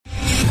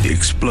The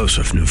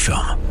explosive new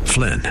film,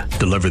 Flynn,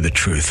 deliver the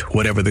truth,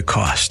 whatever the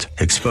cost,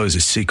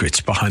 exposes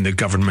secrets behind the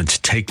government's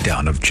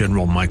takedown of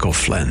General Michael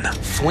Flynn.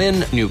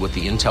 Flynn knew what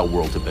the intel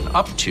world had been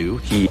up to.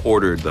 He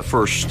ordered the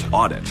first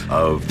audit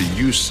of the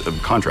use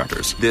of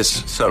contractors.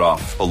 This set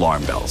off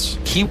alarm bells.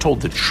 He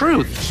told the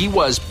truth. He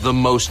was the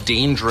most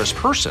dangerous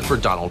person for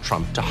Donald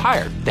Trump to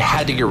hire. They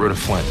had to get rid of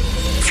Flynn.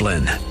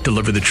 Flynn,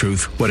 deliver the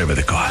truth, whatever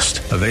the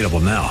cost. Available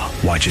now.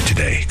 Watch it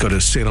today. Go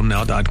to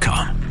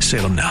salemnow.com.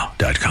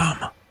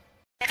 salemnow.com.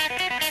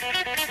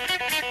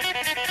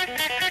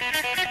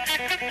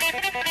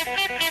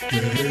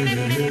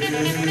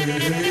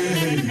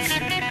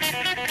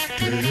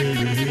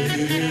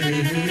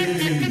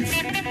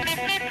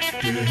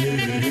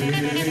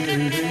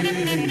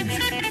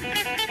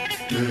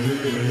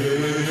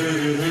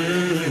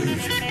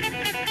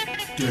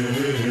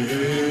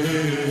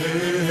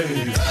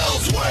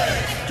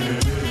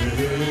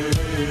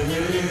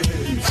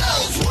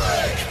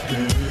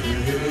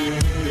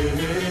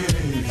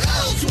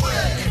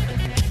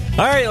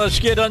 All right, let's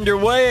get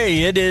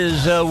underway. It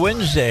is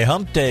Wednesday,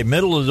 hump day,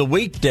 middle of the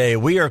weekday.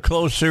 We are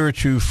closer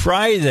to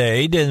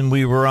Friday than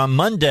we were on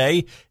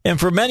Monday. And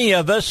for many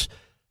of us,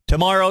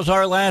 tomorrow's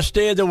our last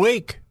day of the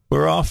week.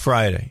 We're off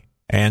Friday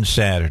and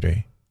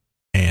Saturday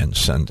and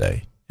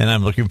Sunday. And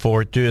I'm looking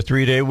forward to a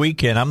 3-day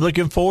weekend. I'm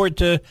looking forward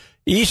to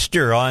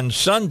Easter on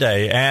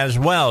Sunday as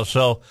well.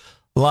 So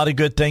a lot of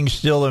good things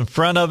still in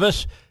front of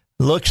us.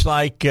 Looks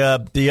like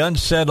the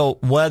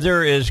unsettled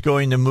weather is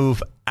going to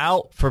move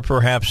out for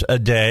perhaps a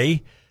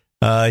day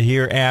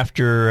here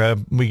after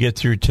we get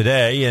through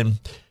today, and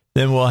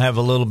then we'll have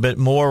a little bit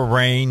more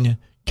rain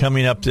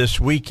coming up this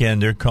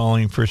weekend. They're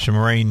calling for some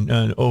rain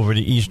over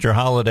the Easter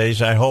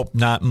holidays. I hope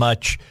not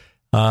much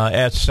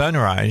at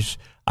sunrise.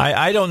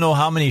 I don't know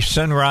how many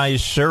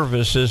sunrise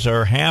services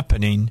are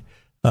happening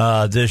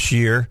this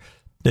year.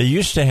 They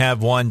used to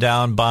have one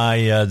down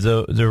by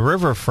the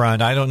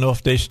riverfront. I don't know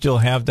if they still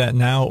have that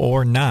now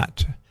or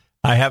not.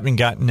 I haven't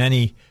gotten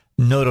any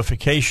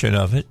notification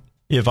of it.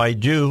 If I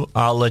do,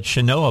 I'll let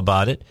you know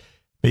about it,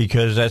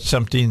 because that's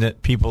something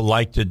that people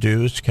like to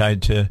do. It's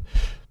kind of,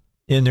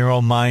 in their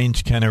own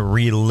minds, kind of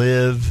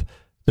relive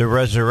the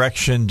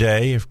resurrection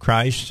day of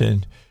Christ.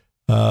 And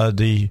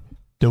the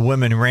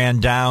women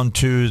ran down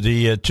to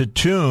the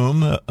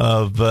tomb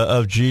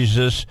of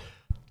Jesus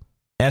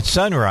at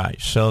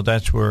sunrise. So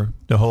that's where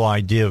the whole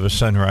idea of a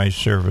sunrise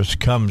service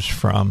comes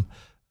from,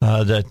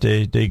 that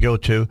they go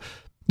to.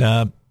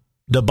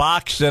 The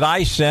box that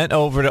I sent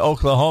over to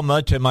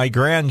Oklahoma to my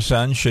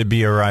grandson should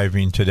be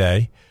arriving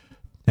today.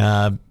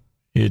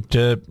 It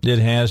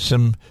has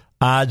some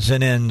odds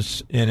and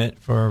ends in it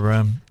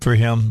for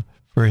him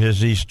for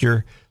his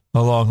Easter,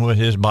 along with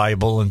his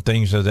Bible and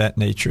things of that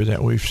nature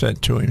that we've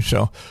sent to him.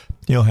 So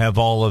he'll have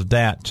all of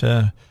that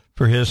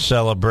for his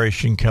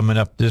celebration coming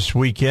up this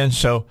weekend.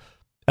 So,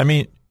 I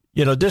mean,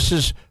 this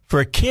is,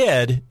 for a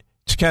kid,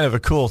 it's kind of a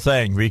cool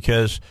thing,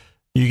 because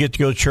you get to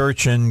go to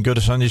church and go to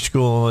Sunday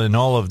school and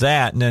all of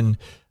that. And then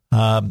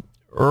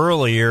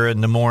earlier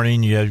in the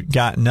morning, you had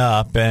gotten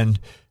up, and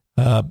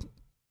at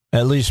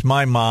least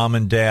my mom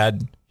and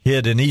dad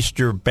hid an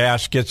Easter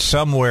basket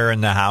somewhere in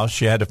the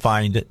house. You had to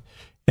find it,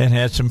 and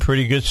had some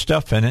pretty good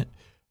stuff in it.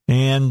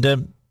 And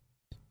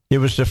it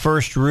was the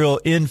first real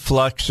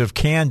influx of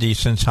candy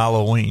since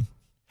Halloween.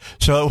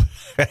 So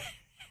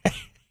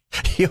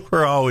you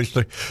were always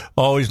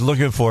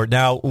looking for it.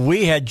 Now,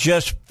 we had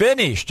just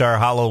finished our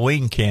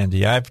Halloween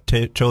candy. I've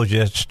told you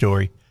that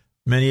story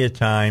many a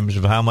times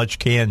of how much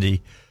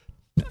candy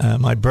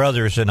my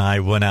brothers and I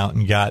went out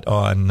and got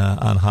on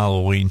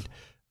Halloween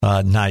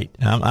night.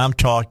 I'm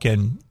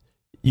talking,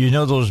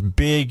 those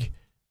big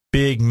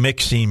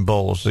mixing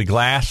bowls, the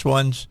glass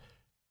ones.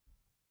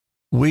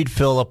 We'd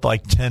fill up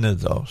like 10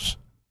 of those,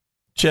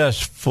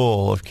 just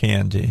full of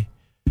candy.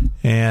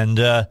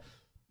 And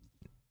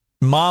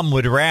Mom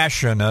would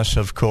ration us,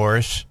 of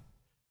course,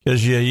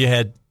 because you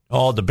had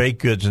all the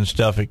baked goods and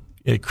stuff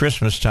at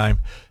Christmas time.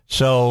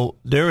 So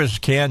there was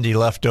candy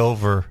left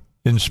over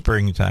in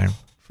springtime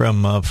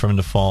from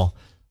the fall.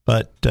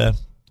 But,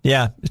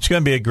 it's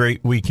going to be a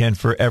great weekend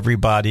for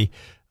everybody.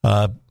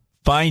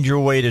 Find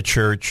your way to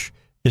church.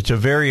 It's a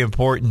very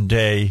important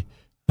day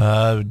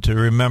to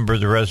remember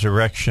the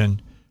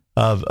resurrection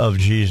of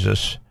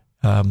Jesus.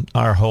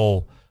 Our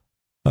whole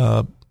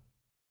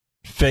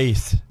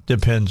faith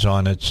depends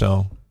on it.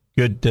 So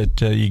good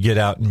that you get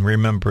out and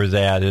remember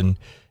that and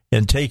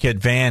take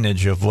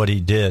advantage of what he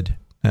did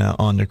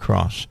on the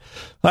cross.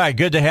 All right,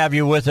 good to have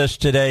you with us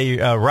today.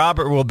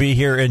 Robert will be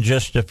here in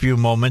just a few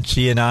moments.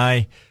 He and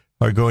I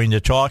are going to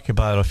talk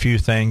about a few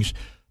things.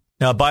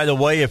 Now, by the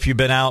way, if you've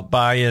been out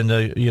buying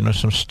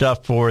some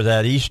stuff for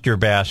that Easter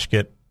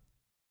basket,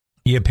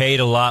 you paid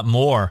a lot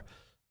more.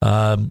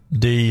 The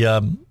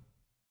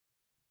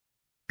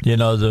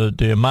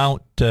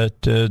amount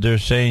that they're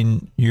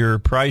saying your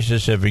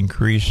prices have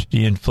increased,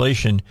 the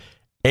inflation,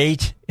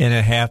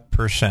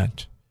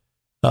 8.5%,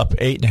 up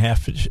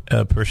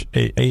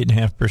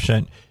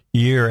 8.5%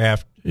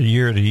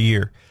 year to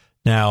year.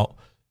 Now,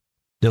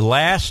 the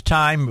last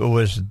time it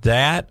was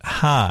that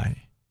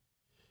high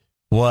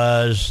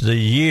was the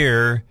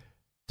year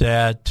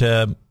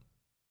that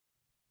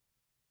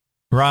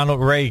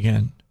Ronald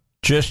Reagan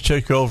just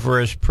took over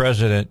as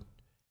president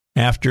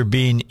after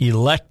being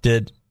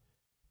elected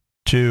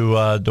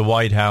to the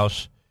White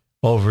House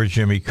over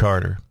Jimmy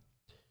Carter.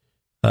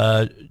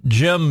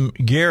 Jim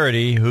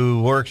Garrity,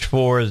 who works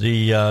for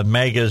the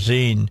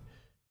magazine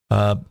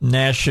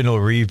National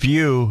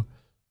Review,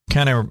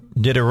 kind of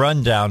did a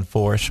rundown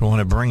for us. I want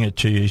to bring it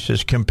to you. He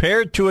says,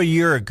 compared to a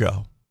year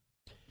ago,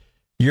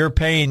 you're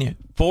paying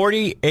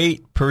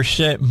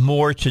 48%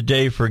 more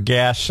today for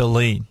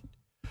gasoline.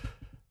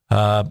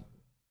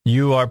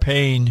 You are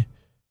paying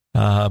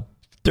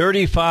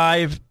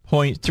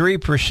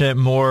 35.3%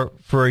 more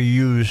for a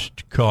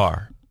used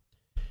car.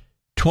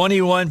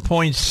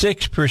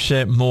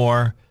 21.6%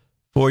 more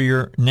for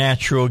your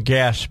natural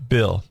gas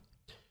bill.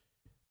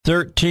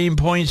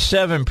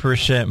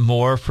 13.7%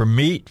 more for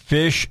meat,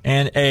 fish,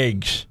 and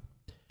eggs.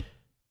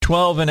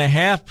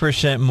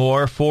 12.5%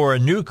 more for a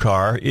new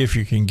car, if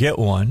you can get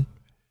one.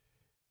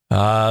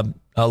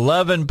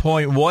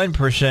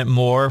 11.1%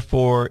 more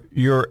for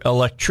your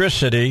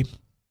electricity.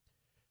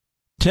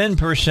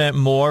 10%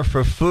 more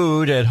for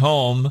food at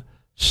home.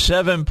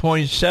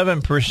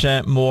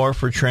 7.7% more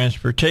for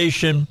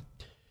transportation.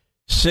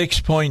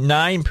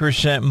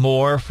 6.9%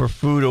 more for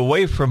food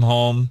away from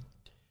home.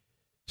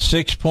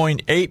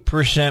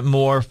 6.8%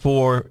 more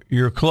for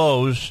your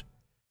clothes,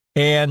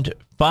 and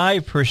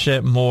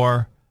 5%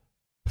 more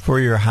for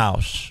your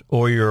house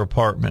or your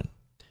apartment.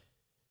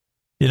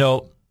 You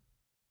know,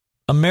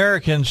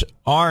 Americans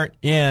aren't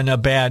in a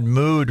bad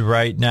mood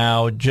right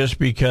now just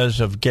because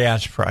of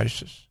gas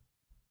prices.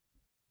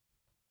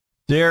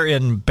 They're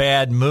in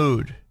bad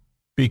mood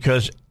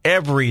because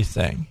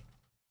everything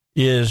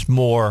is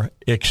more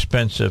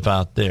expensive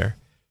out there,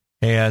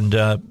 and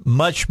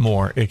much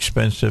more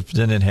expensive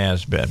than it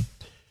has been.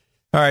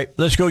 All right,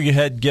 let's go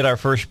ahead and get our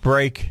first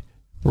break.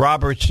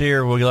 Robert's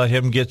here. We'll let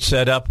him get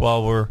set up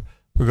while we're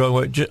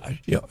going.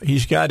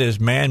 He's got his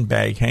man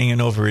bag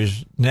hanging over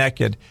his neck,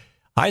 and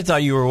I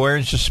thought you were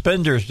wearing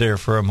suspenders there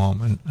for a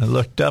moment. I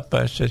looked up.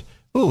 I said,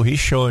 ooh, he's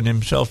showing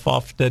himself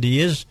off that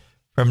he is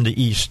from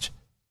the East.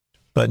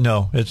 But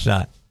no, it's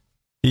not.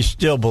 He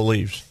still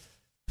believes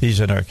he's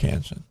an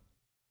Arkansan.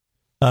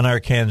 An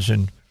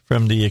Arkansan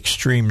from the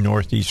extreme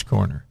northeast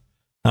corner.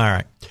 All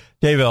right.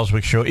 Dave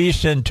Elswick Show.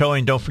 East End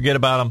Towing, don't forget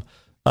about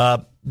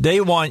them. They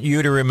want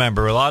you to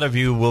remember, a lot of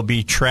you will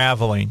be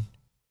traveling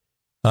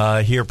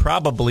here,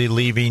 probably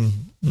leaving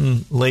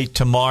late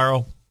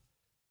tomorrow,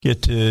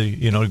 get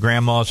to,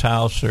 grandma's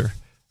house or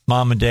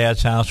mom and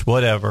dad's house,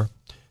 whatever,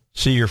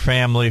 see your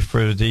family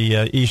for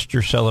the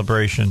Easter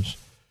celebrations.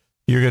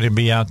 You're going to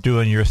be out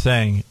doing your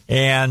thing.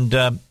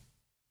 And,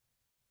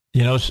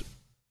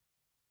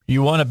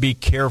 you want to be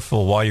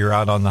careful while you're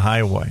out on the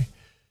highway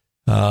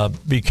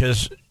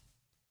because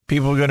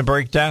people are going to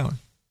break down,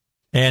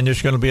 and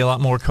there's going to be a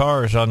lot more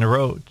cars on the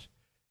roads.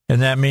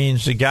 And that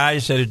means the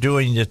guys that are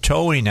doing the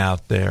towing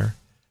out there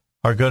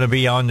are going to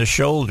be on the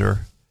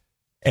shoulder.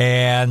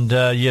 And,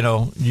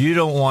 you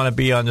don't want to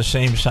be on the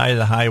same side of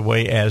the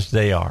highway as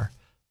they are.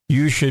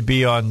 You should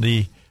be on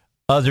the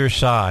other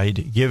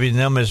side, giving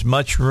them as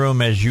much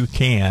room as you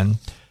can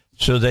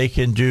so they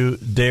can do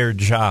their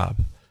job.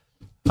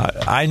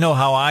 I know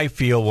how I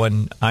feel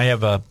when I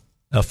have a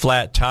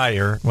flat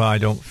tire. Well, I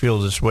don't feel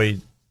this way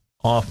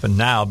often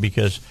now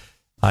because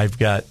I've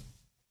got,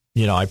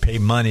 I pay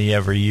money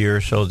every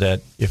year so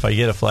that if I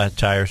get a flat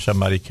tire,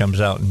 somebody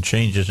comes out and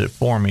changes it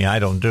for me. I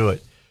don't do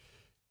it.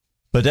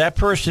 But that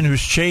person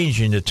who's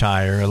changing the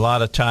tire, a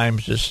lot of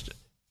times is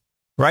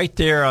right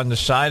there on the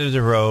side of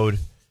the road,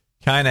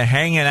 kind of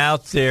hanging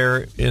out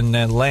there in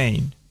that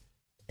lane.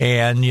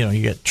 And,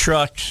 you get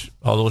trucks.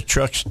 All those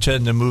trucks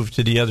tend to move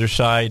to the other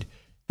side.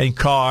 And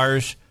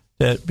cars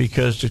that,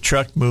 because the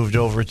truck moved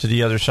over to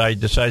the other side,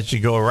 decides to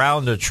go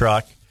around the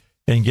truck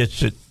and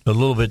gets it a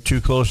little bit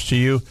too close to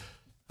you.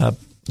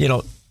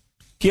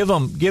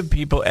 Give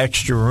people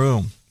extra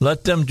room.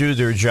 Let them do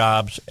their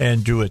jobs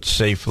and do it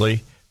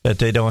safely, that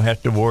they don't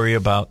have to worry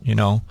about,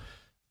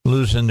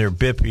 losing their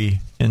bippy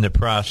in the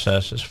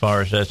process as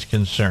far as that's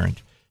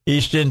concerned.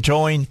 East End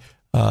Towing,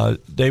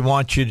 they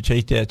want you to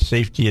take that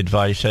safety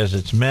advice as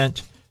it's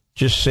meant.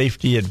 Just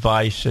safety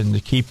advice, and to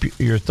keep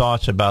your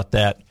thoughts about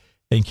that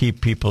and keep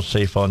people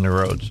safe on the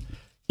roads.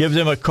 Give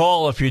them a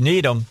call if you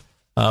need them.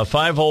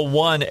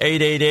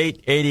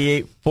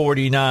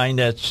 501-888-8849.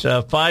 That's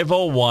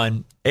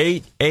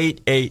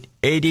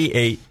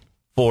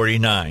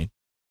 501-888-8849.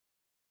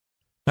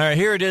 All right,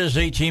 here it is,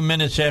 18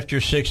 minutes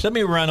after 6. Let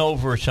me run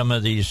over some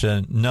of these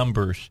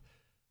numbers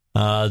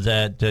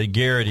that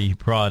Garrity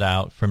brought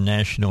out from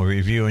National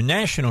Review. And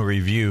National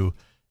Review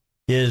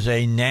is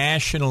a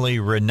nationally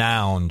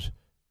renowned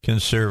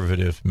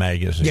conservative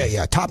magazine.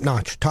 Yeah, top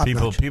notch.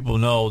 People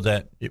know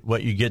that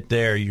what you get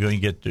there, you're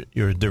going to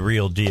get the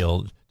real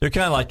deal. They're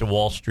kind of like the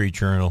Wall Street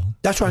Journal.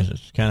 That's right.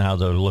 It's kind of how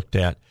they're looked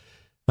at.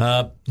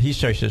 He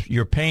says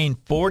you're paying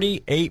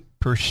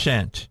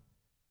 48%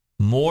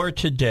 more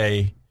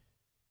today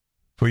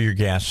for your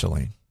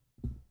gasoline.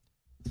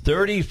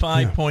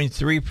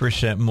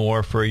 35.3%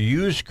 more for a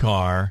used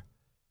car,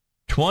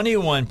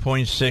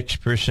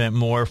 21.6%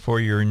 more for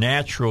your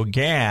natural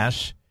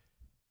gas,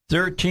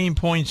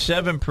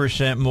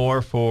 13.7%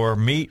 more for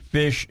meat,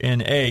 fish,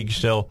 and eggs.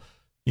 So,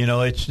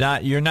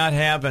 you're not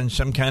having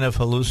some kind of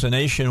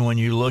hallucination when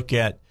you look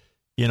at,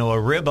 a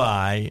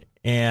ribeye,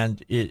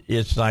 and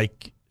it's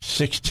like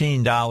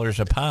 $16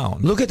 a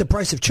pound. Look at the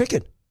price of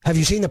chicken. Have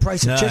you seen the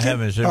price of chicken? No, I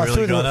haven't. Has it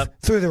really gone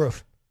up? Through the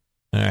roof.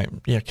 All right.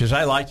 Yeah, because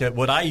I like that.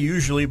 What I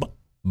usually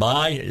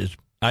buy is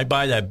I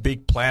buy that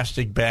big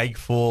plastic bag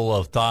full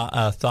of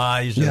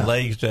thighs and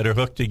legs that are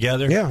hooked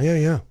together.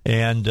 Yeah.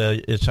 And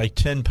it's like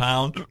 10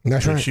 pounds.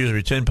 That's right. Excuse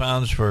me, 10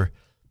 pounds for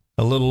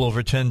a little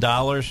over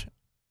 $10.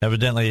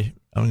 Evidently,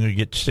 I'm going to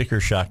get sticker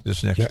shock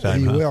this next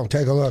time. You will.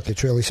 Take a look.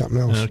 It's really something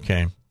else.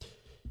 Okay.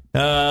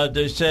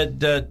 They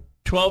said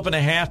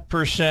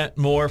 12.5%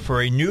 more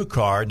for a new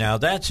car. Now,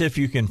 that's if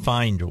you can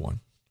find one.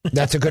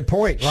 That's a good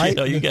point, right?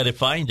 You got to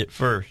find it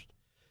first.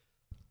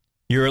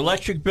 Your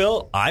electric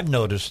bill, I've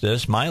noticed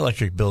this. My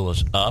electric bill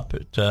is up.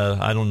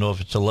 I don't know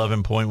if it's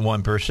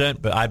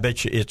 11.1%, but I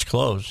bet you it's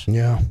close.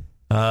 Yeah.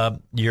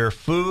 Your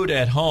food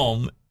at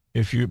home,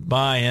 if you're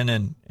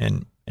buying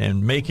and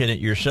making it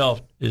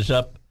yourself, is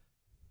up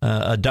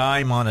a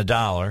dime on a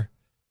dollar.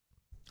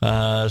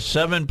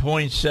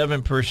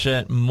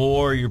 7.7%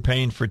 more you're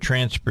paying for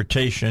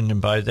transportation,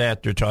 and by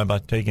that they're talking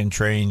about taking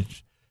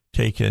trains,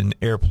 taking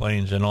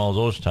airplanes, and all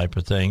those type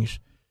of things.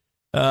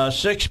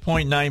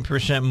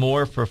 6.9%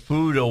 more for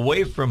food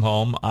away from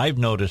home. I've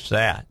noticed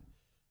that.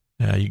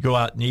 You go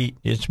out and eat,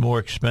 it's more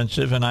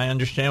expensive, and I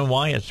understand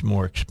why it's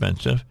more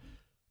expensive.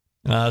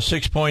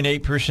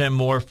 6.8%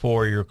 more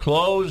for your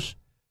clothes,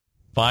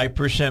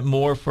 5%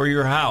 more for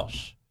your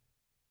house.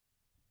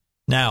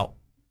 Now,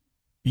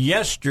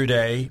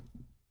 yesterday,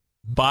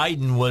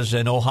 Biden was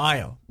in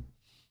Ohio.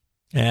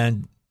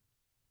 And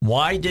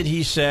why did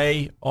he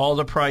say all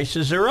the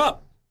prices are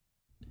up?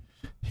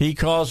 He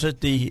calls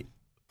it the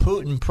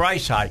Putin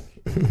price hike.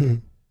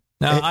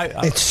 Now,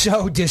 it's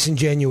so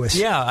disingenuous.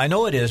 Yeah, I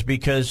know it is,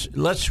 because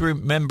let's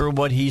remember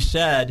what he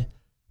said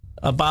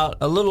about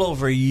a little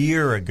over a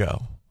year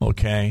ago,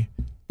 okay?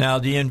 Now,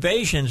 the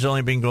invasion's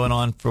only been going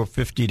on for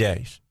 50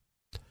 days.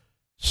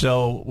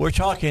 So we're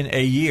talking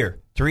a year.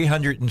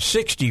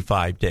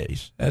 365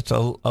 days. That's a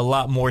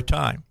lot more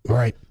time.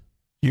 Right.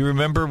 You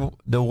remember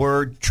the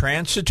word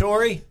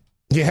transitory?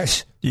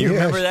 Yes. Do you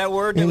remember that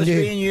word that was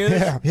being used?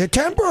 Yeah,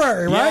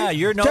 temporary, right? Yeah,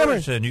 you're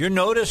noticing. You're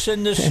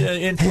noticing this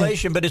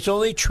inflation, but it's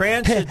only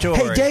transitory.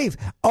 Hey, Dave,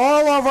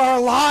 all of our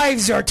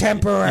lives are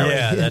temporary.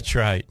 Yeah, that's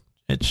right.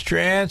 It's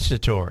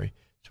transitory.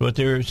 That's what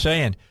they were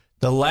saying.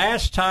 The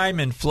last time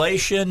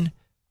inflation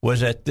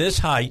was at this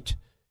height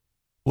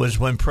was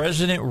when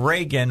President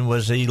Reagan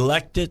was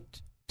elected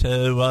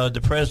to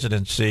the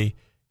presidency,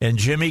 and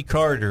Jimmy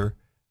Carter,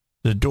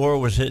 the door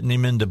was hitting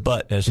him in the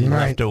butt as he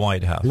left the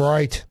White House.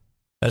 Right.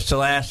 That's the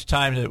last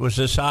time that it was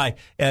this high.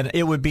 And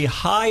it would be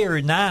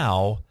higher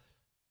now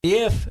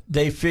if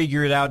they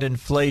figured out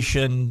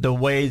inflation the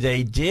way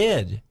they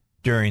did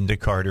during the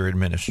Carter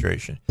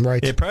administration.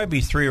 Right. It'd probably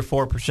be 3 or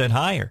 4%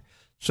 higher.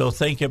 So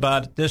think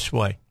about it this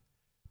way.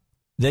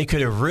 They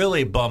could have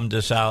really bummed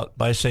us out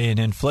by saying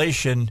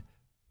inflation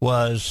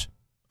was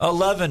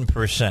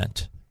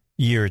 11%.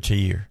 Year to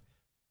year,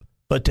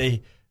 but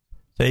they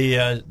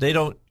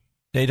don't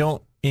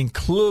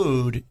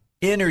include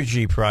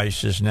energy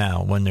prices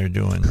now when they're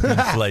doing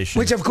inflation.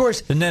 Which, of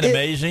course, isn't that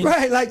amazing?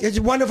 Right, like it's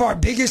one of our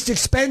biggest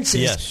expenses.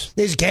 Yes,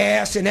 is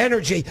gas and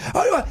energy.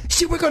 Oh,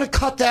 see, we're going to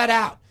cut that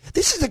out.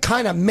 This is the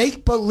kind of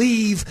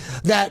make-believe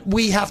that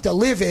we have to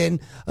live in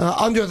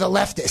under the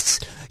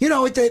leftists.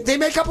 They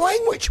make up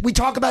language. We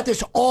talk about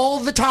this all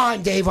the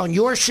time, Dave, on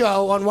your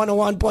show on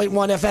 101.1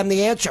 FM,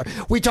 The Answer.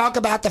 We talk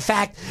about the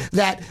fact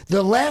that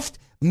the left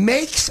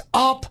makes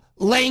up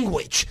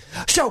language.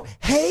 So,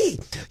 hey,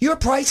 your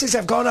prices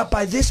have gone up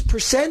by this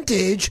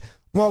percentage.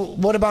 Well,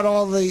 what about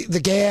all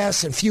the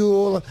gas and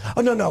fuel?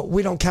 Oh, no,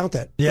 we don't count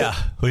that. Yeah,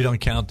 we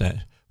don't count that.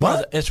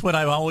 Well, it's what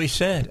I've always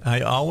said.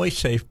 I always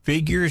say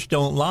figures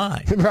don't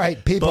lie.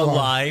 Right, people but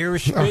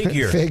liars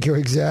figure. Figure,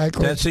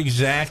 exactly. That's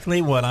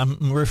exactly what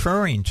I'm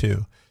referring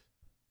to.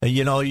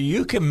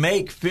 You can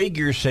make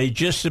figures say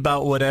just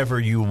about whatever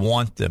you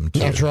want them to.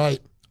 That's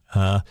right.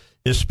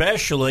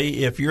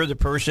 Especially if you're the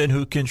person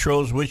who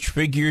controls which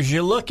figures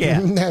you look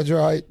at. That's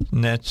right.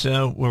 And that's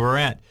where we're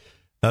at.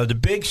 The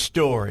big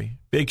story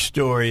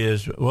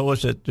is, what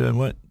was it?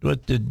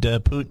 What did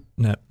Putin,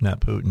 not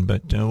Putin,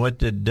 but what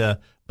did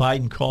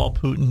Biden called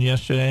Putin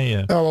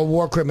yesterday? A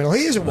war criminal.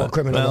 He is a war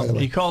criminal. Well,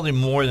 he called him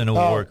more than a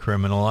war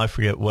criminal. I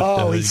forget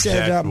what the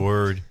exact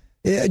word.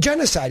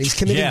 Genocide. He's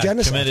committing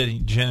genocide.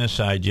 Committed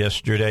genocide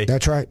yesterday.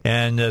 That's right.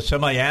 And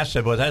somebody asked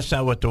him, well, that's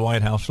not what the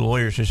White House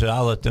lawyers. He said,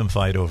 I'll let them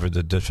fight over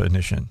the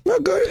definition.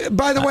 Well, good.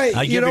 By the way,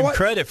 I give him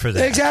credit for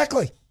that.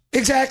 Exactly.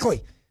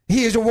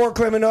 He is a war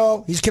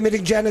criminal. He's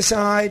committing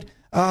genocide.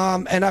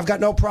 And I've got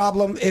no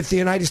problem if the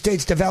United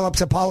States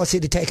develops a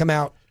policy to take him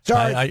out.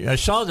 Sorry. I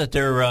saw that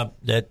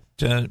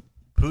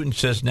Putin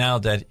says now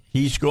that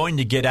he's going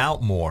to get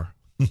out more.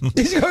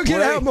 He's going to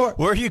get out more.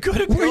 Where are you going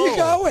to go? Where are you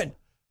going?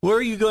 Where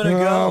are you going to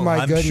go? Oh, my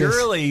goodness.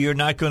 Surely you're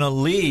not going to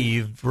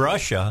leave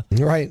Russia.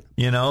 Right.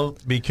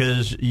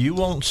 Because you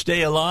won't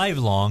stay alive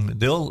long.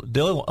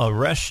 They'll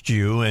arrest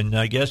you, and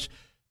I guess,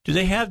 do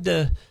they have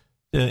the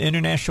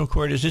international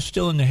court? Is it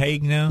still in The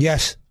Hague now?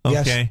 Yes. Okay.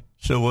 Yes.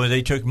 So when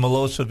they took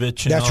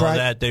Milosevic and That's all right.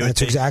 that,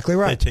 That's exactly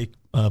right. They take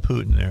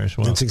Putin there as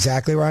well. That's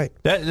exactly right.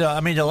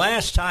 The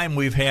last time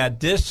we've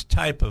had this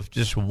type of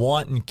just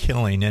wanton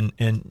killing,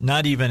 and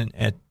not even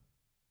at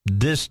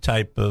this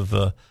type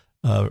of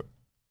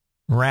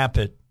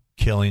rapid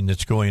killing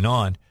that's going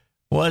on,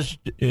 was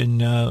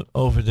in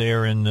over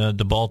there in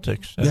the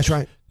Baltics. That's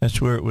right. That's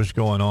where it was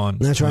going on.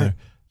 That's right.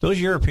 Those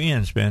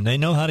Europeans, man, they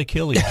know how to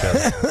kill each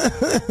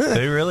other.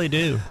 They really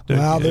do. They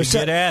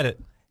get at it.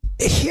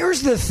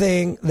 Here's the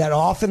thing that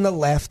often the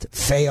left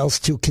fails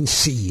to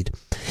concede.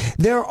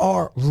 There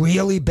are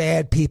really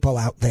bad people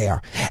out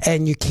there,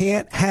 and you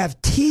can't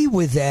have tea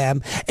with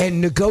them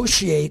and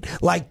negotiate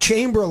like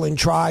Chamberlain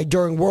tried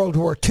during World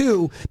War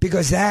II,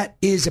 because that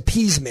is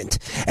appeasement.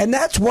 And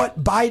that's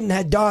what Biden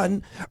had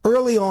done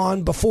early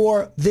on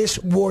before this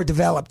war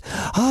developed.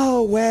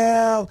 Oh,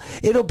 well,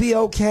 it'll be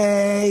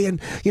okay.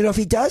 And, if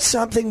he does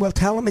something, we'll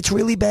tell him it's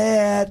really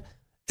bad.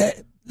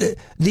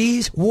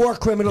 These war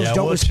criminals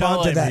don't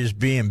respond to that. He's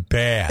being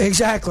bad.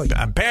 Exactly.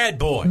 I'm bad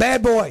boy.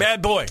 Bad boy.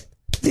 Bad boy.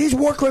 These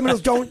war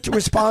criminals don't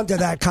respond to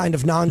that kind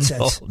of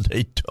nonsense. No,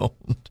 they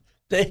don't.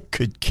 They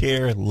could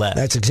care less.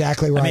 That's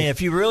exactly right. I mean,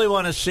 if you really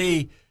want to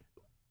see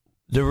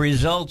the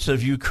results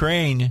of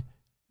Ukraine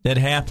that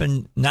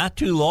happened not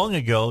too long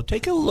ago,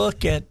 take a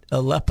look at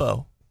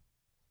Aleppo.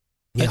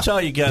 That's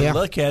all you got to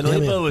look at.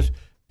 Aleppo is.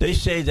 They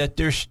say that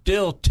there's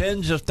still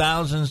tens of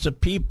thousands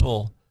of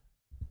people,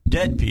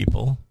 dead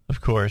people, of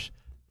course,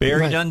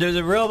 buried under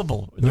the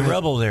rubble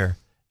there,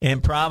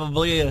 and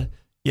probably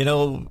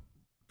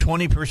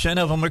 20%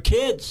 of them are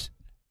kids.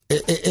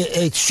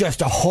 It's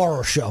just a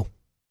horror show.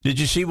 Did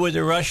you see where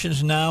the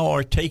Russians now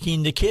are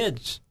taking the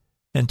kids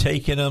and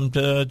taking them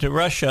to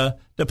Russia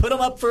to put them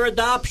up for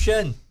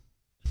adoption?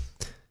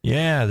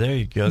 Yeah, there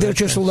you go. They're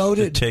just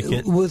loaded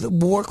with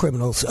war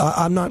criminals.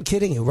 I'm not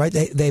kidding you, right?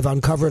 They've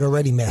uncovered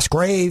already mass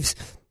graves.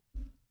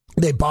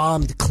 They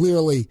bombed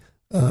clearly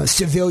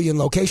civilian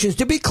locations.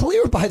 To be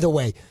clear, by the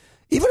way,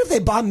 even if they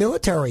bombed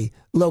military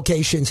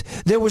locations,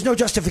 there was no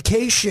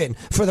justification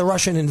for the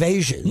Russian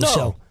invasion.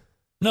 No.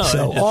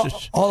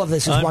 All of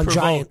this is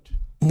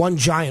one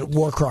giant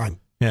war crime.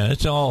 Yeah,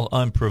 it's all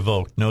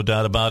unprovoked, no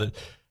doubt about it.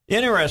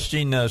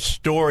 Interesting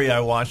story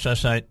I watched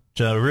last night.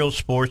 Real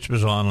Sports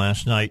was on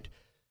last night.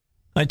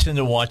 I tend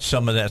to watch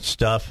some of that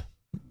stuff.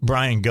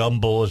 Brian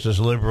Gumbel is as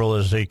liberal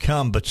as they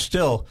come, but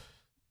still,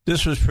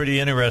 this was pretty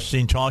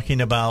interesting, talking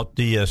about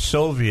the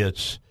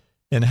Soviets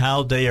and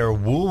how they are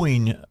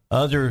wooing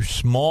other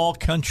small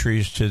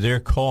countries to their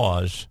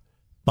cause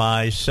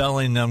by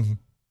selling them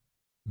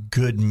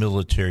good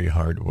military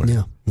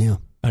hardware. Yeah.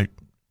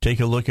 Take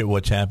a look at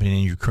what's happening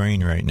in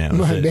Ukraine right now.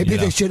 Right, maybe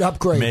they should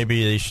upgrade.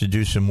 Maybe they should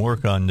do some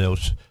work on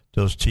those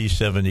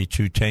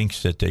T-72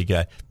 tanks that they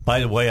got.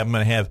 By the way, I'm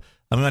going to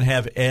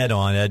have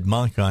Ed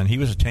Monk on. He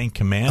was a tank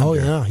commander. Oh,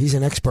 yeah. He's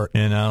an expert.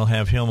 And I'll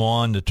have him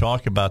on to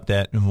talk about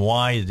that and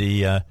why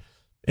the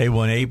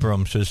A-1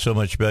 Abrams is so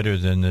much better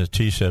than the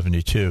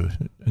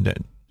T-72.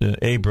 The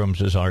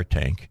Abrams is our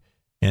tank,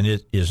 and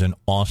it is an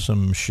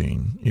awesome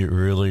machine. It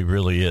really,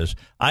 really is.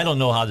 I don't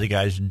know how the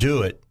guys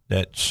do it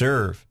that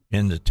serve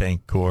in the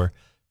tank corps.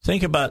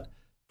 Think about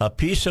a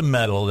piece of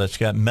metal that's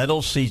got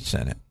metal seats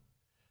in it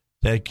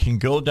that can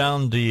go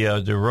down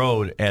the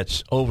road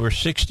at over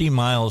 60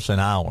 miles an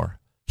hour,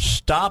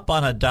 stop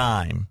on a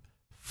dime,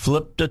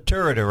 flip the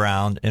turret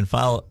around, and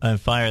fire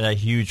that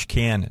huge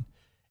cannon.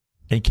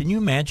 And can you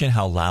imagine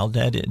how loud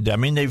that is? I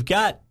mean, they've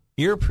got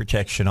ear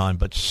protection on,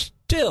 but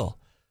still.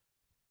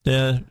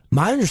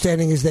 My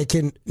understanding is they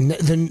can.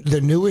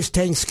 The newest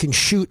tanks can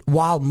shoot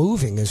while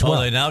moving as well.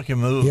 Oh, they now can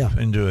move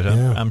and do it.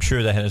 I'm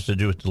sure that has to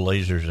do with the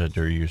lasers that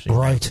they're using.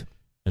 Right.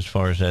 As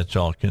far as that's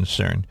all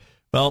concerned.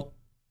 Well,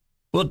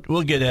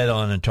 we'll get Ed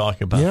on and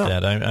talk about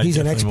that. He's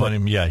an expert.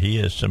 He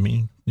is. I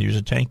mean, he was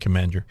a tank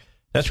commander.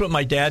 That's what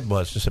my dad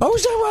was. Is that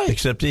right?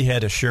 Except he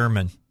had a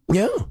Sherman.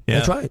 Yeah,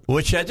 that's right.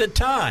 Which at the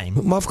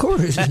time, of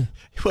course,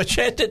 which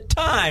at the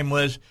time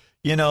was,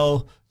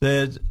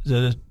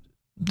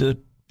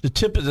 the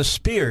tip of the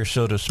spear,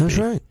 so to speak. That's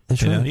right.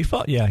 That's right. He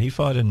fought. Yeah, he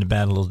fought in the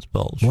Battle of the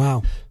Bulge.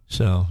 Wow.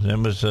 So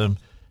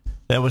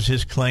that was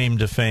his claim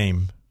to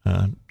fame.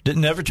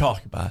 Didn't ever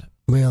talk about it.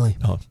 Really?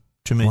 Oh,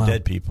 too many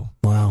dead people.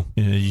 Wow.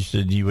 You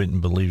said you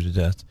wouldn't believe the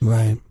death.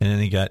 Right. And then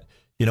he got,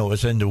 it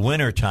was in the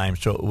winter time,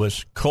 so it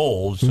was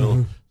cold,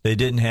 so they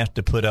didn't have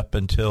to put up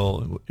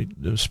until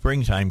the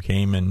springtime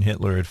came and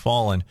Hitler had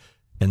fallen,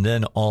 and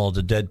then all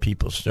the dead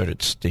people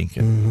started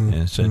stinking,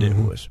 and said it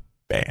was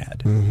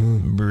bad,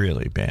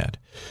 really bad.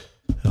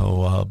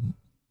 So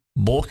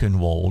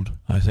Buchenwald,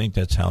 I think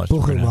that's how it's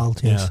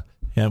pronounced. Yes.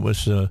 Yeah, it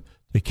was the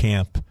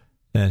camp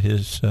that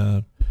his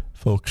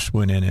folks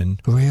went in and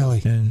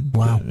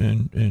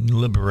and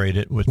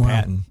liberated with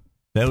Patton.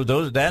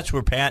 That's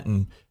where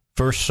Patton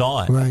first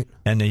saw it, right?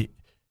 And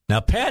Now,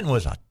 Patton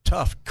was a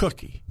tough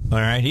cookie, all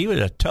right? He was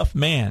a tough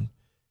man.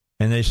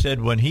 And they said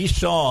when he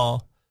saw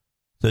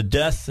the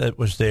death that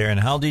was there and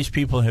how these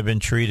people had been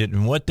treated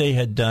and what they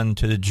had done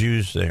to the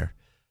Jews there,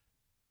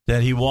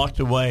 that he walked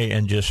away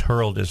and just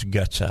hurled his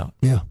guts out.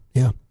 Yeah.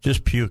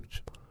 Just puked.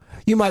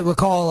 You might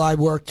recall I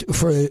worked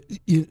for the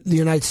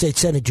United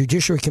States Senate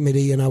Judiciary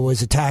Committee, and I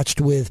was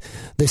attached with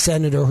the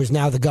senator who's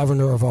now the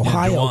governor of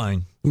Ohio.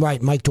 DeWine.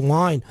 Right, Mike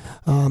DeWine.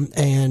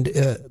 And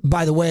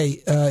by the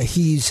way,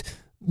 he's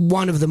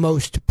one of the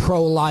most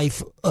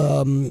pro-life,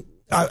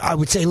 I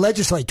would say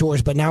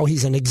legislators, but now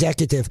he's an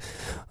executive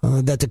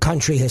that the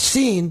country has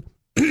seen.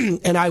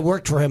 And I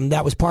worked for him.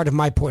 That was part of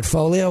my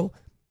portfolio.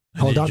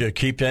 Hold on. Did you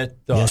keep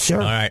that thought? Yes, sir.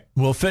 All right.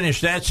 We'll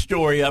finish that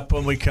story up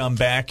when we come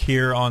back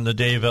here on the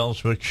Dave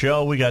Elswick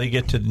Show. We got to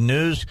get to the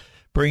news,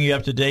 bring you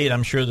up to date.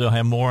 I'm sure they'll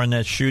have more on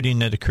that shooting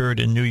that occurred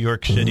in New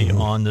York City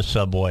on the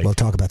subway. We'll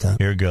talk about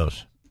that. Here it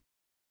goes.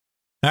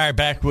 All right,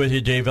 back with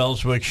you, Dave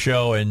Elswick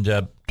Show, and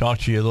talk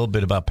to you a little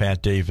bit about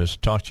Pat Davis,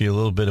 talk to you a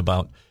little bit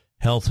about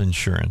health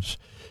insurance.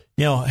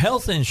 You know,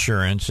 health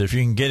insurance, if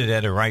you can get it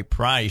at a right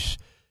price,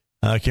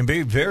 can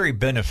be very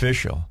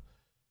beneficial.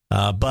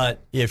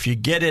 But if you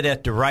get it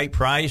at the right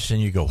price and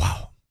you go,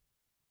 wow,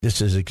 this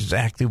is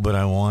exactly what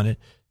I wanted,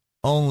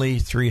 only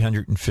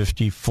 $350,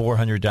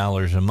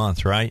 $400 a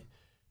month, right?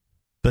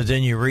 But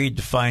then you read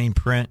the fine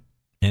print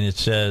and it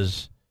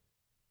says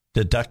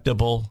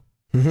deductible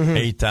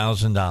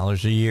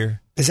 $8,000 a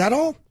year. Is that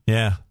all?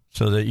 Yeah,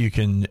 so that you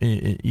can,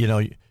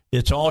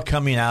 it's all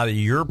coming out of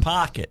your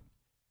pocket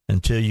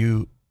until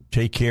you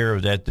take care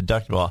of that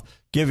deductible. I'll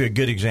give you a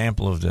good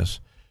example of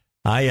this.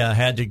 I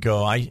had to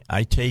go. I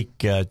take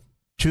 2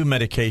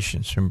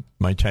 medications for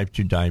my type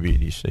 2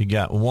 diabetes. They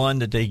got one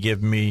that they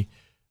give me,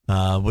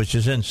 which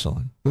is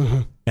insulin.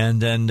 Mm-hmm.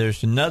 And then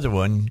there's another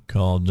one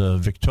called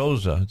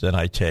Victoza that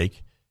I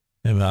take,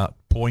 about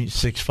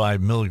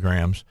 0.65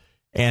 milligrams.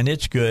 And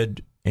it's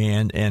good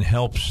and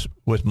helps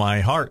with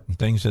my heart and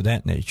things of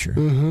that nature.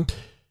 Mm-hmm.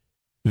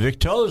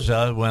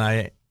 Victoza, when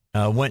I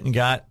went and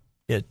got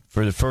it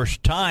for the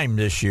first time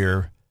this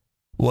year,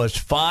 was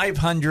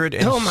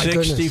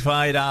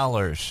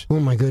 $565. Oh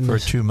my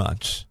goodness! For 2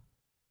 months,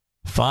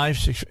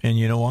 5-6, and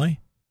you know why?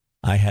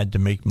 I had to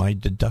make my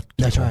deductible.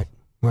 That's right.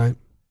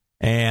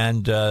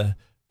 And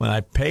when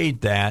I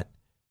paid that,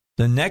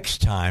 the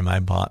next time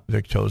I bought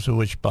Victoza,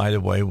 which by the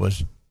way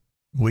was a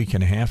week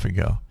and a half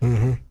ago,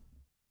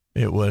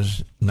 it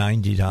was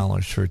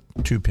 $90 for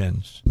 2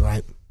 pens.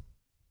 Right.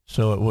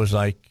 So it was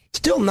like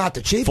still not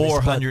the cheapest.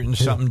 $400 and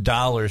something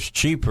dollars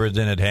cheaper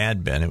than it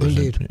had been. It was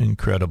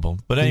incredible.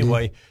 But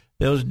anyway,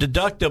 those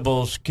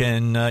deductibles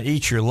can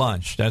eat your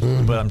lunch. That's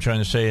what I'm trying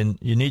to say. And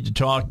you need to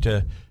talk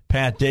to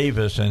Pat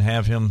Davis and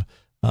have him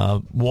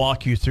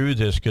walk you through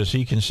this because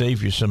he can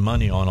save you some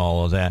money on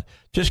all of that.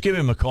 Just give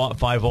him a call at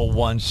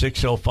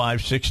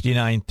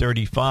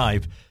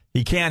 501-605-6935.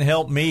 He can't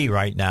help me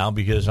right now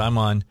because I'm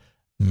on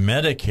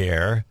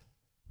Medicare.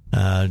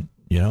 I'm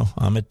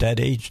at that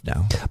age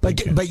now.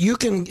 But you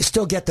can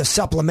still get the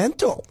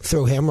supplemental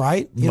through him,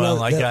 right?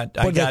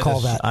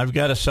 I've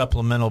got a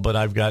supplemental, but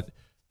I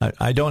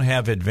don't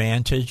have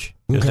Advantage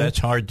because that's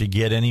hard to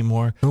get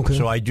anymore. Okay.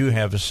 So I do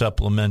have a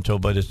supplemental,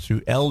 but it's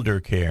through Elder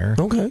Care.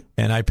 Okay.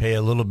 And I pay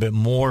a little bit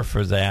more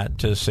for that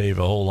to save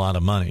a whole lot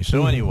of money.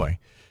 So anyway,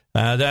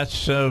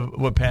 that's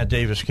what Pat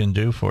Davis can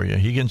do for you.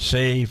 He can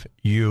save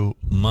you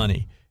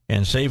money.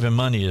 And saving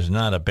money is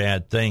not a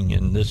bad thing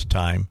in this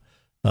time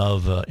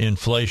of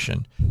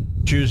inflation.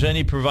 Choose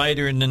any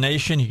provider in the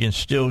nation. He can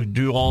still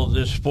do all of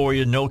this for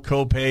you. No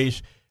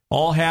copays.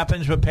 All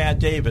happens with Pat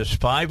Davis.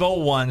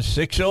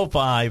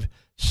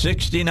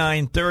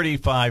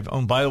 501-605-6935.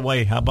 Oh, by the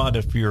way, how about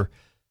if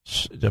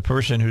the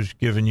person who's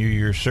giving you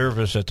your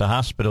service at the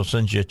hospital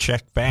sends you a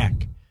check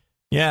back?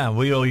 Yeah,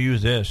 we owe you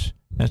this.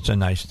 That's a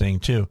nice thing,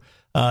 too.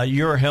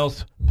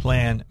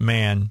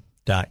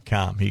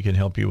 YourHealthPlanMan.com. He can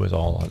help you with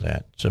all of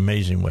that. It's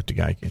amazing what the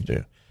guy can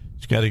do.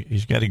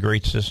 He's got a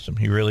great system.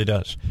 He really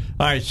does.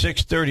 All right,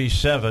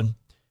 6:37,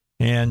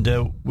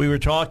 and we were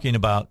talking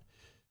about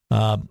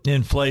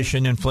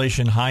inflation.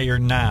 Inflation higher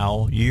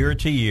now, year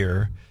to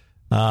year,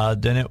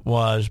 than it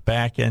was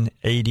back in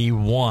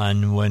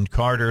 81 when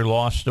Carter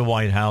lost the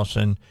White House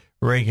and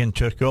Reagan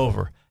took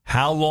over.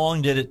 How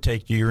long did it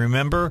take? Do you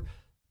remember?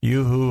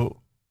 You who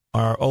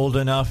are old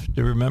enough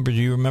to remember, do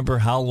you remember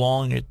how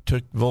long it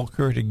took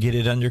Volcker to get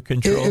it under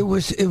control? It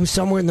was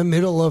somewhere in the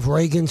middle of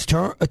Reagan's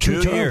term.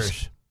 2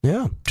 years.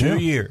 Yeah. 2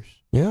 years.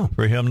 Yeah.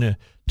 For him to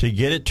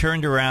get it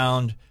turned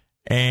around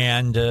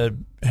and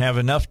have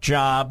enough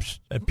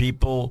jobs that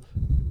people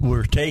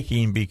were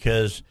taking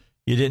because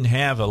you didn't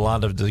have a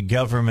lot of the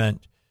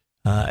government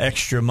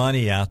extra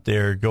money out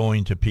there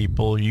going to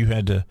people. You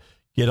had to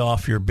get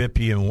off your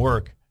bippy and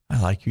work. I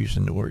like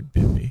using the word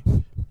bippy.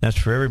 That's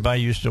for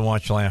everybody used to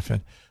watch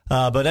laughing.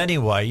 But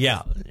anyway,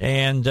 yeah.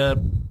 And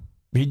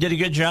he did a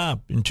good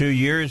job. In 2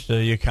 years,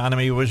 the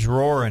economy was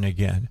roaring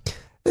again.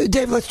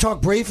 Dave, let's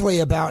talk briefly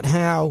about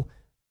how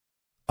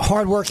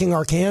hardworking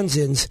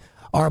Arkansans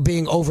are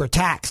being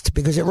overtaxed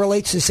because it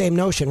relates to the same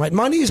notion, right?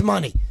 Money is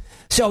money.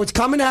 So it's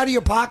coming out of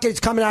your pocket. It's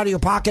coming out of your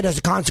pocket as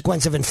a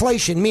consequence of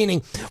inflation,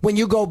 meaning when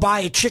you go buy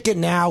a chicken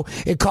now,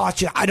 it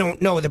costs you, I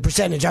don't know the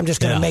percentage, I'm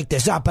just going to make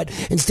this up, but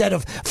instead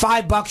of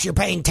 $5, you're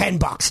paying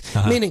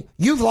 $10, meaning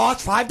you've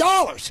lost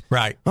 $5.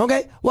 Right.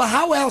 Okay? Well,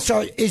 how else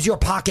is your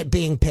pocket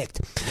being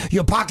picked?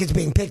 Your pocket's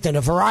being picked in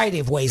a variety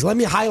of ways. Let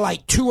me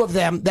highlight two of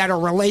them that are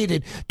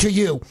related to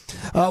you.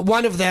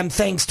 One of them,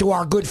 thanks to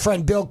our good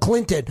friend Bill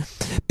Clinton.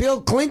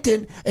 Bill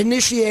Clinton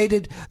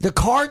initiated the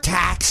car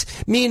tax,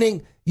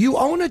 meaning you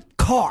own a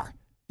car,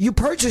 you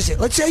purchase it.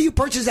 Let's say you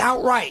purchase it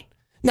outright.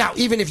 Now,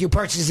 even if you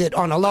purchase it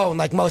on a loan,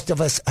 like most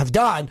of us have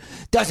done,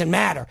 doesn't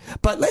matter.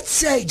 But let's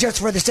say, just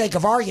for the sake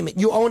of argument,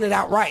 you own it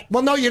outright.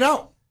 Well, no, you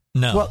don't.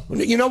 No.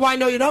 Well, you know why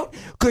no, you don't?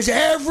 Because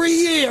every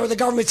year the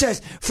government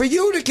says, for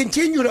you to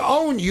continue to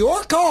own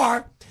your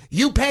car,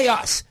 you pay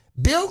us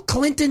Bill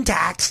Clinton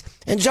tax,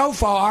 and so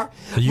far...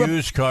 The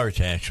used car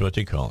tax, what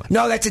they call it.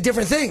 No, that's a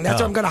different thing.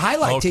 That's what I'm going to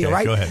highlight to you,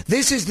 right? Go ahead.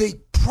 This is the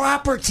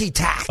property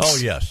tax. Oh,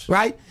 yes.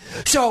 Right?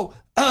 So,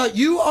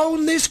 you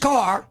own this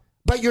car,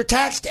 but you're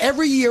taxed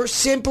every year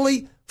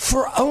simply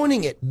for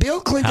owning it.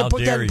 Bill Clinton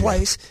put that in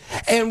place,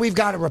 and we've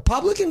got a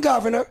Republican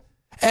governor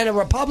and a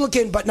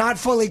Republican but not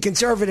fully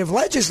conservative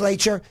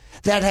legislature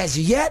that has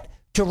yet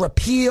to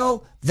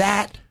repeal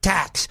that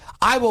tax.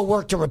 I will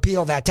work to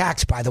repeal that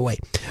tax, by the way.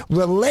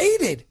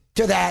 Related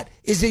to that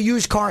is the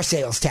used car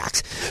sales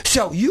tax.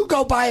 So you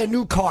go buy a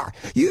new car.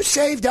 You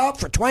saved up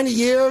for 20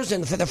 years,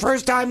 and for the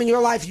first time in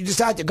your life, you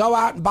decide to go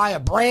out and buy a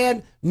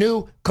brand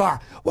new car.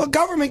 Well,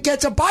 government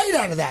gets a bite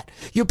out of that.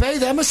 You pay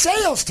them a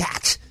sales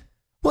tax.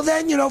 Well,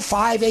 then,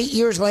 5, 8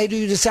 years later,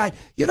 you decide,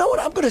 you know what,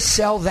 I'm going to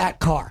sell that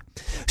car.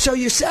 So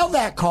you sell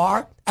that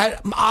car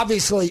at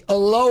obviously a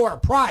lower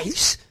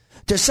price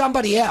to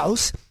somebody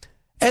else,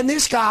 and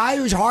this guy,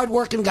 who's a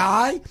hardworking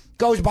guy,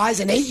 goes, buys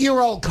an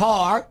 8-year-old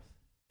car,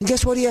 and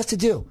guess what he has to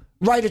do?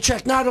 Write a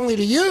check not only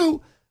to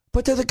you,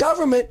 but to the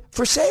government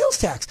for sales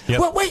tax. Yep.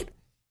 Well, wait,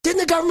 didn't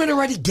the government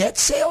already get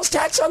sales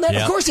tax on that?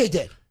 Yep. Of course they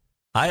did.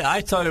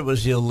 I thought it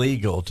was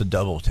illegal to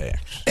double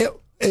tax.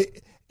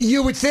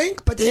 You would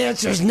think, but the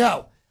answer is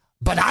no.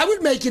 But I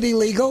would make it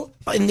illegal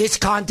in this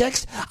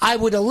context. I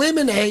would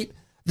eliminate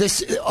the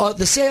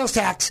sales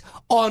tax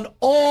on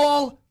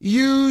all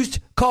used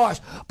cars.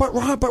 But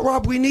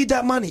Rob, we need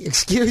that money.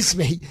 Excuse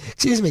me.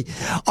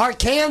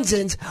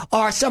 Arkansans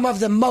are some of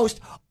the most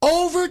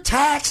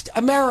overtaxed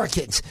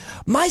Americans.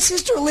 My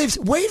sister lives,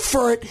 wait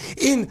for it,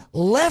 in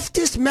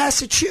leftist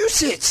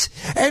Massachusetts,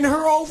 and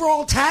her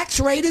overall tax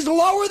rate is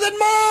lower than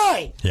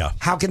mine. Yeah.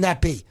 How can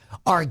that be?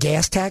 Our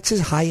gas tax is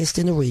highest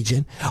in the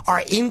region.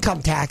 Our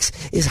income tax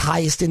is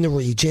highest in the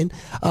region.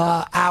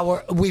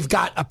 We've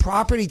got a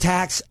property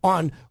tax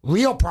on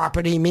real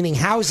property, meaning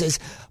houses,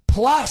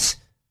 plus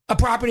a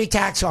property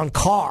tax on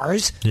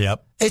cars.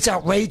 Yep. It's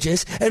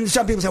outrageous. And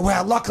some people say,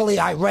 well, luckily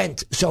I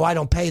rent, so I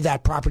don't pay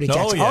that property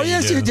tax. Yeah,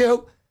 yes, you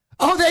do.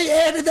 Oh,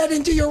 they added that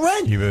into your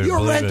rent.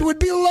 Your rent would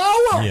be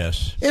lower.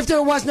 Yes. If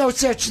there was no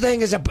such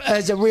thing as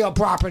a real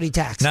property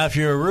tax. Now, if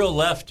you're a real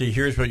lefty,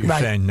 here's what you're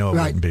saying. No,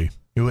 it wouldn't be.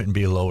 It wouldn't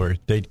be lower.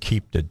 They'd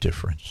keep the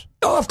difference.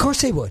 Oh, of course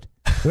they would.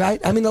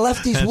 Right? I mean, the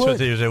lefties That's would. What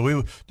they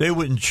say. They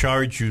wouldn't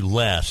charge you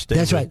less.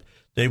 Right.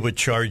 They would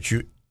charge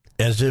you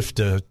as if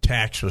the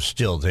tax was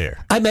still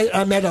there. I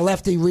met a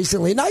lefty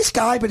recently, nice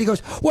guy, but he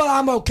goes, "Well,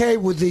 I'm okay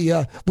with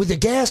the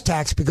gas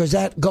tax because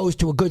that goes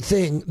to a good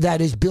thing,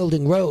 that is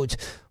building roads."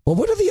 Well,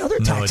 what are the other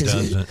taxes? No,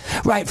 it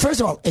doesn't. Right.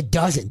 First of all, it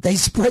doesn't. They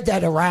spread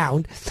that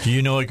around. Do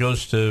you know it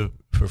goes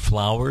for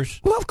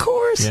flowers? Well, of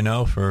course.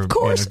 For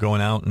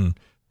going out and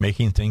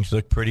making things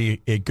look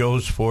pretty. It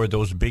goes for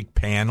those big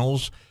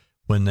panels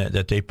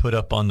that they put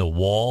up on the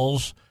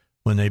walls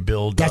when they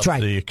build the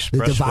expressways.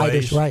 The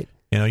dividers, right.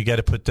 You got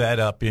to put that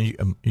up.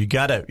 You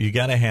got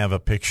to have a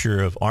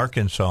picture of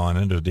Arkansas on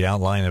it, or the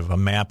outline of a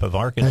map of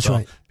Arkansas. That's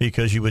right.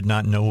 Because you would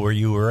not know where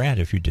you were at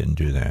if you didn't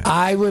do that.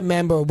 I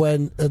remember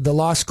when the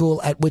law school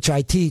at which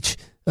I teach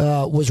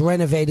was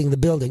renovating the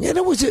building, and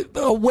it was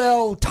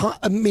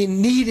a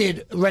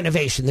needed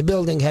renovation. The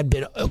building had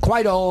been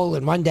quite old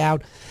and run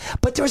down,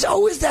 but there was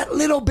always that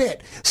little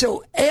bit.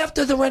 So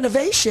after the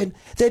renovation,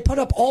 they put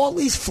up all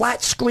these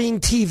flat screen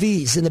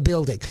TVs in the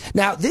building.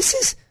 Now this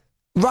is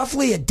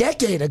roughly a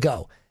decade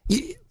ago.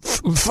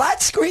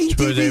 Flat screen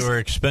TVs. They were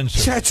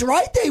expensive. That's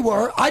right, they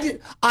were.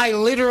 I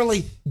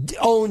literally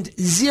owned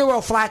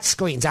 0 flat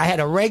screens. I had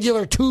a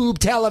regular tube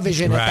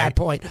television at that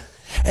point.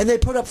 And they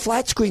put up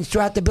flat screens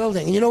throughout the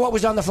building. And you know what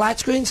was on the flat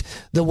screens?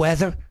 The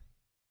weather.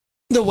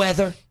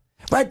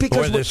 Right?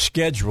 Because or the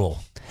schedule.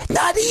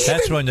 Not even.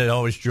 That's when it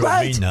always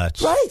drove me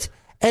nuts. Right.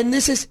 And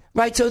this is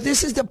right. So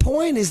this is the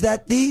point: is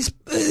that these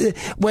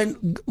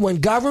when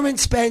government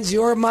spends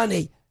your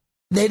money,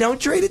 they don't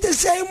treat it the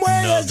same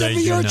way as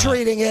if you're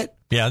treating it.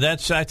 Yeah,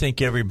 I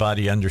think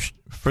everybody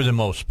for the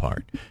most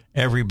part,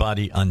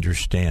 everybody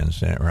understands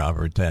that,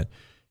 Robert. That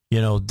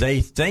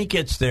they think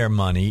it's their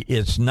money.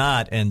 It's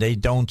not, and they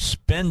don't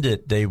spend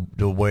it the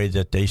way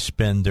that they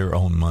spend their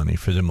own money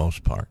for the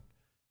most part.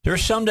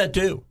 There's some that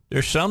do.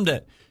 There's some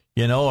that,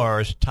 are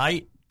as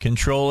tight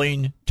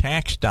controlling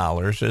tax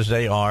dollars as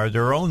they are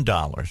their own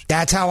dollars.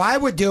 That's how I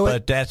would do it.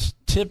 But that's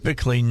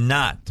typically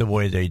not the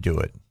way they do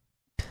it.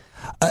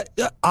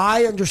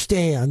 I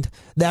understand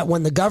that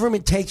when the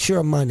government takes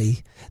your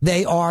money,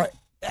 they are,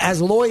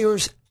 as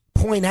lawyers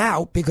point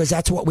out, because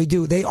that's what we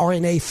do, they are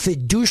in a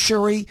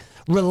fiduciary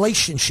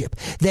relationship.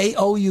 They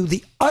owe you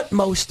the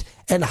utmost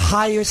and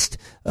highest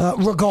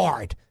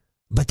regard,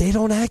 but they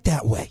don't act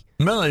that way.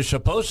 Well, they're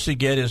supposed to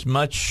get as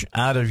much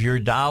out of your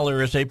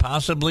dollar as they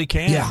possibly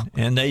can,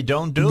 and they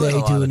don't do it a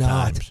lot of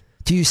times.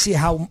 Do you see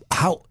how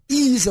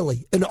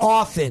easily and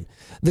often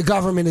the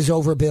government is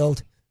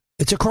overbilled?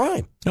 It's a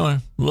crime.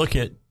 Look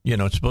at,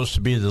 it's supposed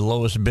to be the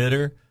lowest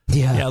bidder.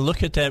 Yeah,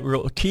 look at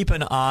that. Keep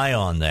an eye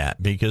on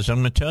that, because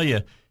I'm going to tell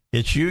you,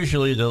 it's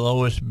usually the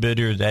lowest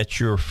bidder that's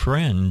your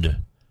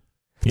friend.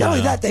 Not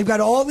only that, they've got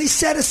all these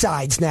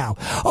set-asides now.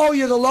 Oh,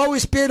 you're the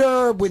lowest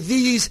bidder with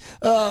these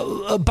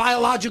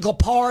biological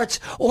parts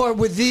or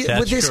with this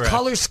correct.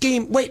 Color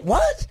scheme. Wait,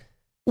 what?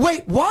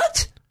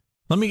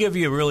 Let me give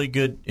you a really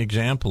good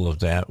example of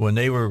that. When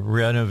they were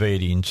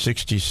renovating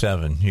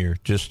 67 here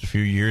just a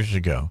few years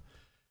ago,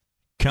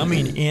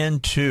 coming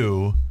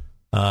into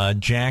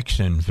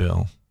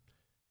Jacksonville,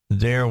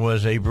 there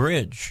was a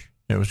bridge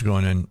that was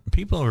going in.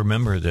 People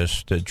remember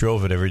this that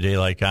drove it every day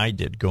like I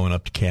did, going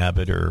up to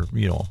Cabot or,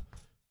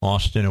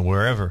 Austin or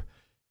wherever.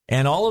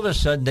 And all of a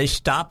sudden, they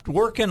stopped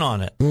working on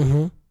it.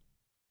 Mm-hmm.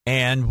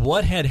 And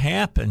what had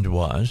happened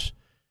was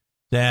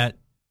that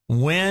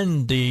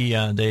when they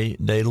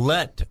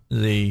let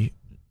the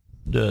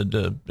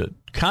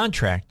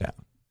contract out,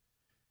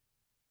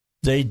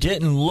 they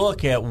didn't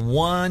look at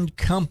one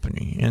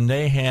company, and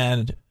they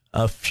had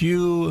a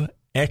few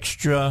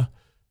extra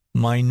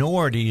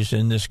minorities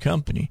in this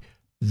company.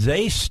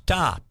 They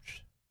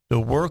stopped the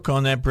work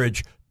on that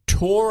bridge,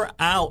 tore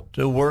out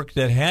the work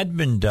that had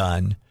been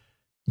done,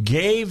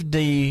 gave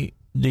the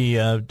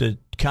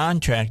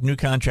contract, new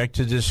contract,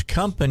 to this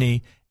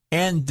company,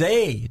 and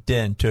they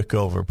then took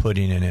over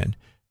putting it in.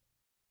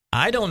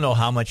 I don't know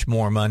how much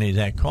more money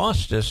that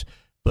cost us,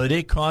 but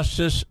it cost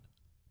us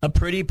a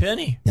pretty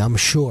penny. I'm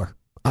sure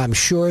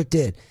it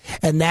did.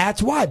 And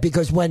that's why,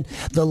 because when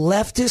the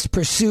leftists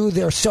pursue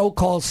their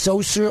so-called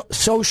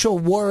social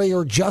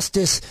warrior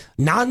justice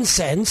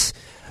nonsense,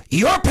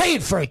 you're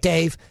paying for it,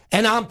 Dave,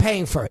 and I'm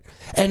paying for it.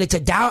 And it's a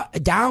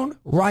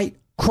downright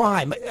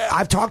crime.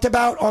 I've talked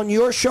about on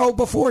your show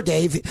before,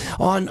 Dave,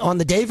 on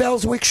the Dave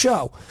Elswick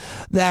show,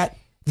 that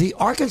the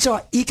Arkansas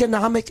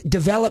Economic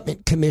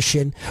Development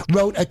Commission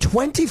wrote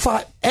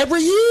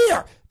every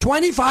year,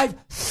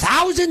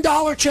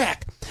 $25,000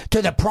 check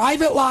to the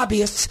private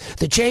lobbyists,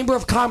 the Chamber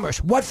of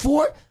Commerce. What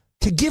for?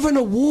 To give an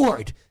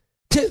award,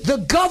 to the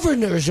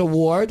governor's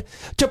award,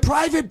 to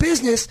private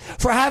business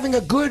for having a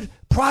good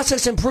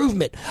process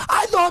improvement.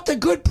 I thought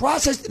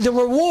the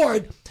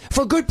reward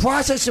for good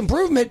process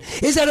improvement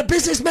is that a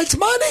business makes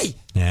money.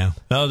 Yeah.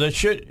 No, it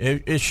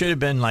should have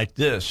been like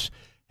this.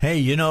 Hey,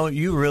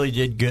 you really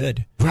did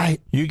good.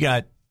 Right. You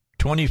got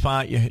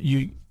 25.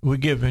 We're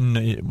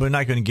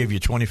not going to give you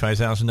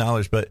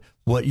 $25,000, but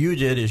what you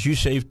did is you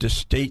saved the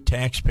state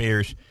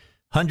taxpayers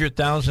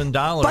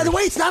 $100,000. By the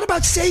way, it's not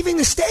about saving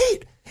the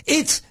state.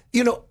 It's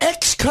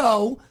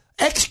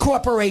X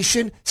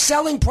corporation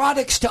selling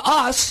products to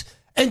us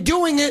and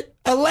doing it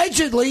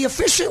allegedly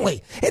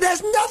efficiently. It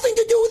has nothing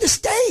to do with the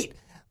state,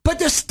 but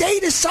the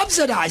state is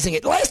subsidizing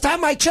it. Last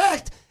time I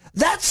checked,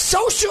 that's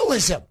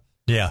socialism.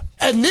 Yeah.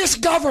 And this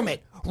government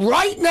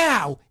right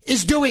now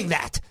is doing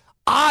that.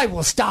 I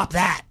will stop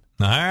that.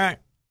 All right.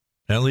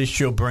 At least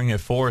you'll bring it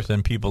forth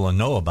and people will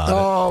know about it.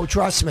 Oh,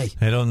 trust me.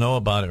 They don't know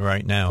about it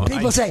right now.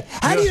 People say,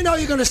 how do you know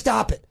you're going to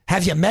stop it?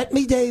 Have you met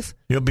me, Dave?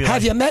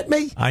 Have you met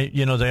me?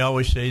 They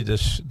always say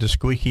the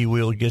squeaky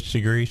wheel gets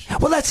the grease.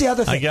 Well, that's the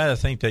other thing. I got to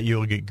think that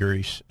you'll get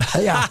grease.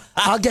 Yeah,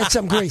 I'll get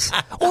some grease.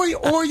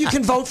 Or you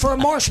can vote for a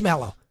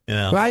marshmallow.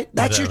 Yeah, right?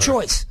 That's whatever.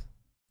 Your choice.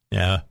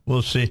 Yeah,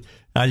 we'll see.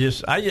 I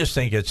just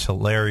think it's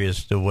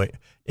hilarious the way.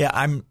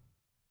 Yeah,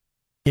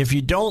 if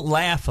you don't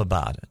laugh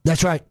about it.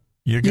 That's right.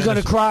 You're going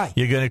to cry.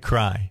 You're going to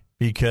cry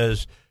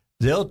because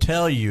they'll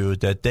tell you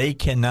that they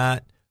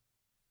cannot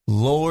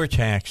lower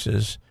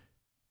taxes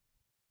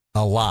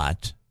a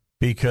lot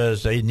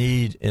because they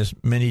need as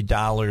many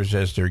dollars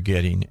as they're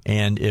getting.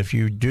 And if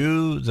you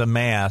do the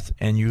math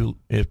and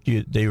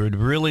they would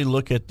really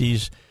look at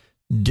these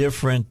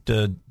different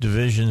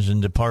divisions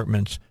and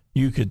departments,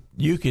 you could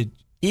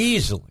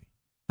easily,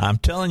 I'm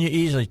telling you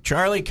easily,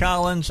 Charlie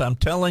Collins, I'm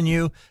telling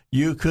you,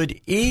 you could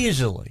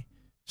easily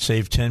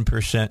save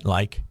 10%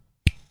 like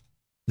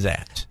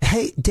that.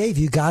 Hey, Dave,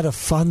 you got to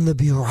fund the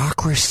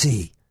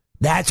bureaucracy.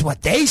 That's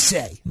what they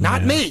say,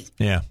 not me.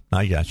 Yeah,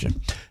 I got you.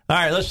 All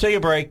right, let's take a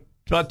break.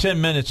 It's about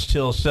 10 minutes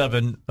till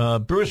 7.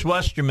 Bruce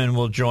Westerman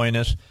will join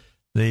us,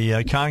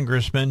 the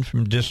congressman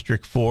from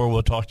District 4.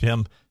 We'll talk to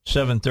him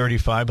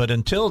 7:35. But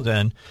until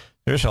then,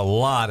 there's a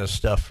lot of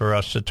stuff for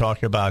us to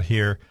talk about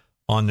here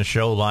on the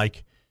show,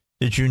 like,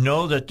 did you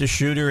know that the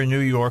shooter in New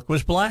York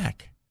was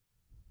black?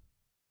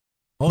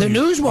 The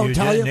news won't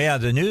tell you. Yeah,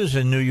 the news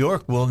in New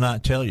York will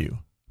not tell you.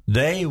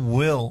 They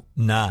will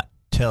not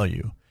tell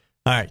you.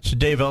 All right, so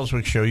Dave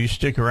Elswick Show. You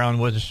stick around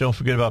with us. Don't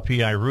forget about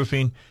PI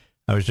Roofing.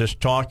 I was just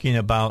talking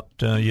about,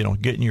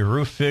 getting your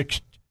roof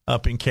fixed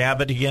up in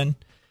Cabot again.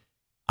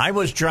 I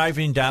was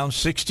driving down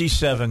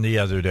 67 the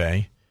other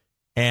day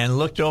and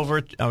looked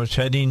over. I was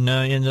heading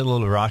into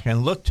Little Rock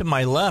and looked to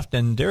my left,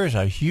 and there's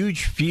a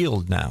huge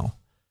field now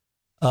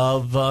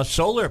of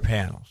solar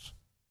panels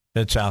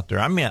that's out there.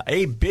 I mean,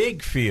 a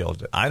big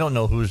field. I don't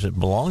know whose it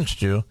belongs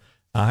to.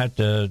 I'll have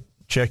to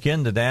check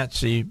into that,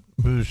 see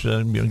who's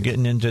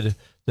getting into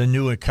the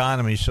new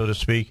economy, so to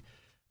speak.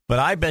 But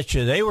I bet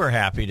you they were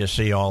happy to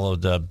see all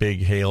of the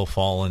big hail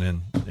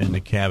falling in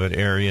the Cabot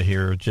area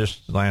here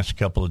just the last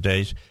couple of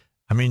days.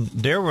 I mean,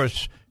 there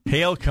was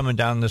hail coming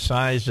down the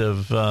size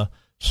of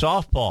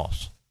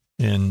softballs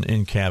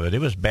in Cabot. It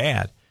was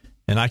bad.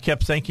 And I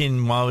kept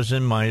thinking while I was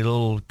in my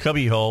little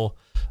cubby hole,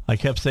 I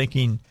kept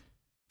thinking,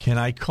 can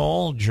I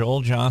call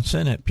Joel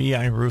Johnson at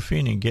PI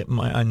Roofing and get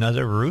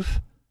another roof?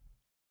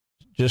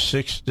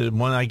 The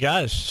one I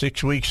got is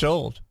 6 weeks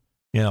old,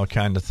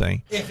 kind of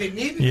thing. If it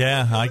needed,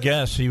 yeah, I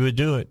guess he would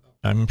do it.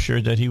 I'm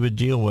sure that he would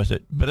deal with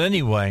it. But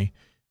anyway,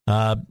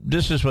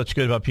 this is what's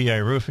good about PI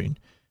Roofing.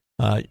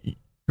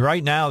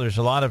 Right now, there's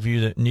a lot of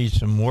you that need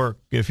some work.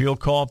 If you'll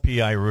call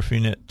PI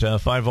Roofing at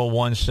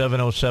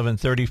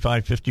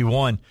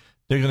 501-707-3551,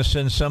 they're going to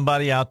send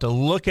somebody out to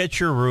look at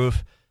your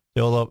roof.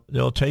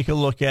 They'll take a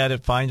look at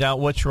it, find out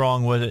what's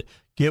wrong with it,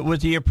 get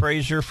with the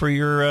appraiser for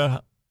your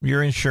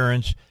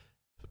insurance.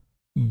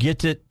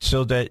 Get it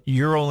so that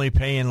you're only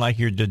paying like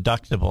your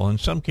deductible. In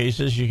some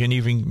cases, you can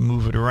even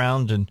move it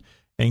around and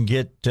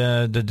get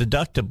the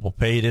deductible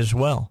paid as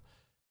well.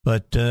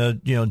 But,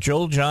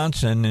 Joel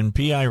Johnson and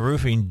PI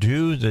Roofing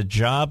do the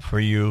job for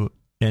you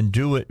and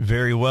do it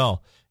very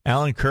well.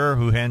 Alan Kerr,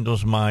 who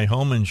handles my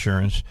home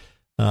insurance,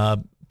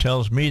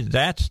 tells me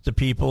that's the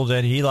people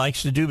that he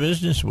likes to do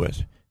business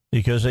with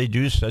because they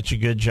do such a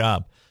good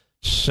job.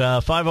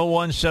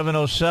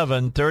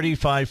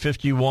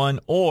 501-707-3551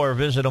 or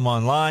visit them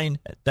online.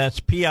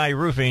 That's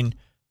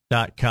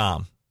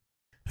piroofing.com.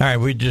 All right,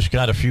 we just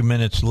got a few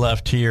minutes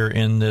left here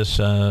in this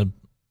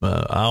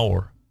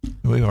hour.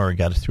 We've already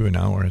got through an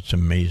hour. It's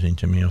amazing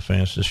to me how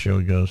fast this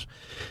show goes.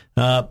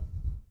 Want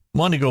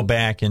to go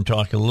back and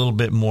talk a little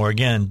bit more.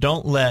 Again,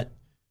 don't let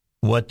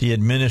what the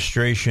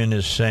administration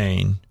is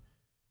saying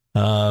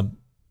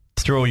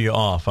throw you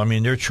off. I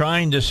mean, they're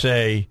trying to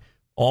say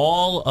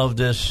all of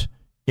this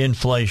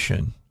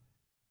inflation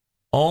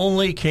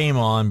only came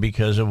on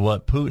because of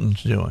what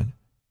Putin's doing.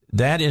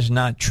 That is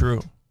not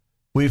true.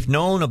 We've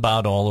known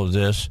about all of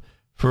this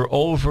for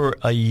over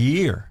a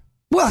year.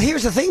 Well,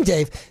 here's the thing,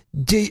 Dave.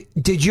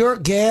 Did your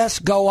gas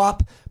go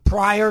up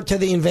prior to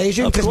the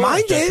invasion? Because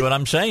mine did. That's what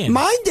I'm saying.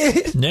 Mine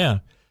did. Yeah.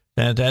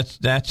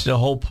 That's the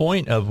whole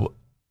point of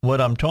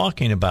what I'm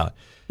talking about.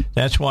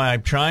 That's why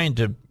I'm trying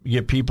to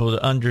get people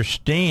to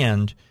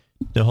understand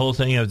the whole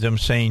thing of them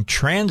saying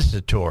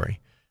transitory.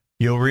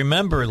 You'll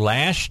remember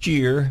last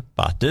year,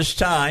 about this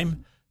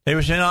time, they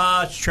were saying,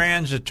 it's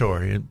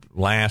transitory. It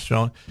lasts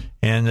on.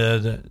 And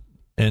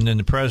then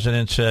the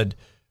president said,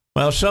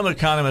 well, some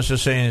economists are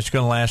saying it's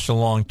going to last a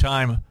long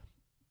time.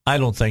 I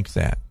don't think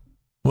that.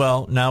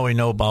 Well, now we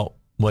know about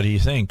what he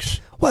thinks.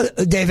 Well,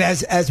 Dave,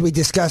 as we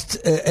discussed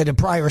in a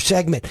prior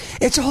segment,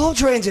 it's all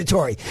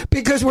transitory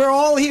because we're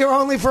all here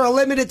only for a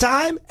limited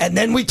time, and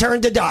then we turn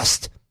to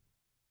dust.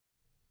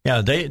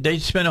 Yeah, they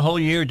spent a whole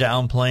year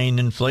downplaying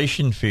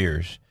inflation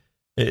fears.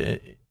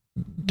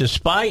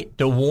 Despite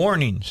the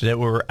warnings that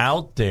were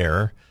out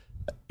there,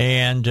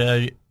 and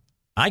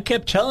I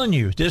kept telling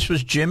you, this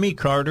was Jimmy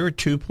Carter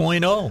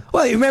 2.0.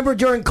 Well, you remember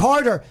during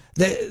Carter,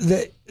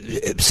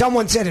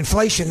 someone said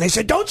inflation. They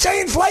said, don't say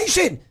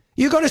inflation.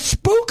 You're going to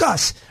spook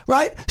us,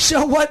 right?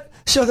 So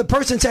the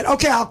person said,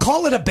 okay, I'll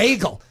call it a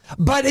bagel,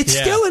 but it's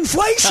still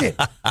inflation.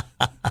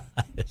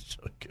 It's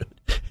so good.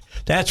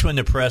 That's when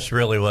the press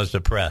really was the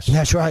press.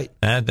 That's right.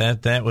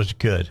 That was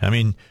good. I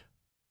mean,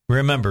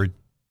 remember,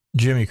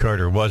 Jimmy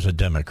Carter was a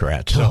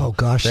Democrat, so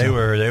they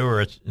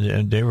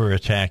were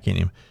attacking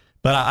him.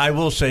 But I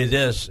will say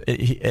this: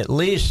 at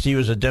least he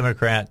was a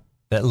Democrat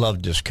that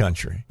loved this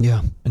country.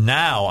 Yeah.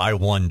 Now I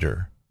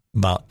wonder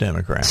about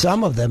Democrats.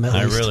 Some of them, at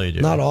least. I really do.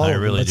 Not all of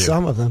them, but do.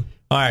 some of them.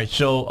 All right.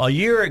 So a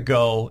year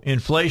ago,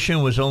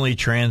 inflation was only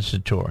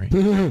transitory.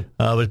 It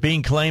was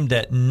being claimed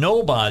that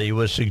nobody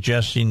was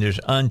suggesting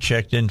there's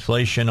unchecked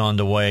inflation on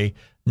the way.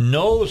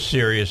 No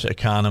serious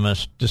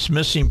economist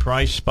dismissing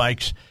price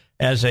spikes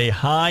as a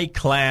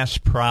high-class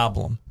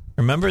problem.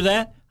 Remember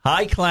that?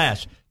 High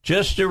class.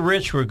 Just the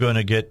rich were going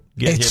to get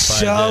hit by this. It's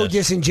so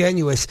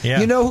disingenuous. Yeah.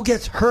 You know who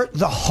gets hurt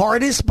the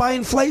hardest by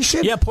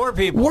inflation? Yeah, poor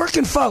people.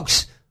 Working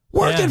folks.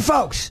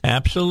 Folks.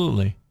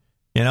 Absolutely.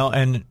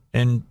 And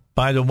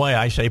by the way,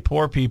 I say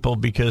poor people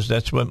because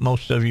that's what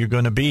most of you are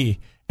going to be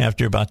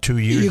after about 2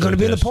 years. You're going to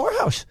be in the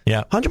poorhouse.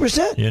 Yeah.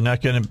 100%. You're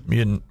not going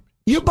to...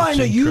 You're buying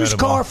a used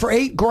car for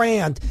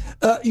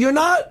 $8,000. You're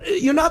not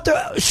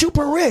the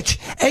super rich,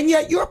 and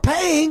yet you're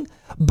paying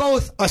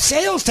both a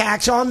sales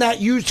tax on that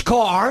used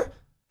car,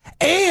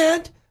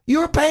 and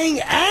you're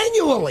paying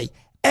annually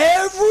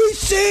every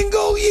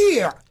single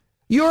year.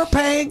 You're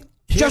paying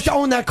just to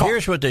own that car.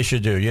 Here's what they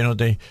should do. You know,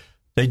 they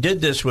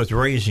did this with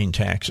raising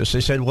taxes.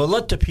 They said, well,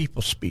 let the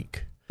people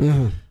speak.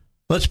 Mm-hmm.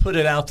 Let's put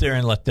it out there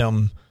and let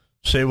them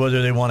say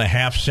whether they want a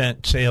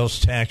half-cent sales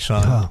tax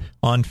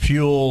on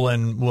fuel,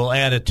 and we'll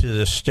add it to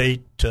the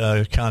state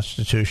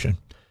constitution.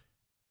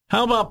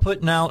 How about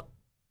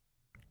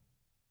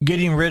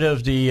getting rid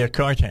of the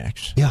car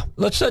tax? Yeah.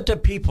 Let's let the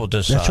people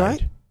decide. That's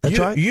right. That's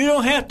right. You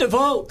don't have to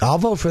vote. I'll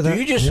vote for that.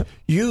 You just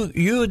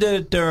you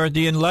that are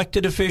the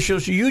elected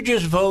officials. You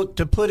just vote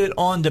to put it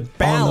on the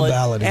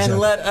ballot, and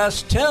let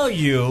us tell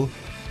you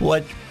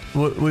what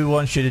we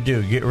want you to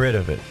do. Get rid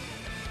of it.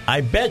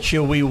 I bet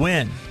you we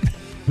win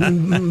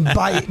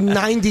by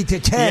 90 to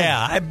 10.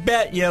 Yeah, I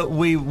bet you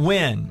we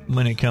win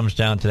when it comes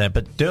down to that.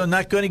 But they're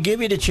not going to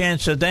give you the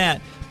chance of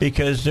that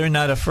because they're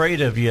not afraid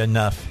of you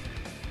enough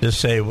to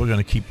say we're going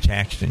to keep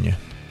taxing you.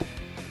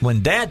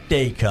 When that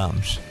day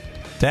comes,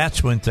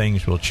 that's when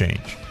things will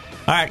change.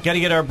 All right, got to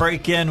get our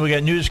break in. We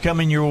got news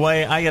coming your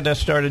way. I got to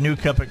start a new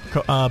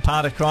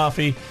pot of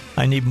coffee.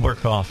 I need more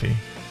coffee.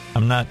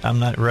 I'm not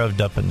revved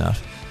up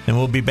enough. And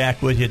we'll be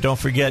back with you. Don't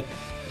forget,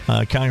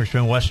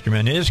 Congressman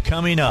Westerman is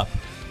coming up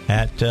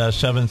at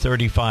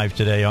 7:35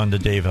 today on the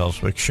Dave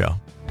Elswick Show.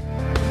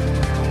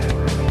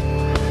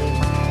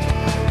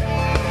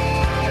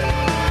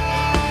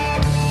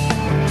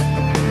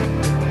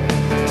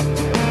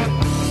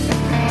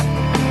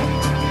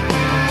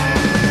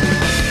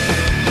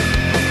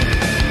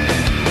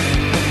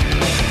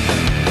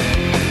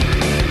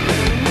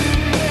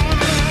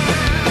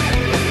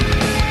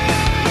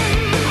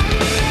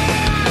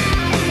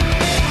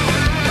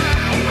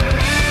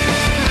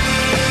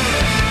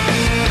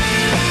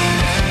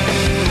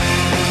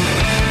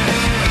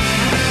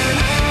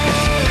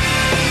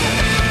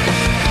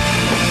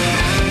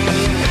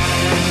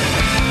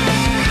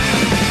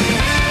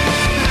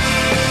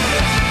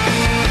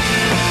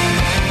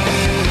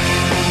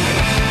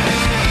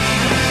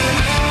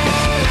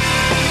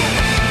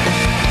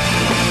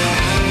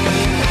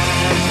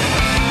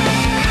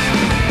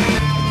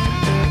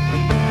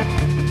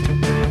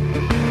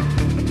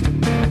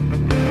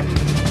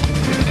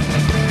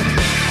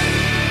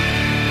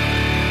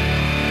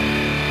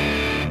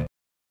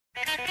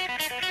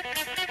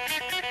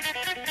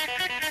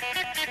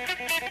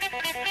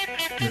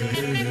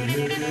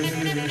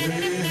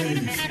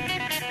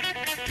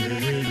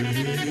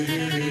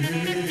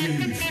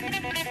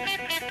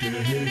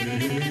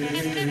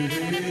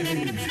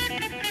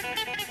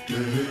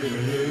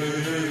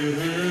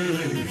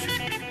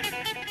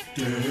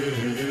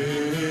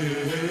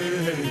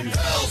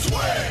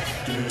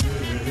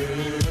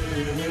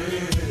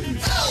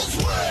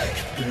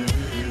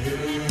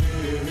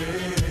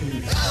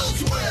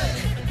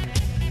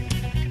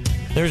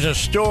 There's a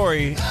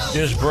story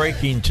just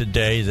breaking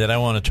today that I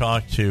want to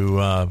talk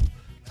to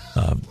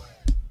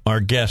our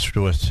guest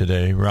with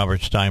today,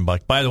 Robert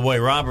Steinbach. By the way,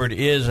 Robert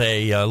is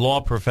a law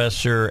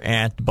professor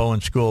at the Bowen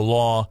School of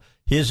Law.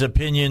 His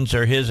opinions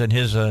are his and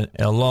his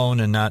alone,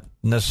 and not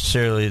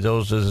necessarily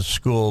those of the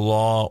School of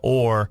Law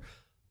or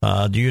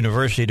the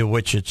university to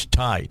which it's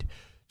tied.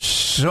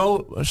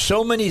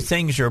 So many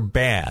things are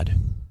bad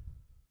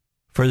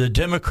for the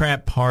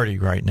Democrat Party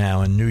right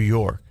now in New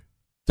York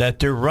that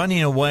they're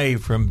running away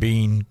from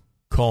being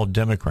called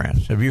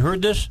Democrats. Have you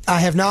heard this? I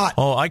have not.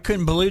 Oh, I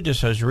couldn't believe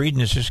this. I was reading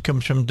this. This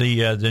comes from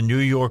the New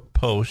York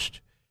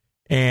Post,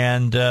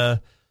 and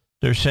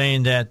they're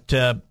saying that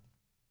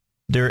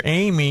they're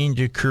aiming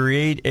to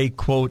create a,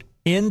 quote,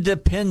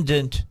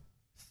 independent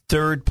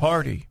third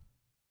party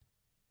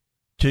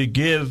to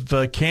give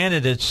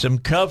candidates some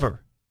cover.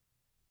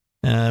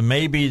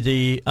 Maybe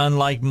the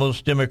unlike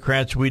most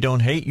Democrats, we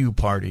don't hate you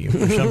party or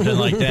something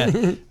like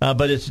that.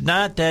 But it's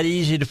not that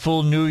easy to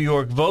fool New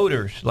York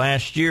voters.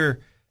 Last year,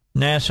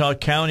 Nassau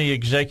County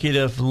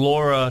Executive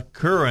Laura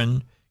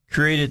Curran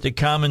created the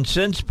Common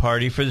Sense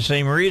Party for the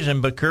same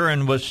reason, but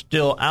Curran was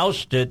still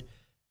ousted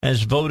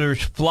as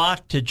voters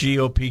flocked to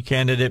GOP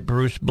candidate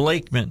Bruce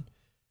Blakeman.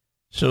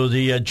 So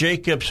the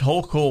Jacobs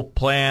Hochul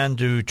plan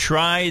to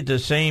try the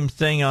same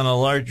thing on a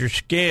larger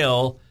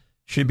scale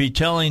should be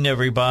telling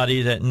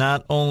everybody that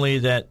not only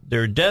that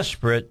they're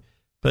desperate,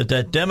 but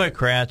that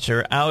Democrats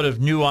are out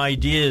of new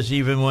ideas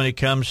even when it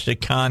comes to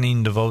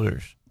conning the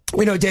voters.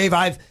 You know, Dave,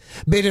 I've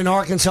been in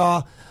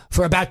Arkansas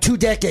for about 2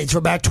 decades, for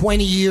about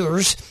 20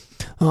 years.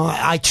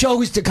 I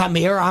chose to come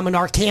here. I'm an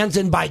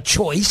Arkansan by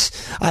choice,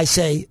 I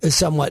say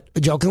somewhat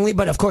jokingly,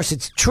 but of course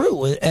it's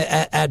true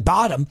at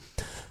bottom.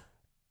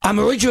 I'm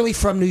originally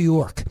from New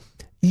York.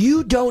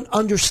 You don't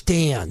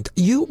understand.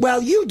 You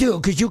do,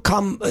 because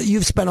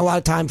you've spent a lot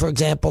of time, for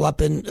example,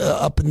 up in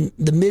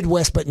the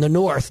Midwest, but in the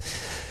North.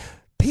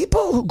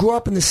 People who grew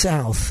up in the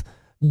South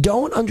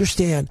don't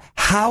understand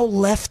how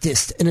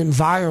leftist an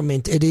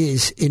environment it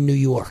is in New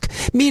York.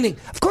 Meaning,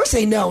 of course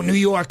they know New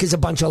York is a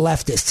bunch of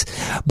leftists,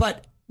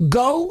 but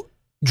go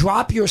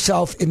drop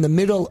yourself in the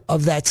middle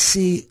of that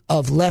sea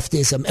of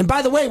leftism. And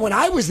by the way, when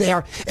I was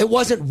there, it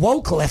wasn't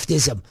woke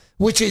leftism,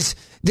 which is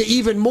the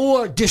even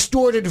more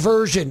distorted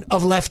version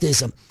of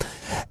leftism.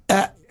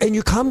 And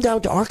you come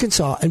down to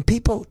Arkansas and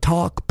people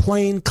talk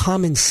plain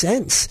common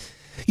sense.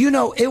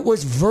 it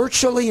was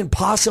virtually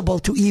impossible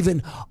to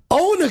even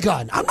own a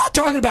gun. I'm not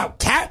talking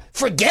about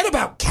forget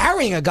about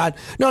carrying a gun.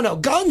 No,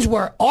 guns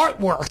were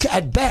artwork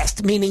at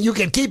best, meaning you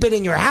could keep it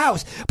in your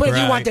house. But if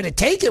you wanted to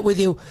take it with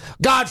you,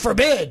 God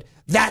forbid,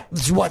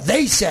 that's what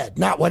they said,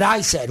 not what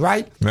I said,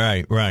 right?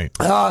 Right.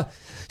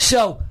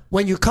 So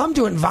when you come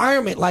to an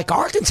environment like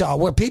Arkansas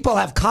where people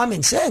have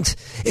common sense,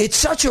 it's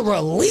such a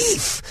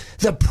relief.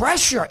 The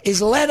pressure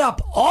is let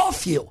up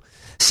off you.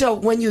 So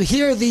when you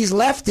hear these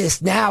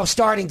leftists now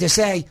starting to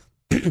say,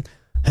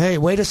 hey,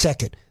 wait a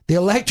second, the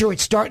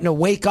electorate's starting to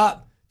wake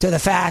up to the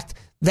fact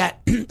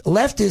that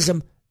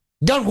leftism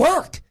doesn't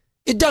work.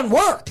 It doesn't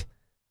work.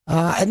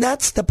 And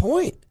that's the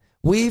point.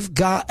 We've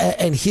got,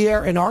 and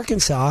here in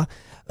Arkansas,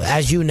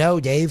 as you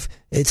know, Dave,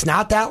 it's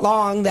not that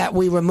long that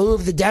we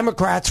remove the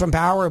Democrats from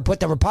power and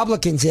put the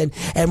Republicans in.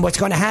 And what's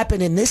going to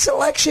happen in this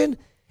election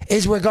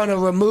is we're going to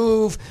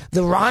remove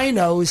the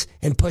rhinos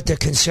and put the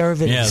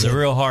conservatives in. Yeah, the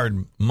real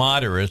hard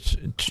moderates.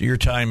 Your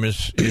time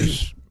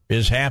is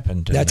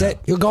happened. That's it.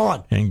 You're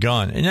gone. And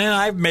gone. And then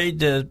I've made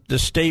the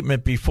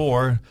statement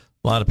before.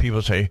 A lot of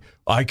people say,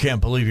 I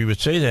can't believe you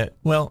would say that.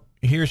 Well,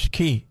 here's the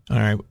key. All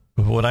right,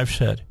 what I've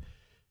said.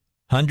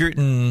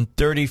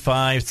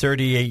 135,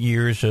 38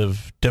 years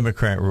of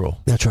Democrat rule.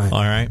 That's right.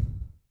 All right.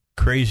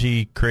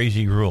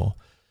 Crazy rule.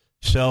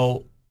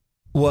 So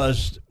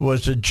was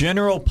the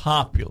general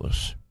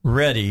populace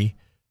ready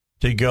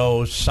to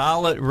go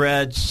solid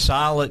red,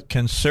 solid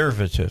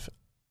conservative?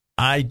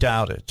 I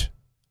doubt it.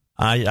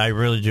 I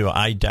really do.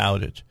 I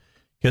doubt it.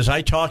 Because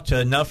I talked to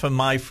enough of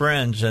my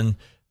friends, and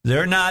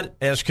they're not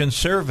as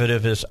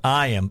conservative as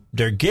I am.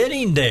 They're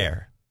getting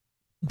there.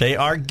 They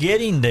are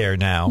getting there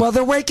now. Well,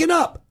 they're waking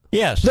up.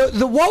 Yes. The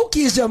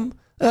wokeism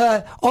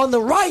on the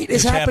right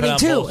is happening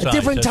too. A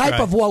different type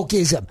of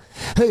wokeism.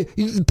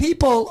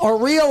 People are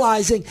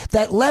realizing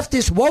that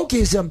leftist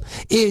wokeism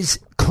is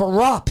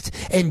corrupt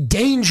and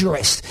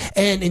dangerous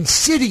and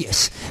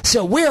insidious.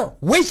 So we're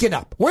waking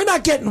up. We're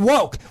not getting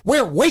woke.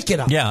 We're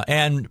waking up. Yeah,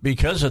 and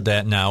because of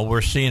that now,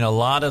 we're seeing a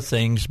lot of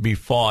things be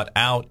fought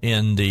out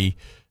in the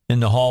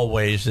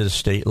hallways of the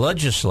state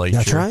legislature.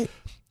 That's right.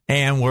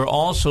 And we're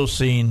also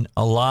seeing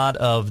a lot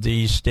of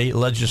these state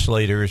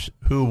legislators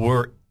who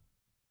were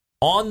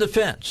on the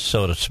fence,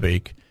 so to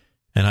speak.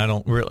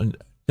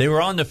 And they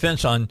were on the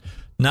fence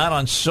not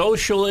on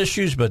social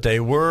issues, but they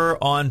were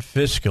on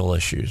fiscal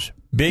issues.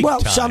 Big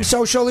time. Some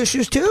social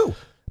issues too.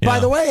 Yeah. By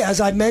the way,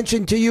 as I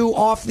mentioned to you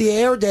off the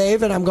air,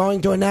 Dave, and I'm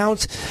going to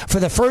announce for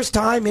the first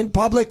time in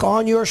public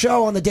on your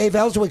show, on the Dave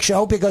Elswick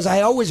Show, because I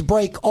always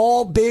break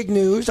all big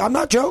news. I'm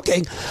not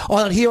joking.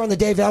 Here on the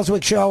Dave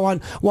Elswick Show on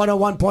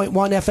 101.1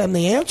 FM,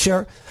 The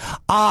Answer,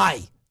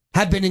 I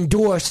have been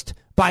endorsed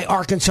by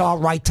Arkansas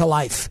Right to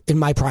Life in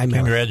my primary.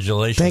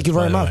 Congratulations. Thank you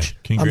very much.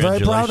 I'm very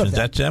proud of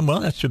that.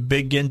 That's a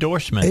big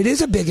endorsement. It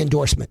is a big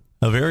endorsement.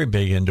 A very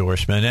big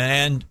endorsement.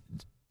 And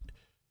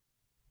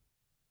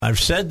I've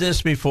said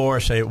this before.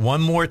 Say it one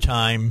more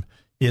time.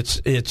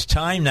 It's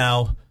time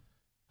now.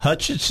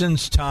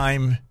 Hutchinson's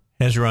time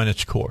has run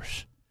its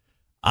course.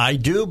 I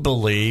do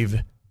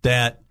believe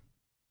that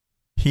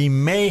he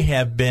may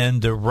have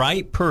been the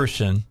right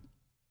person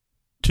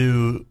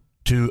to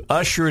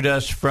usher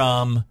us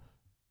from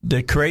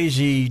the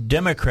crazy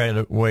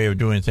Democratic way of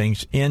doing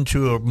things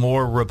into a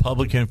more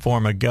Republican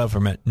form of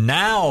government.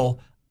 Now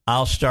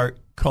I'll start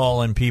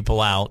calling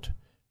people out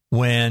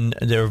when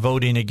they're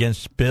voting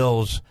against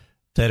bills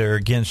that are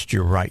against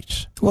your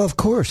rights. Well, of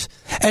course.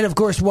 And, of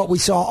course, what we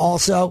saw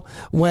also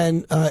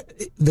when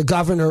the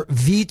governor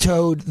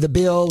vetoed the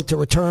bill to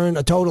return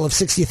a total of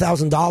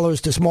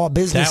 $60,000 to small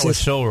businesses. That was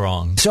so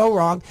wrong. So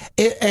wrong.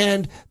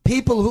 And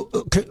people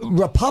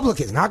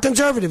Republicans, not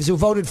conservatives, who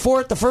voted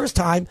for it the first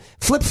time,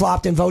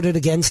 flip-flopped and voted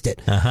against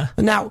it. Uh-huh.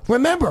 Now,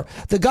 remember,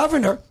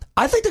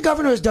 I think the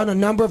governor has done a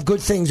number of good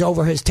things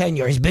over his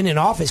tenure. He's been in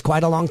office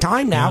quite a long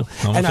time now.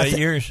 Yeah, almost 8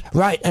 years.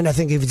 Right, and I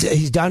think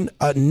he's done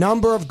a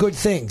number of good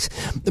things.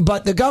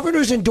 But the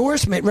governor's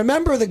endorsement,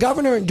 remember, the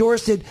governor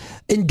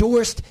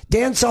endorsed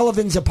Dan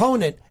Sullivan's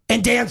opponent,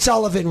 and Dan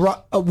Sullivan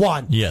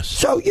won. Yes.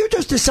 So you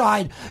just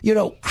decide,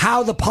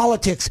 how the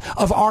politics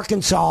of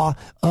Arkansas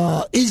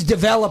is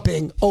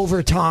developing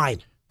over time.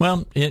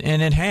 Well,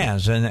 and it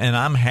has, and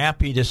I'm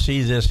happy to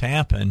see this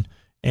happen.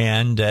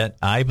 And that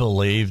I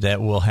believe that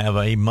we'll have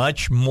a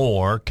much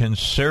more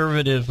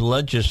conservative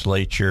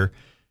legislature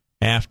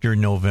after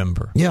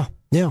November. Yeah.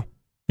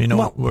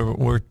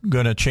 We're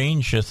going to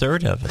change a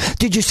third of it.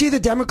 Did you see the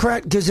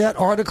Democrat Gazette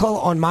article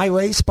on my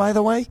race, by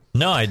the way?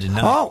 No, I did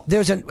not. Oh,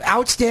 there's an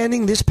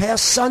outstanding, this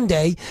past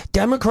Sunday,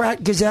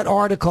 Democrat Gazette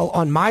article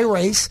on my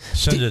race.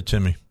 Send it to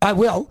me. I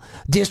will.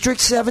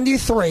 District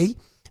 73.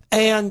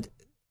 And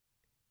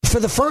for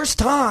the first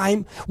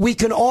time, we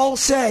can all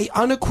say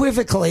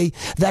unequivocally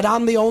that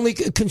I'm the only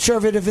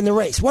conservative in the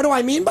race. What do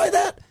I mean by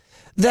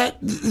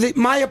that?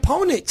 My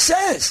opponent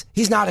says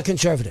he's not a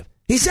conservative.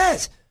 He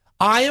says,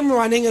 I am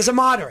running as a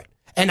moderate.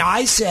 And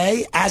I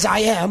say, as I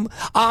am,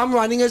 I'm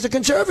running as a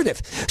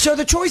conservative. So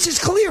the choice is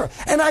clear.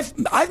 And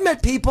I've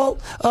met people,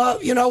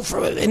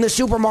 in the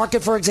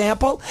supermarket, for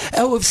example,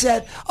 who have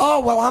said,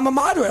 oh, well, I'm a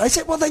moderate. I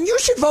said, well, then you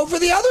should vote for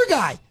the other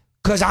guy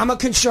because I'm a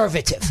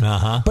conservative.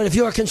 Uh-huh. But if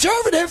you're a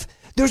conservative,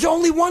 there's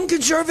only one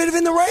conservative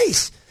in the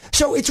race.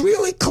 So it's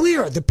really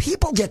clear. The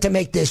people get to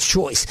make this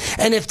choice.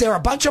 And if there are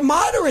a bunch of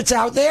moderates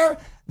out there,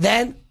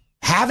 then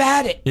have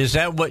at it. Is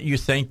that what you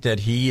think that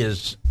he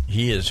is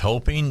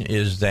hoping?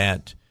 Is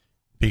that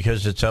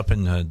because it's up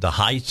in the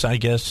heights, I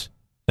guess,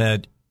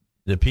 that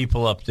the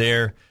people up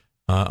there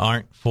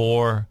aren't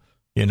for,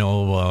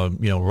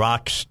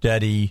 rock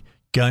steady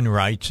gun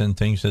rights and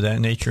things of that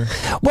nature?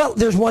 Well,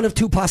 there's one of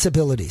two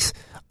possibilities.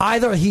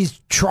 Either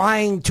he's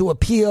trying to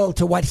appeal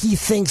to what he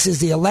thinks is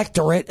the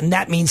electorate, and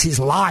that means he's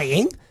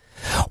lying,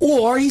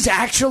 or he's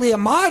actually a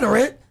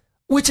moderate,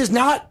 which is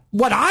not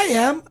what I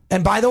am,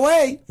 and by the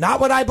way,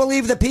 not what I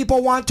believe the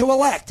people want to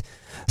elect.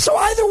 So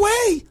either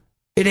way,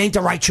 it ain't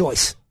the right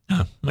choice.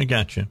 Oh, I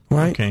got you.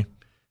 Right? Okay.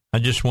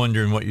 I'm just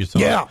wondering what you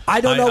thought. Yeah, I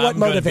don't know what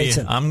motivates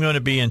him. I'm going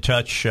to be in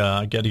touch.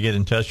 I got to get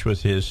in touch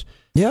with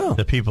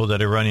the people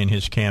that are running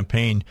his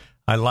campaign.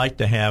 I'd like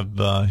to have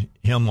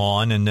him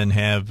on and then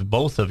have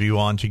both of you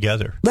on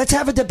together. Let's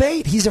have a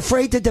debate. He's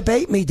afraid to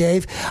debate me,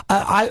 Dave.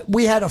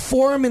 We had a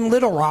forum in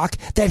Little Rock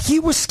that he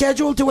was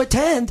scheduled to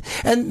attend,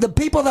 and the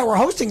people that were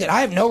hosting it,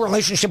 I have no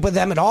relationship with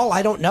them at all.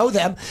 I don't know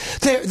them.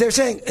 They're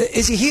saying,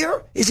 is he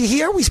here? Is he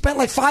here? We spent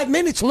like 5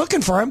 minutes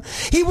looking for him.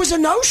 He was a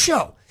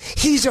no-show.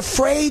 He's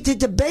afraid to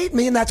debate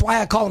me, and that's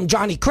why I call him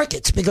Johnny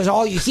Crickets, because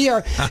all you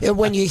hear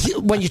when you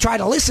try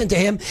to listen to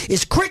him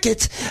is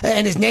crickets,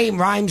 and his name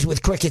rhymes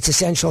with crickets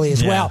essentially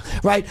as well,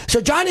 right?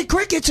 So Johnny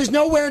Crickets is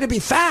nowhere to be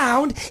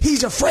found.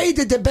 He's afraid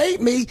to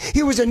debate me.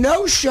 He was a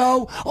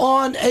no-show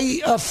on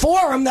a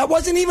forum that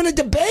wasn't even a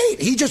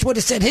debate. He just would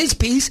have said his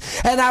piece,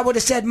 and I would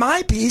have said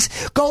my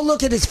piece. Go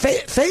look at his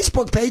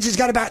Facebook page. He's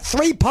got about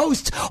 3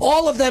 posts,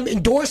 all of them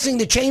endorsing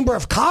the Chamber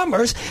of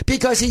Commerce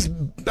because he's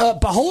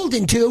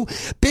beholden to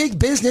big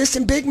business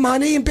and big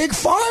money and big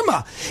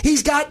pharma.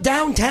 He's got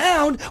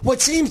downtown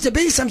what seems to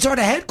be some sort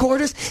of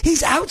headquarters.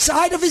 He's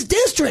outside of his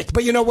district.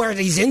 But you know where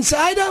he's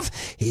inside of?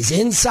 He's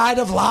inside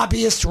of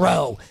Lobbyist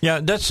Row.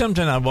 Yeah, that's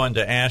something I wanted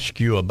to ask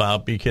you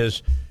about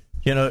because,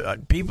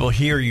 people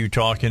hear you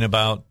talking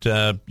about,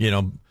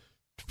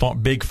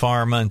 big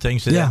pharma and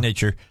things of that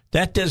nature.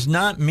 That does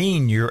not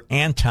mean you're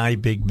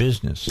anti-big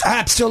business.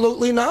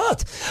 Absolutely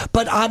not.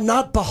 But I'm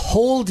not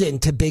beholden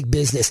to big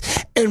business.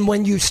 And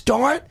when you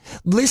start,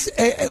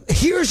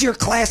 here's your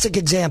classic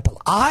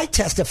example. I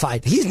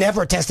testified. He's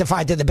never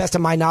testified, to the best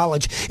of my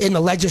knowledge, in the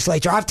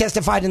legislature. I've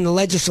testified in the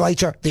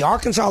legislature, the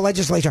Arkansas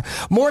legislature,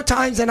 more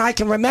times than I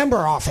can remember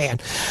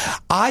offhand.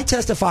 I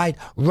testified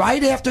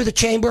right after the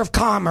Chamber of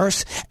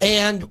Commerce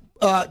and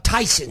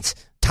Tyson's.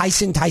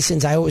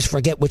 I always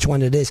forget which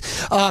one it is.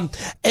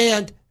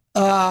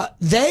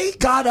 They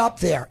got up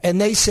there and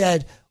they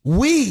said,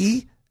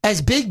 we, as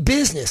big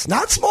business,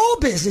 not small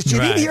business. You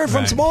didn't hear it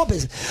from small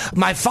business.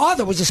 My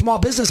father was a small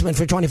businessman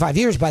for 25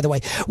 years, by the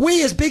way.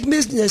 We, as big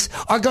business,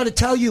 are going to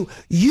tell you,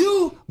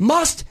 you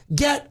must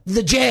get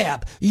the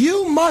jab.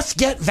 You must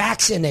get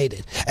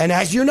vaccinated. And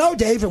as you know,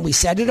 Dave, and we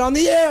said it on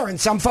the air, and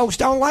some folks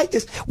don't like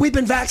this, we've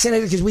been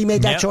vaccinated because we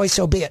made that choice,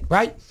 so be it,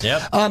 right?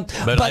 Yep.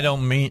 But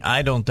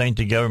I don't think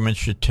the government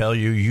should tell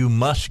you you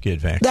must get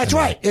vaccinated. That's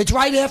right. It's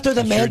right after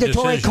the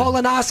mandatory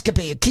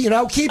colonoscopy.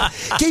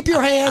 Keep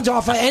your hands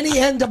off of any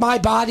end of my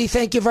body.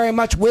 Thank you very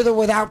much, with or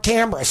without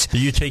cameras. Do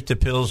you take the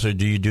pills or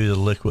do you do the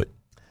liquid?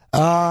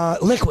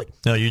 Liquid.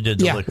 No, you did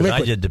the liquid.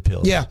 I did the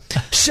pills. Yeah.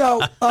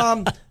 So,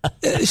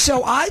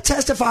 so I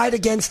testified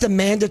against the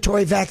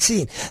mandatory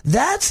vaccine.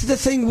 That's the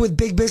thing with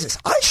big business.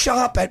 I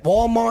shop at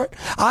Walmart.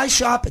 I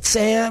shop at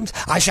Sam's.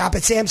 I shop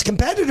at Sam's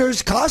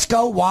competitors,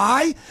 Costco.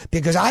 Why?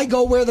 Because I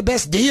go where the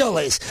best deal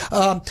is.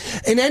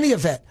 In any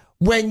event,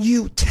 when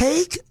you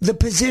take the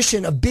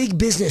position of big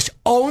business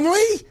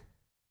only,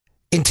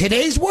 in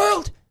today's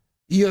world,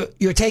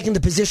 you're taking the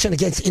position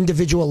against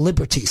individual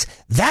liberties.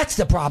 That's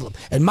the problem.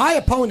 And my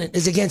opponent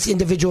is against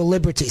individual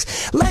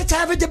liberties. Let's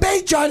have a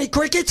debate, Johnny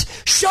Crickets.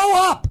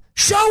 Show up.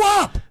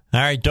 Show up.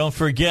 All right. Don't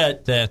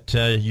forget that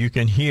you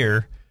can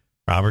hear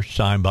Robert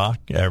Steinbach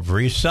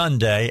every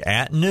Sunday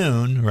at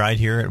noon right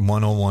here at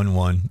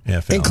 101.1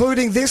 FM.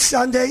 Including this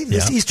Sunday,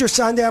 Easter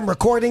Sunday. I'm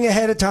recording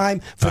ahead of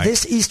time for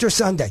this Easter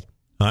Sunday.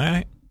 All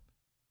right.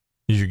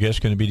 Is your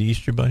guest going to be the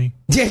Easter Bunny?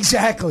 Yeah,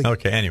 exactly.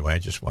 Okay, anyway,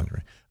 just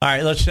wondering. All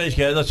right, let's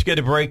get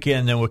a break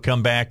in, then we'll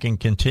come back and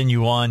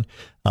continue on.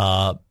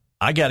 I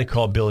got to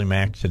call Billy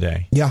Mack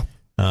today. Yeah.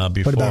 I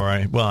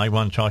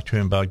want to talk to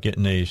him about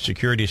getting a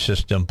security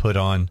system put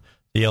on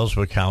the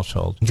Elswick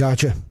household.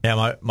 Gotcha.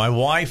 Yeah, my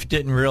wife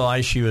didn't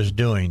realize she was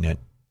doing it,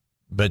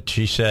 but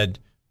she said,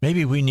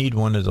 maybe we need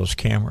one of those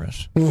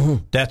cameras.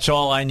 Mm-hmm. That's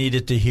all I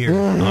needed to hear.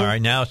 Mm-hmm. All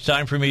right, now it's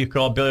time for me to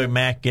call Billy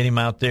Mack, get him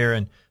out there,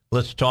 and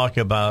let's talk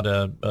about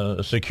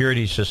a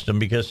security system,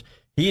 because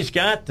he's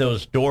got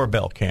those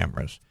doorbell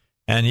cameras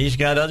and he's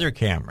got other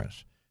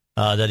cameras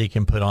that he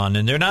can put on.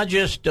 And they're not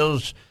just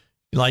those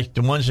like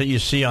the ones that you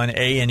see on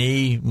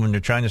A&E when they're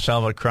trying to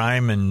solve a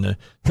crime, and the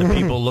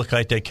people look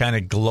like they kind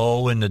of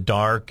glow in the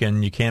dark,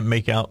 and you can't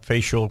make out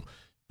facial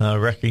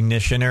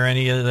recognition or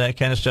any of that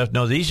kind of stuff.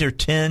 No, these are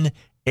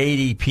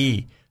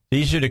 1080p.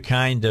 These are the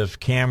kind of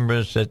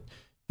cameras that,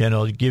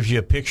 gives you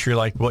a picture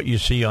like what you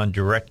see on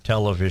direct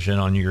television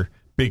on your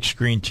big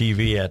screen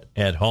TV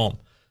at home.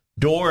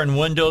 Door and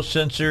window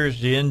sensors,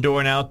 the indoor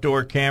and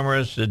outdoor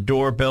cameras, the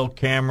doorbell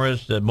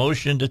cameras, the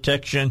motion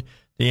detection,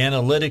 the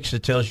analytics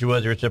that tells you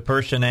whether it's a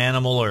person,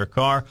 animal, or a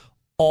car,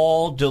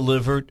 all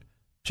delivered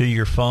to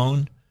your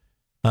phone.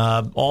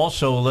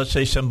 Also, let's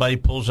say somebody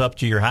pulls up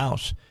to your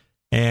house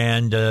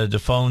and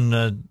the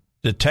phone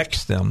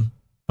detects them,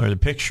 or the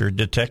picture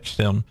detects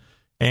them,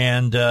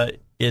 and it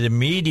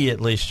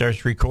immediately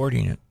starts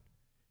recording it.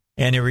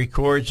 And it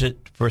records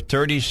it for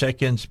 30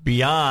 seconds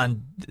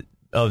beyond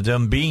of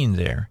them being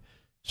there.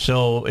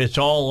 So it's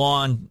all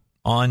on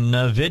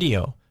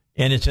video,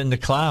 and it's in the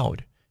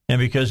cloud. And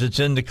because it's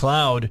in the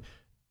cloud,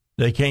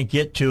 they can't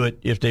get to it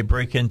if they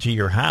break into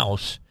your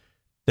house.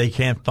 They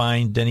can't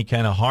find any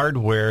kind of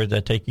hardware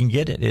that they can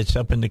get it. It's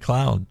up in the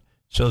cloud.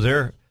 So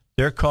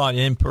they're caught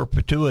in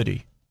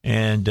perpetuity,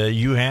 and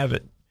you have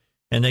it.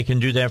 And they can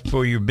do that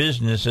for your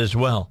business as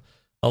well.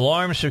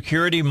 Alarm,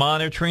 security,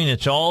 monitoring,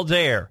 it's all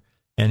there.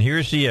 And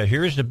here's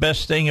the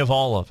best thing of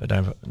all of it.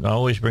 I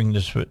always bring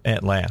this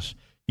at last.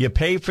 You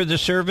pay for the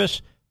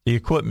service, the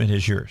equipment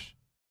is yours.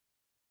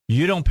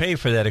 You don't pay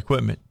for that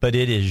equipment, but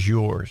it is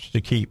yours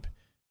to keep.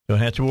 Don't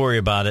have to worry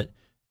about it.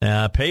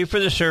 Pay for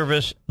the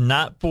service,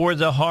 not for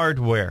the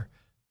hardware.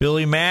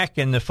 Billy Mack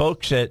and the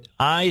folks at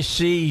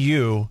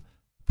ICU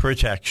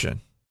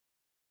Protection.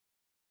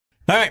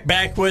 All right,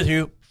 back with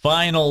you.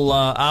 Final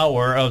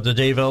hour of the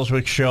Dave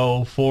Elswick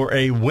Show for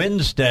a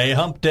Wednesday,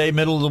 hump day,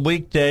 middle of the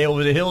weekday,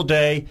 over the hill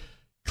day,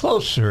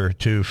 closer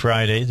to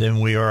Friday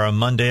than we are on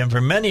Monday. And for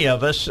many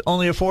of us,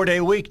 only a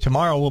 4-day week.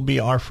 Tomorrow will be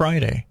our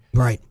Friday.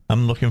 Right.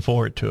 I'm looking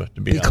forward to it,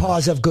 to be honest.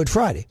 Because of Good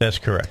Friday. That's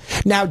correct.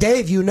 Now,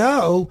 Dave, you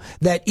know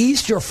that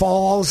Easter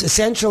falls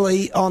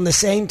essentially on the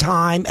same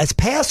time as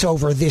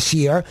Passover this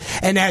year.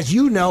 And as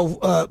you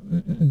know,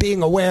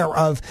 being aware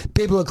of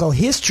biblical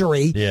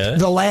history, yes,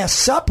 the Last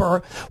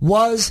Supper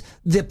was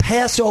the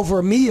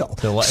Passover meal.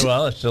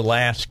 Well, it's the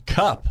last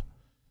cup.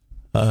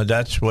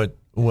 That's what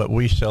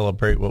we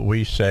celebrate, what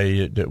we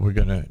say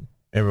that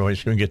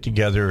everybody's going to get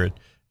together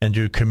and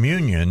do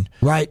communion.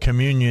 Right.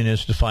 Communion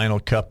is the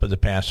final cup of the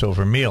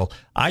Passover meal.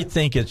 I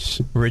think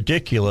it's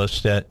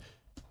ridiculous that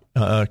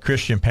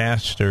Christian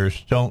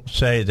pastors don't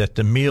say that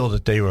the meal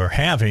that they were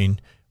having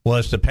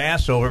was the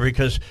Passover,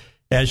 because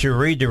as you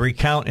read the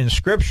recount in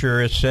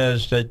Scripture, it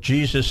says that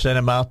Jesus sent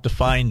him out to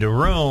find a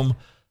room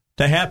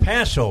to have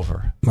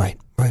Passover. Right,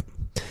 right.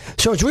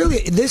 So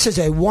this is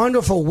a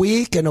wonderful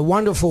week and a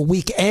wonderful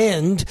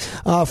weekend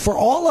for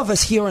all of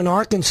us here in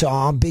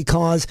Arkansas,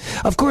 because,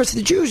 of course,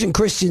 the Jews and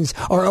Christians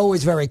are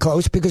always very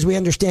close because we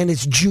understand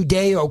it's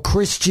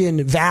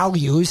Judeo-Christian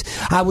values.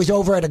 I was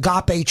over at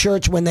Agape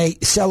Church when they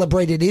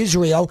celebrated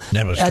Israel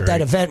at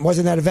that event.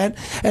 Wasn't that event?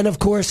 And, of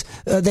course,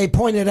 they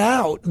pointed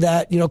out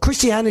that,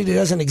 Christianity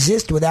doesn't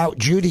exist without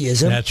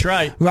Judaism. That's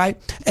right.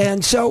 Right?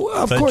 And so,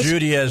 of course... But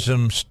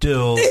Judaism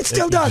still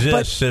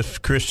exists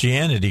if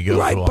Christianity goes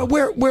right, along.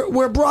 But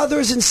we're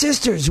brothers and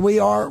sisters. We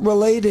are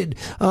related,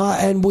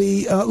 and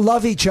we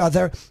love each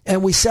other,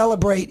 and we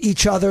celebrate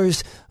each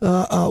other's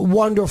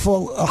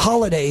wonderful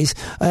holidays.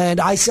 And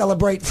I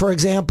celebrate, for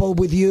example,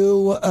 with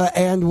you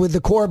and with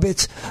the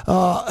Corbetts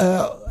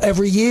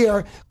every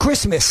year,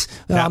 Christmas.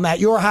 Yeah. I'm at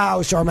your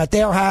house, or I'm at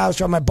their house,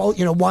 or I'm at both,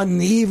 one in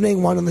the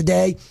evening, one in the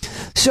day.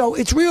 So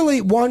it's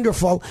really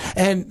wonderful.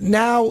 And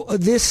now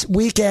this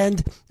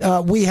weekend,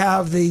 we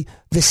have the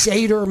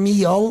Seder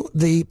meal,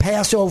 the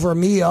Passover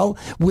meal,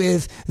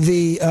 with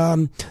the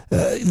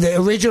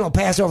original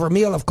Passover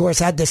meal, of course,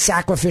 had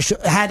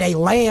a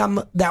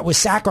lamb that was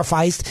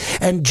sacrificed,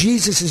 and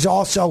Jesus is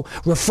also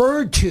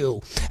referred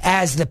to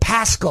as the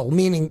Paschal,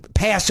 meaning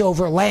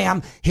Passover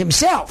lamb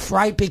himself,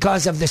 right?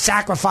 Because of the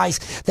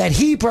sacrifice that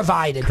he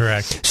provided.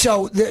 Correct.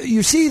 So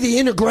you see the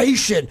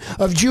integration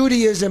of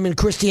Judaism and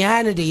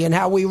Christianity and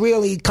how we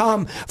really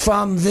come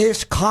from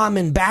this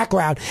common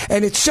background.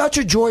 And it's such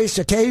a joyous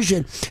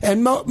occasion.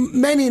 And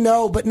many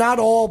know, but not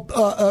all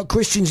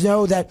Christians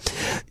know, that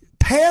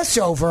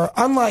Passover,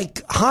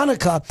 unlike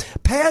Hanukkah,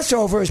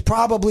 Passover is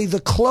probably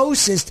the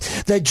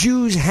closest that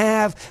Jews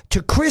have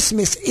to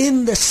Christmas,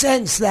 in the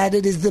sense that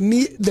it is the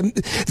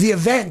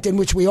event in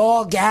which we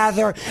all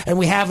gather and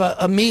we have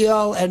a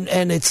meal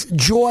and it's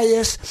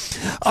joyous.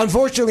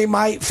 Unfortunately,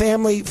 my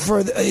family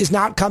is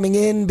not coming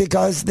in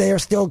because they are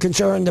still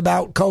concerned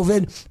about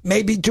COVID.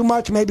 Maybe too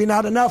much, maybe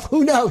not enough,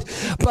 who knows?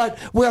 But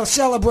we'll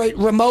celebrate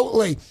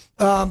remotely.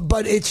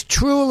 But it's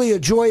truly a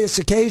joyous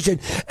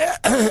occasion.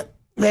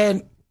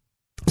 And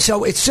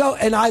So it's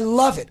and I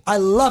love it. I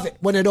love it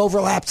when it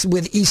overlaps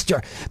with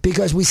Easter,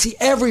 because we see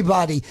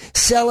everybody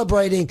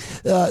celebrating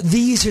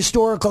these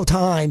historical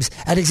times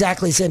at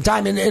exactly the same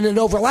time. And it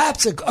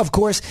overlaps, of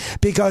course,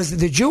 because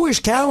the Jewish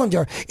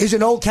calendar is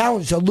an old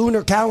calendar. It's a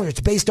lunar calendar. It's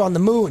based on the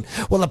moon.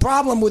 Well, the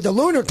problem with the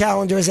lunar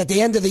calendar is at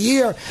the end of the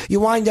year, you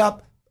wind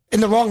up in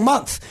the wrong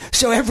month.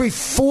 So every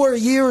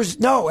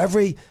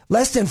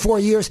less than 4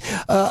 years,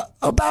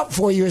 about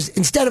 4 years,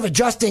 instead of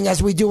adjusting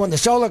as we do on the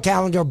solar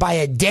calendar by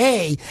a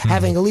day,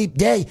 having a leap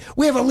day,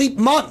 we have a leap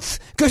month,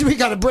 because we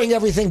got to bring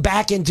everything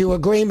back into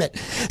agreement.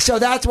 So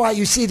that's why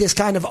you see this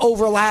kind of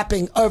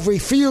overlapping every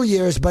few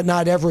years, but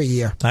not every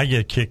year. I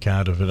get a kick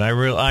out of it. I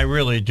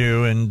really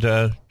do. And,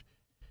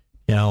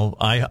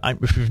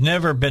 if you've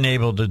never been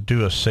able to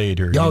do a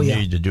Seder, you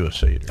need to do a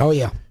Seder. Oh,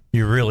 yeah.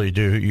 You really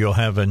do. You'll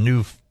have a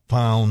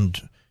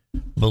newfound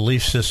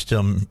belief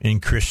system in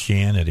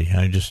Christianity.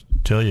 I just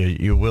tell you,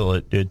 you will.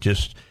 It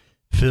just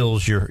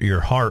fills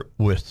your heart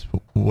with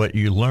what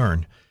you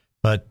learn.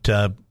 But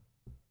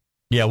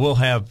we'll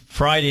have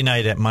Friday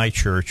night at my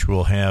church.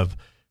 We'll have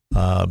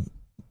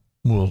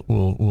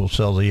we'll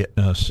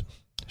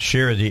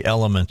share the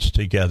elements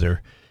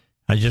together.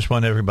 I just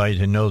want everybody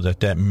to know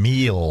that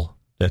meal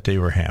that they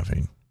were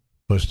having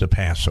was the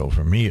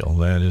Passover meal.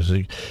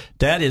 They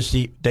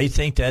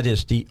think that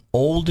is the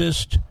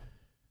oldest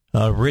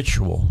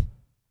ritual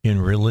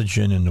in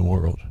religion in the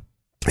world.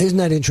 Isn't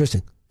that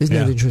interesting? That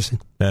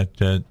interesting?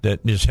 That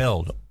is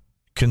held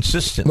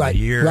consistently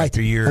year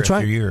after year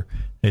after year.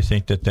 They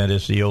think that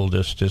is the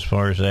oldest as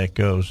far as that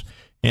goes.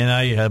 And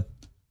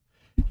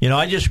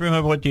I just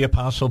remember what the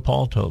Apostle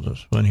Paul told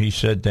us when he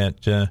said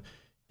that,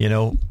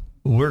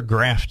 we're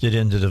grafted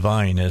into the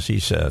vine, as he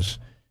says,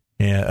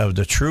 of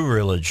the true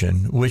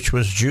religion, which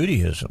was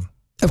Judaism.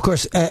 Of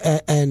course,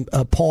 and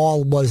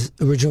Paul was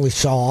originally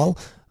Saul,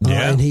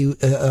 and he,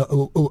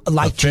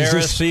 like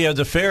Jesus, Pharisee of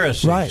the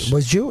Pharisees. Right,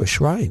 was Jewish,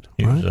 right.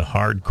 He was a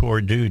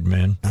hardcore dude,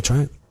 man. That's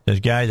right. The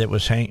guy that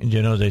was hanging,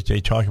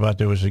 they talk about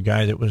there was a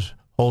guy that was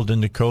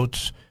holding the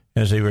coats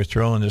as they were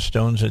throwing the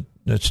stones at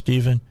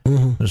Stephen.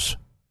 Mm-hmm.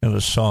 It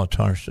was Saul of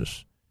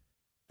Tarsus.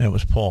 It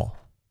was Paul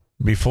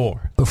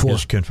before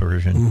his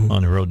conversion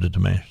on the road to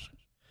Damascus.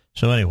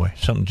 So anyway,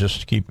 something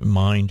just to keep in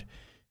mind.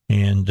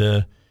 And,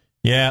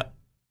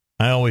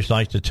 I always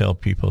like to tell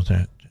people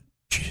that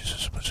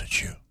Jesus was a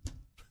Jew.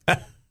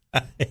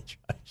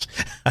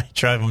 I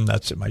drive them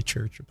nuts at my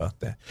church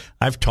about that.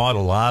 I've taught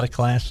a lot of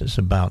classes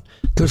about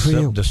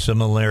the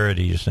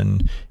similarities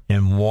and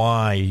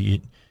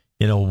why,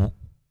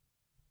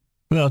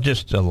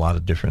 just a lot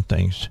of different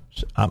things.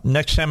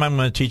 Next time I'm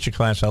going to teach a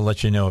class, I'll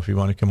let you know if you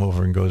want to come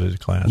over and go to the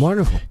class.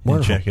 Wonderful.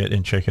 And check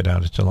it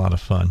out. It's a lot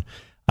of fun.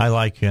 I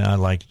like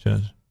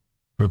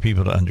for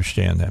people to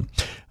understand that.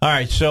 All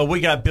right, so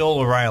we got Bill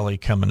O'Reilly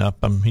coming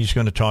up. He's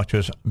going to talk to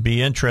us.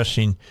 Be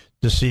interesting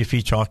to see if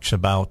he talks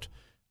about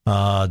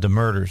the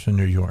murders in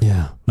New York.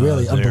 Yeah,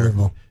 really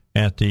unbelievable.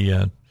 At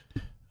the,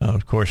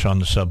 of course, on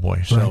the subway.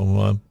 Right.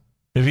 So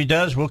if he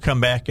does, we'll come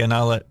back and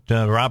I'll let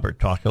Robert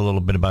talk a little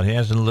bit about it. He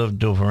hasn't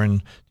lived over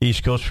in the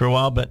East Coast for a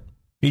while, but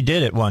he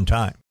did at one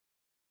time.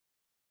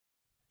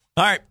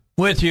 All right,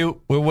 with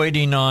you, we're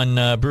waiting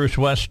on Bruce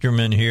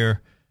Westerman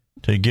here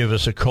to give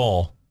us a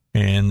call,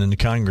 and then the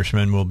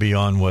congressman will be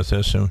on with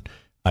us. And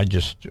I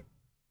just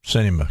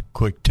sent him a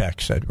quick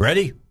text, said,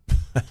 ready?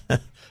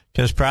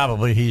 Because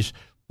probably he's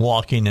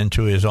walking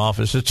into his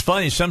office. It's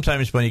funny,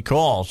 sometimes when he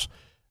calls,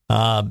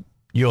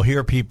 you'll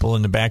hear people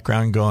in the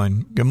background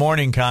going, good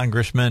morning,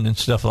 Congressman, and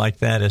stuff like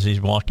that as he's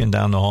walking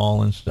down the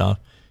hall and stuff.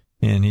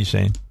 And he's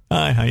saying,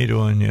 hi, how you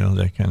doing?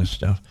 That kind of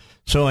stuff.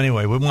 So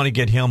anyway, we want to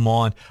get him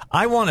on.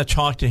 I want to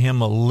talk to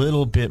him a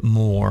little bit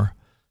more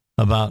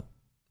about,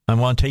 I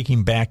want to take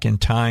him back in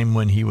time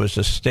when he was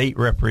a state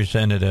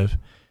representative,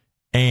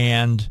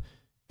 and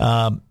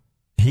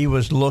he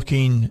was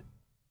looking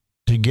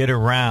to get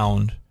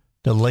around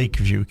the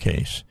Lakeview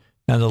case.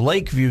 Now, the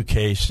Lakeview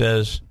case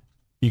says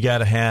you got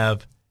to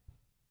have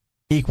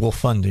equal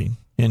funding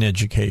in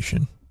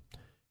education.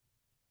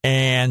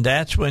 And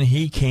that's when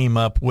he came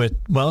up with,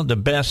 the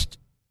best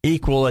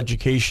equal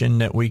education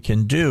that we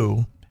can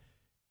do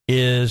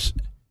is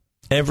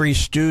every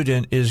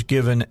student is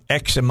given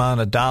X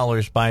amount of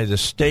dollars by the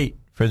state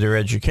for their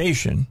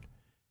education,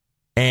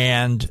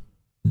 and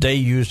they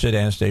use it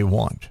as they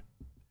want.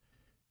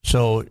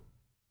 So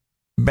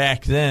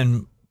back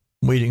then,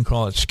 we didn't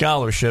call it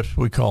scholarships.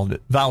 We called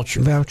it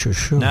vouchers. Vouchers,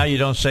 sure. Now you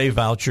don't say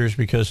vouchers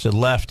because the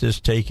left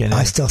is taking it.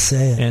 I still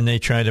say it. And they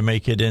try to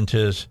make it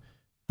into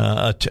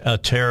a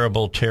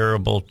terrible,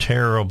 terrible,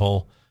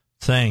 terrible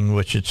thing,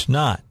 which it's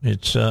not.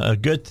 It's a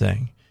good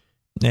thing.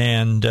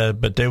 And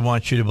but they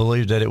want you to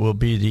believe that it will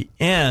be the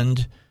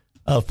end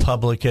of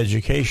public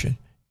education.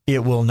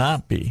 It will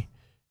not be.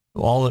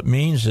 All it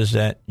means is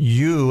that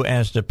you,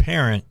 as the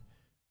parent,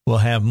 will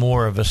have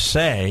more of a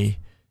say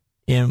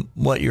in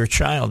what your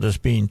child is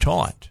being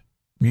taught.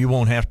 You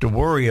won't have to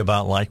worry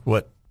about like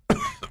what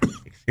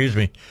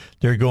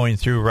they're going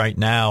through right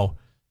now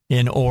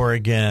in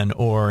Oregon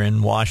or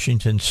in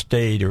Washington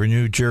State or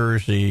New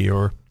Jersey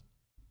or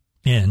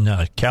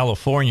in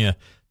California,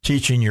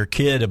 teaching your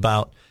kid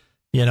about,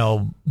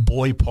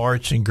 boy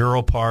parts and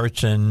girl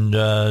parts and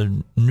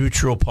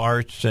neutral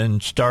parts,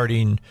 and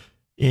starting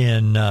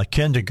in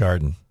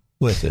kindergarten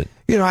with it.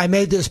 I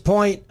made this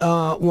point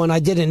when I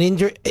did an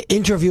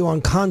interview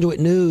on Conduit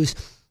News.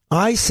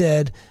 I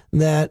said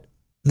that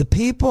the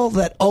people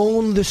that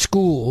own the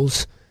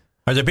schools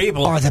are the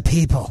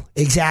people.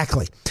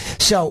 Exactly.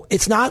 So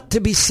it's not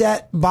to be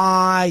set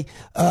by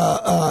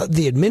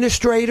the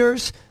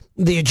administrators,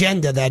 the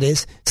agenda, that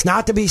is. It's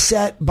not to be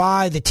set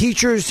by the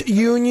teachers'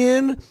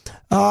 union.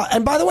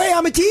 And by the way,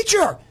 I'm a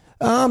teacher.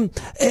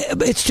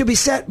 It's to be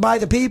set by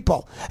the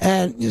people.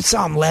 And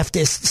some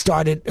leftists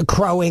started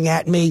crowing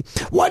at me.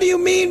 What do you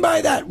mean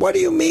by that? What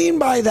do you mean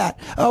by that?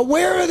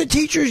 Where are the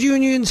teachers'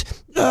 unions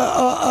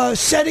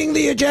setting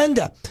the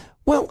agenda?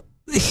 Well,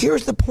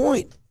 here's the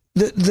point.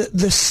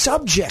 The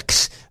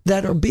subjects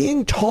that are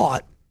being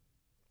taught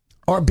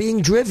are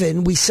being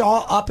driven. We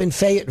saw up in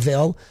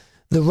Fayetteville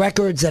the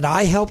records that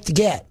I helped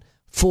get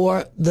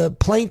for the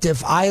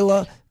plaintiff,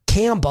 Isla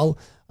Campbell,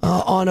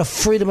 on a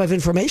Freedom of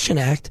Information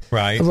Act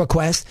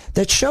request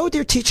that showed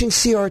they're teaching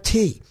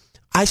CRT.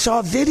 I saw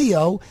a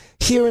video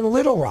here in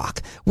Little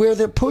Rock where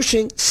they're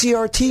pushing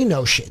CRT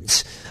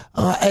notions.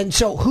 And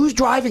so who's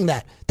driving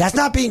that? That's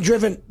not being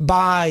driven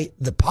by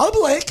the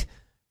public.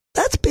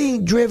 That's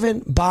being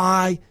driven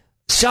by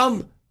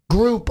some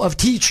group of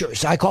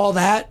teachers. I call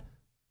that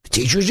the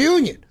teachers'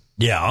 union.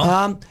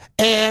 Yeah.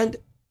 And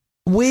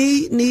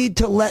we need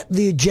to let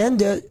the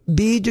agenda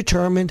be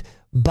determined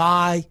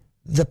by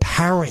the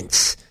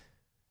parents.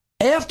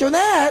 After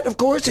that, of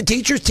course, the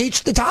teachers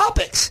teach the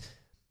topics.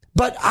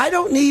 But I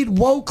don't need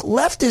woke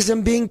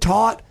leftism being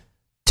taught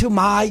to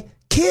my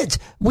kids.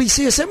 We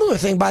see a similar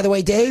thing, by the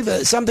way, Dave,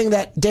 something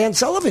that Dan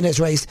Sullivan has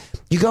raised.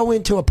 You go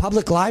into a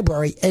public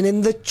library, and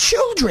in the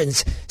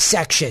children's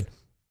section,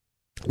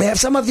 they have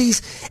some of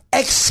these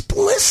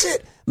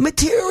explicit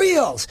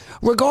materials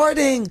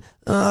regarding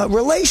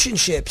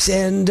relationships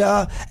and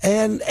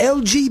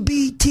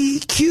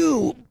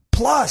LGBTQ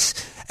plus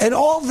and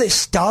all this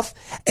stuff.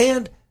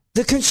 And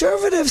the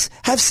conservatives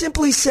have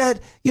simply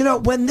said,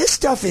 when this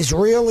stuff is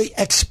really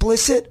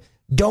explicit,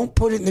 don't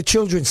put it in the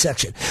children's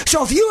section.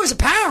 So if you as a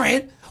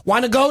parent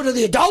want to go to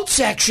the adult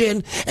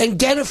section and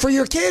get it for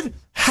your kid,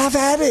 have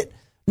at it.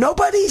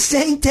 Nobody's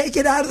saying take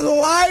it out of the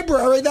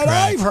library that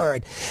I've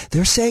heard.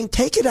 They're saying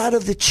take it out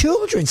of the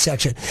children's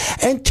section.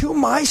 And to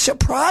my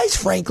surprise,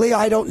 frankly,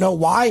 I don't know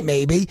why,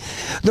 maybe,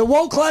 the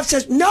woke left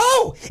says,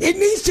 no, it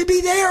needs to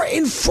be there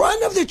in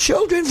front of the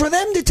children for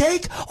them to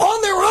take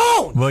on their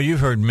own. Well,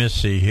 you've heard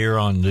Missy here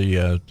on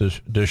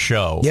the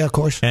show. Yeah, of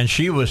course. And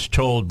she was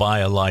told by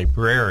a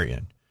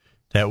librarian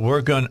that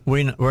we're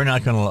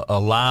not going to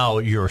allow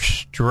you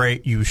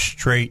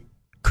straight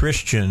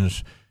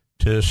Christians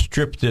to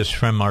strip this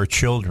from our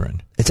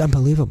children. It's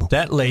unbelievable.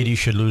 That lady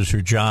should lose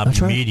her job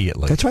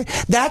immediately. That's right.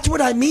 That's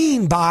what I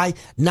mean by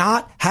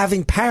not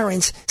having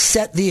parents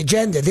set the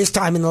agenda. This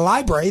time in the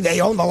library,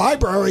 they own the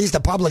libraries, the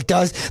public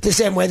does, the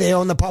same way they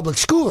own the public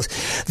schools.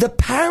 The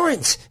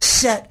parents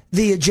set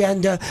the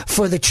agenda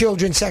for the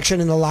children's section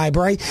in the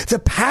library. The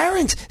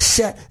parents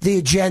set the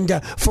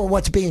agenda for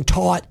what's being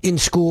taught in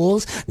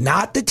schools,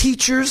 not the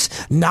teachers,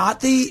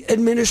 not the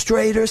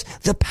administrators.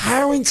 The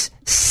parents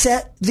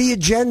set the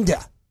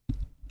agenda.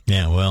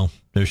 Yeah, well,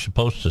 they're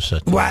supposed to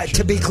set the agenda.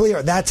 To be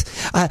clear, that's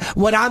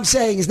what I'm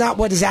saying is not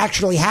what is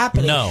actually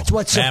happening. No, it's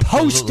what's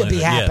supposed to be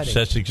happening. Yes,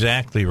 that's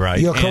exactly right.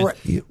 You're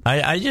correct.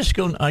 I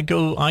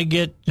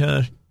get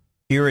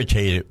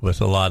irritated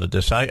with a lot of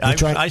this.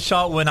 I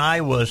saw it when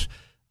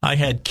I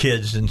had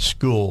kids in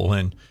school,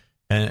 and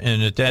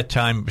at that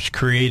time it was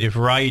creative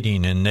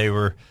writing, and they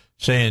were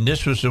saying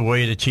this was the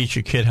way to teach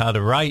a kid how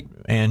to write,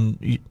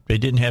 and they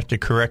didn't have to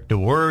correct the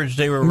words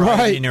they were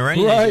writing or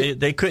anything. Right.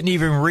 They couldn't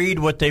even read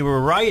what they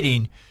were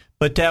writing,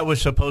 but that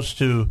was supposed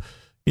to,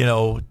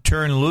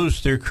 turn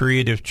loose their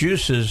creative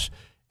juices.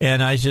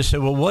 And I just said,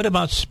 well, what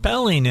about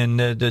spelling? And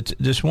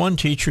this one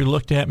teacher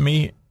looked at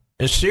me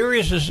as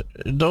serious as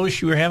though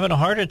she were having a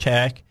heart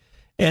attack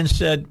and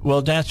said,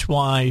 well, that's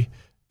why,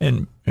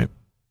 and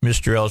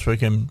Mr.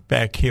 Elswick, and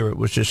back here it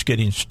was just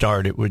getting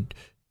started with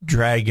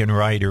Dragon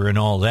Writer and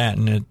all that,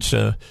 and it's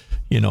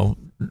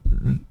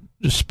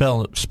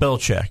spell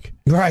check.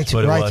 Right,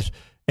 what it right. was.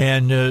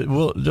 And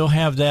they'll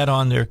have that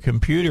on their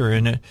computer,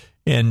 and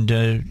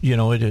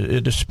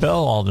it'll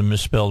spell all the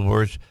misspelled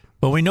words.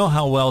 But we know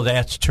how well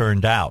that's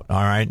turned out.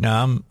 All right,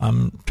 now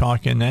I'm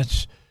talking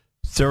that's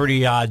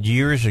 30 odd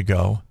years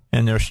ago,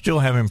 and they're still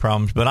having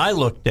problems. But I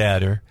looked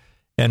at her,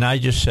 and I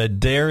just said,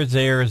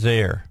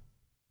 there.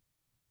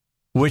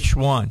 Which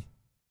one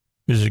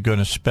is it going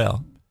to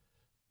spell?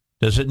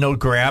 Does it know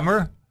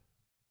grammar?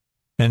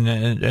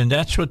 And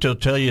that's what they'll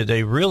tell you.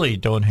 They really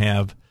don't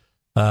have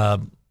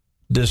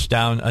this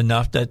down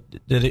enough that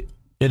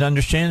it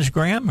understands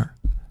grammar.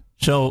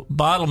 So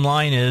bottom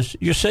line is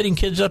you're setting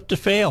kids up to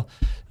fail.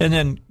 And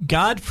then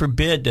God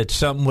forbid that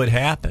something would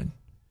happen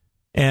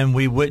and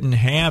we wouldn't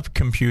have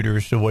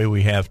computers the way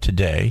we have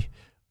today.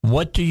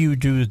 What do you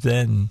do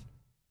then?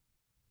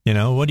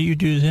 What do you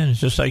do then? It's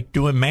just like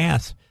doing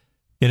math.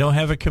 You don't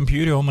have a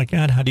computer. Oh, my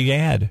God, how do you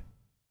add?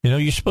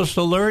 You're supposed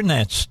to learn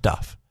that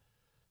stuff.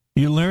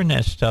 You learn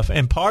that stuff.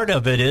 And part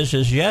of it is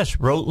yes,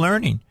 rote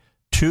learning.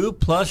 2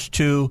 +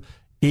 2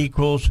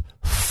 =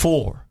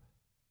 4.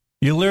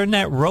 You learn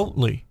that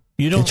rotely.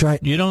 That's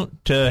right. You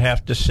don't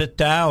have to sit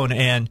down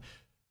and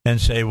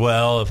say,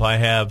 well, if I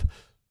have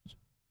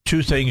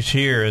 2 things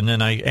here and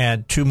then I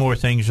add 2 more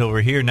things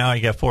over here, now I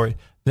got 4.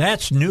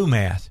 That's new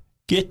math.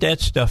 Get that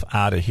stuff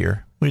out of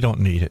here. We don't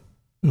need it.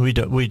 We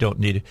don't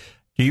need it.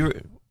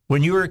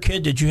 When you were a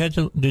kid, did you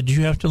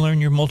have to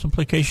learn your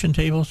multiplication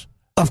tables?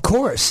 Of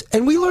course.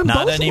 And we learned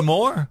Not both.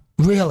 anymore.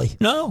 Really?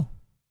 No.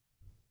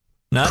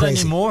 Not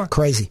anymore.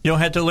 Crazy. You don't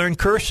have to learn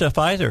cursive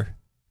either.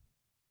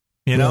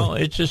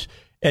 It's just,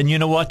 and you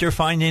know what they're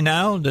finding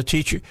now? The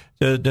teacher,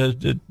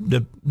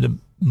 the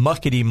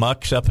muckety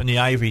mucks up in the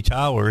ivory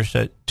towers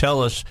that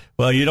tell us,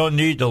 well, you don't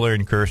need to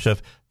learn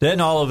cursive. Then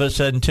all of a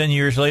sudden, 10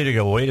 years later,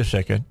 go, wait a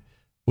second.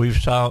 We've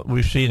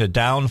seen a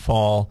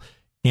downfall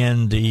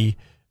in the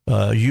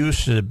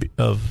use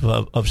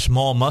of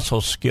small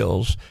muscle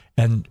skills.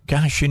 And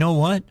gosh, you know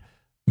what?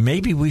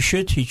 Maybe we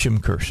should teach them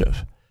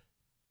cursive.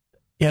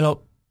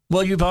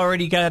 Well, you've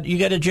already got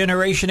a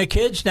generation of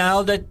kids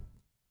now that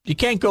you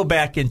can't go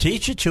back and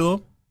teach it to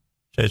them.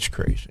 It's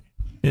crazy.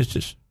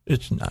 It's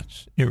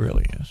nuts. It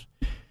really is.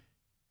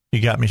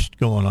 You got me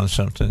going on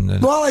something.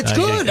 Well, it's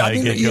good.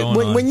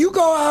 When you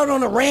go out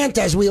on a rant,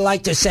 as we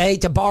like to say,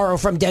 to borrow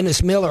from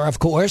Dennis Miller, of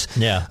course.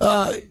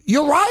 Yeah.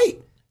 You're right.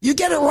 You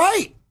get it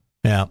right.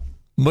 Yeah.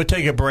 We'll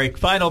take a break.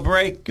 Final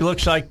break. It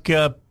looks like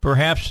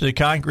perhaps the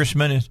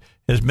congressman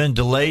has been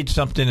delayed.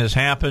 Something has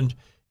happened,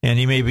 and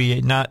he may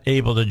be not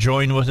able to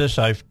join with us.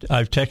 I've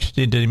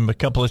texted him a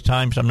couple of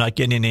times. I'm not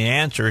getting any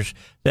answers.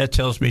 That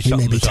tells me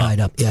something's up. He may be tied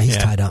up. Yeah, he's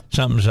tied up.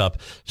 Something's up.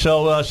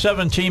 So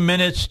 17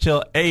 minutes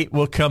till 8.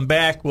 We'll come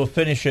back. We'll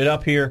finish it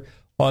up here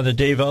on the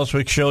Dave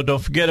Elswick Show.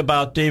 Don't forget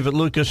about David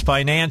Lucas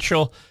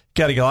Financial.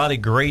 Got a lot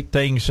of great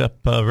things up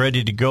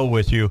ready to go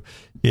with you.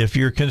 If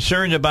you're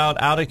concerned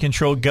about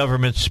out-of-control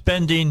government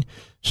spending,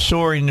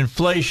 soaring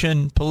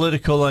inflation,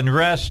 political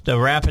unrest, a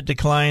rapid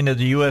decline of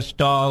the U.S.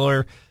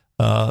 dollar,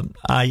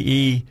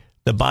 i.e.,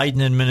 the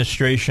Biden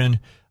administration,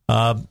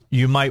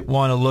 you might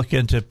want to look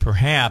into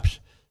perhaps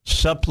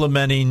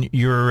supplementing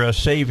your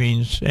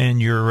savings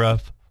and your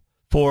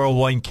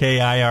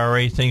 401k,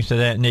 IRA, things of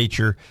that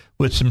nature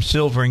with some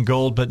silver and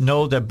gold. But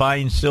know that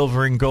buying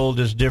silver and gold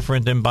is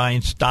different than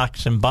buying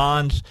stocks and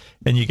bonds,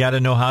 and you got to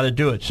know how to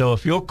do it. So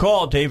if you'll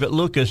call David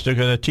Lucas, they're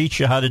going to teach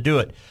you how to do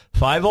it.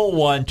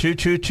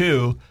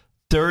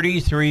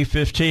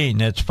 501-222-3315.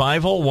 That's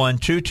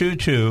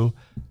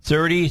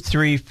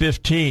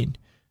 501-222-3315.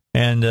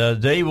 And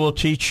they will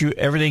teach you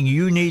everything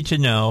you need to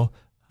know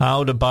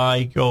how to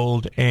buy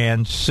gold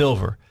and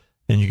silver.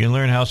 And you can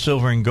learn how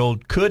silver and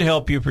gold could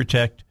help you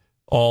protect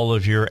all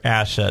of your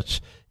assets.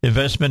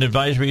 Investment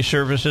advisory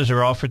services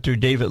are offered through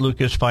David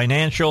Lucas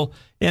Financial,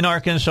 an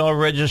Arkansas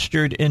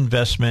registered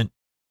investment.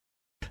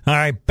 All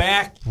right,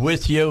 back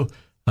with you.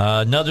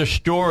 Another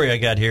story I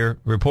got here.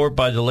 Report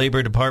by the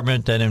Labor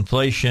Department that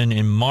inflation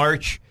in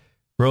March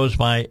rose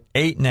by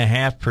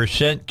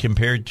 8.5%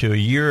 compared to a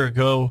year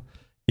ago,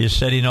 is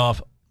setting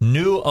off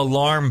new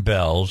alarm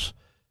bells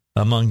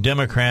among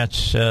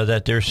Democrats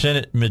that their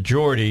Senate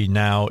majority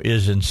now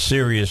is in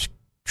serious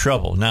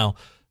trouble. Now,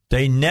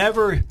 they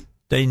never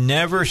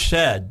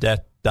said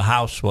that the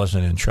House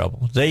wasn't in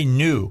trouble. They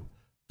knew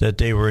that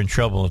they were in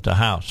trouble at the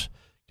House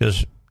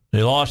because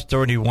they lost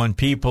 31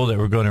 people that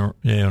were going to,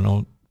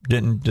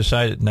 didn't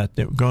decide that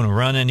they were going to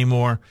run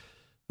anymore.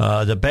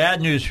 The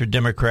bad news for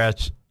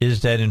Democrats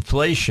is that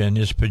inflation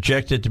is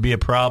projected to be a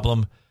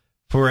problem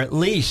for at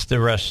least the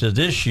rest of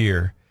this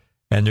year,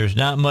 and there's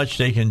not much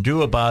they can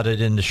do about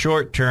it in the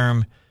short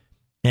term,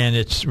 and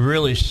it's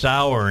really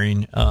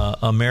souring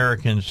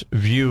Americans'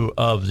 view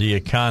of the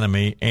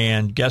economy.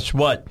 And guess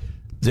what?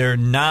 They're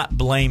not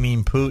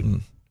blaming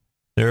Putin.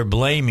 They're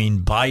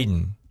blaming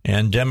Biden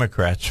and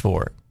Democrats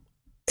for it.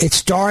 It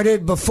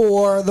started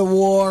before the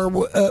war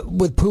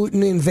with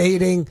Putin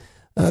invading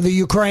the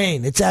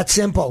Ukraine. It's that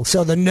simple.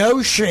 So the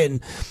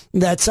notion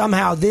that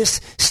somehow this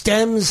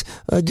stems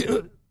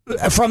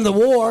from the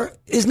war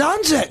is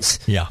nonsense.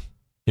 Yeah.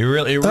 It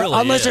really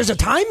unless is. There's a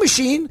time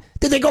machine.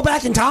 Did they go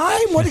back in time?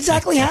 What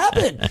exactly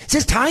happened? Is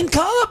this Time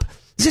Cop?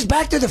 Is this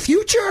Back to the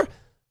Future?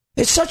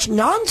 It's such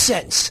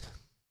nonsense.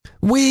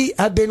 We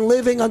have been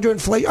living under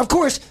inflation. Of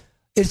course,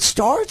 it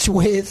starts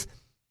with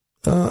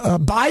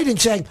Biden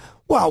saying,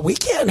 well, we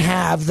can't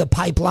have the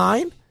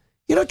pipeline.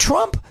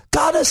 Trump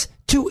got us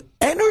to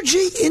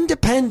energy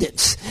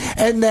independence.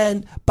 And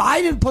then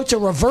Biden puts a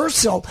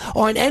reversal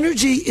on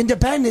energy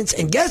independence.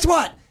 And guess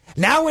what?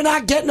 Now we're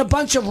not getting a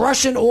bunch of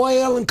Russian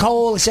oil and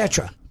coal,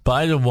 etc.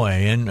 By the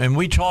way, and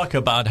we talk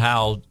about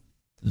how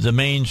the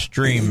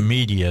mainstream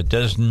media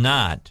does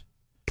not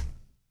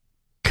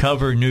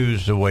cover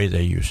news the way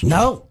they used to.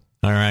 No.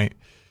 All right.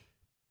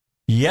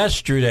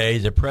 Yesterday,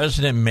 the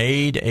president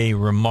made a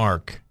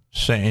remark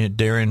saying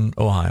there in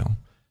Ohio,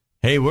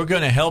 hey, we're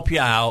going to help you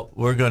out.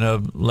 We're going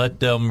to let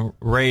them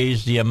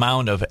raise the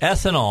amount of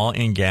ethanol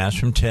in gas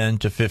from 10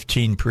 to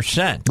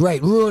 15%.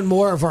 Right, ruin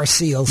more of our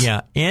seals.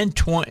 Yeah, in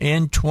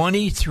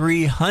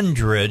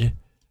 2,300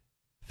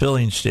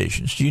 filling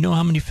stations. Do you know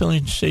how many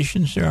filling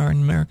stations there are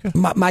in America?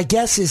 My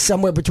guess is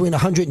somewhere between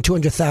 100 and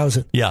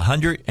 200,000. Yeah,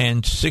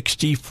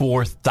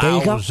 164,000. There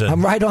you go.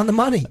 I'm right on the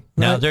money.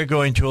 Now right. they're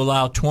going to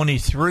allow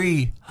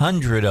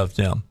 2,300 of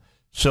them.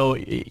 So,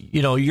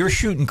 you're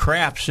shooting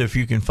craps if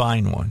you can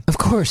find one. Of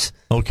course.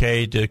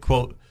 Okay, to,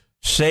 quote,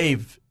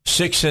 save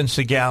 6 cents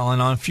a gallon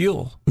on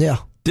fuel. Yeah.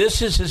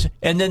 This is his,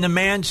 and then the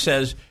man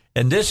says,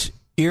 and this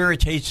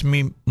irritates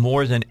me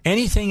more than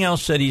anything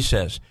else that he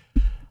says,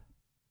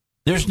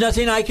 there's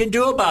nothing I can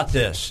do about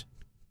this.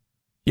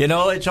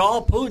 It's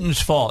all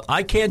Putin's fault.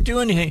 I can't do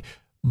anything.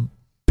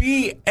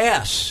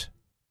 BS.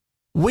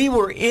 We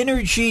were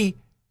energy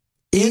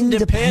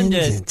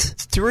independent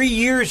 3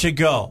 years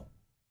ago.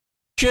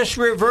 Just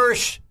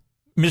reverse,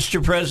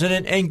 Mr.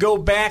 President, and go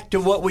back to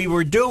what we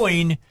were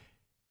doing,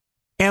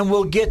 and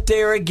we'll get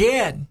there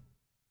again.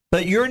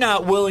 But you're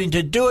not willing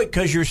to do it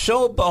because you're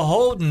so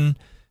beholden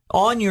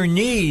on your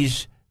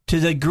knees to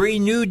the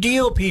Green New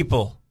Deal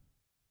people.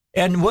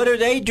 And what are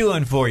they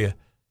doing for you?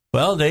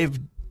 Well, they've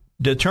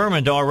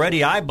determined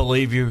already, I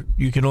believe,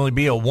 you can only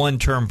be a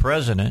one-term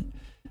president.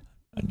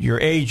 Your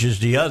age is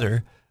the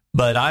other.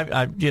 But,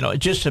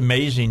 it's just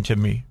amazing to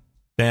me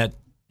that,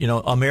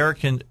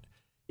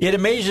 it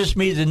amazes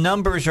me the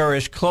numbers are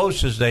as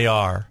close as they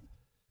are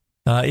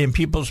in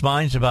people's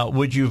minds about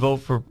would you vote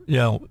for,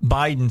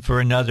 Biden for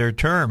another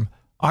term.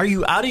 Are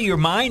you out of your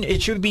mind?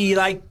 It should be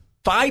like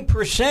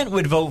 5%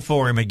 would vote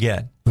for him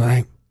again.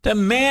 Right. The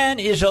man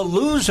is a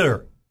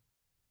loser.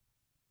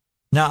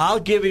 Now, I'll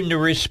give him the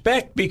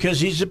respect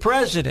because he's the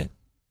president.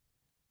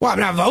 Well, I'm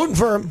not voting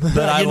for him.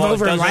 But I didn't vote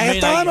for him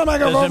last time. I'm not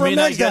going to vote for him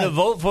next time. I got to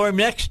vote for him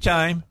next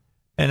time,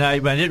 and I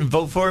didn't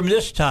vote for him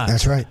this time.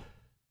 That's right.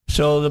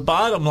 So the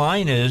bottom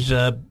line is,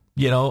 I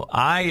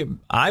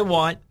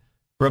want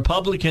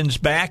Republicans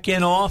back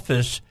in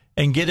office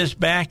and get us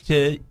back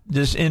to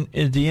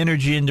the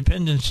energy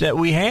independence that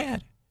we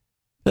had.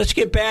 Let's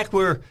get back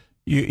where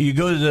you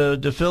go to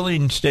the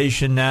filling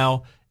station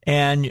now,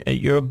 and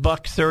you're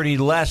 $1.30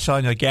 less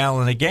on a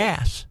gallon of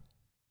gas.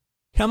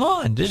 Come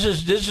on, this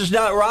is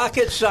not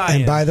rocket science.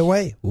 And by the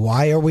way,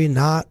 why are we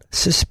not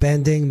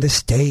suspending the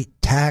state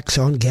tax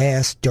on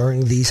gas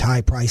during these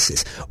high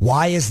prices?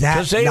 Why is that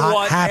not happening? Because they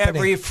want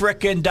every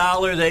frickin'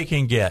 dollar they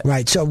can get.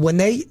 Right. So when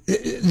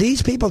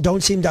these people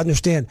don't seem to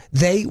understand,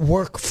 they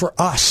work for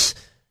us.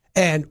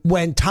 And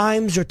when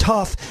times are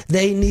tough,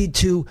 they need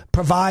to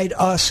provide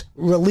us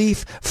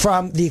relief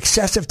from the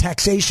excessive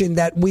taxation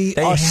that we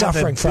are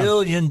suffering from. They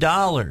have $1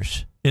 billion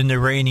in the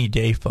rainy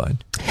day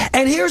fund.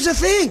 And here's the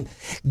thing.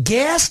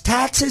 Gas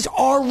taxes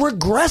are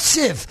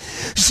regressive.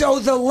 So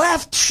the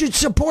left should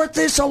support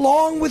this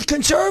along with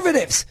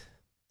conservatives.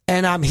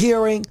 And I'm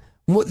hearing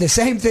the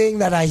same thing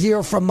that I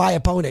hear from my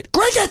opponent.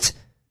 Crickets!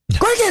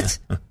 Crickets!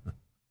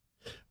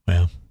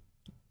 Well,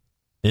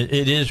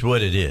 it is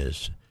what it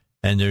is.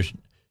 And there's,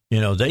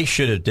 they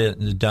should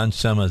have done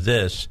some of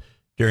this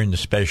during the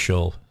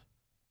special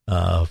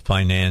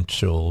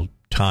financial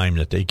time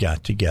that they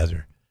got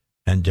together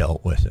and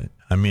dealt with it.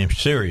 I mean,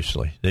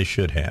 seriously, they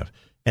should have.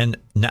 And,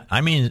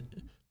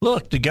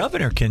 look, the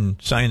governor can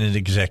sign an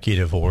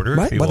executive order.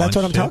 Right, well, that's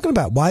what I'm talking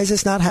about. Why is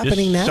this not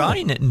happening now?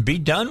 Sign it and be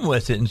done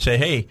with it and say,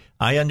 hey,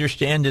 I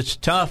understand it's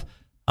tough.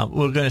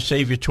 We're going to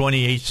save you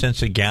 28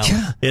 cents a gallon.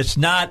 Yeah. It's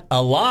not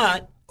a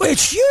lot.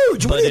 It's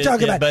huge. What are you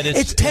talking about? But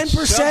it's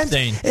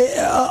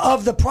 10%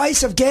 of the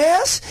price of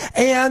gas,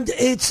 and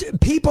it's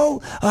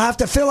people have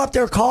to fill up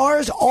their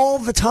cars all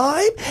the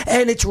time,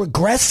 and it's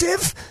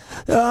regressive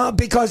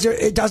because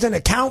it doesn't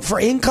account for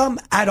income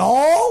at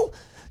all.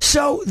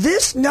 So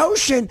this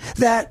notion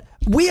that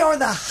we are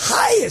the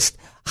highest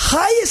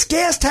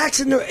gas tax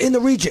in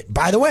the region.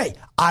 By the way,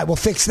 I will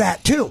fix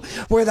that too.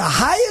 We're the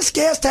highest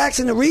gas tax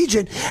in the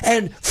region,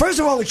 and first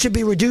of all, it should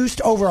be reduced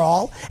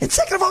overall, and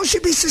second of all, it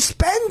should be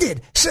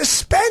suspended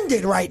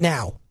right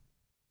now.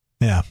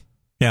 Yeah,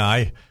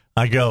 I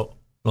go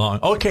along.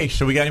 Okay,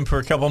 so we got him for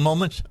a couple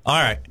moments.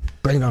 All right,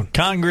 bring it on.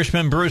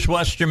 Congressman Bruce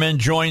Westerman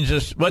joins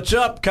us. What's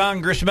up,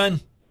 Congressman?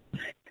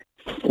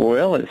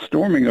 Well, it's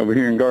storming over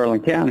here in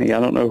Garland County. I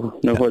don't know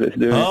what it's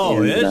doing.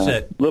 Oh, is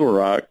it? Little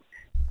Rock.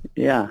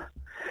 Yeah.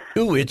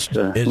 Ooh, it's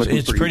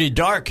pretty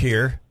dark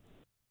here.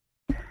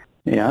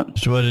 Yeah.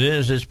 That's what it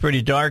is. It's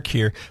pretty dark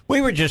here. We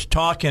were just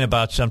talking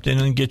about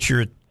something and get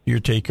your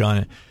take on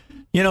it.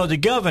 The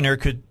governor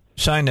could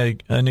sign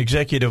an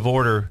executive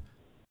order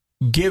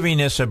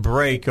giving us a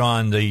break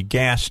on the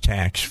gas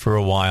tax for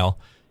a while.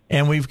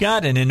 And we've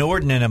got an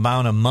inordinate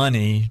amount of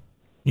money,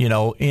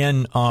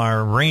 in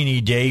our rainy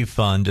day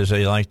fund, as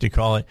they like to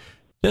call it.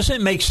 Doesn't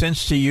it make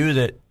sense to you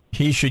that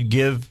he should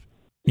give,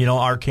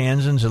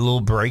 Arkansans a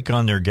little break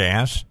on their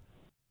gas?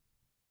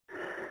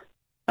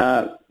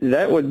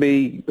 That would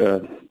be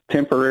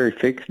temporary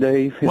fix,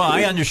 Dave. Well,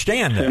 I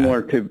understand that.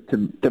 Similar to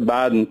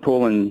Biden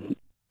pulling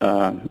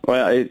I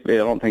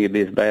don't think it'd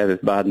be as bad as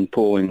Biden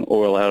pulling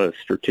oil out of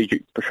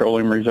Strategic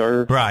Petroleum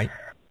Reserve. Right.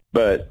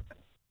 But,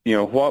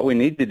 what we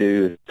need to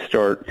do is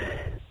start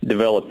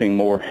developing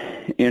more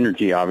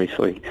energy,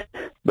 obviously.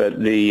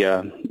 But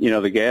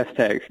the gas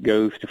tax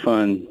goes to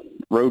fund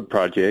road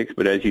projects.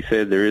 But as you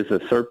said, there is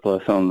a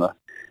surplus on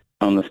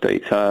the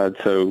state side.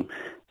 So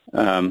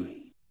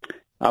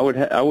I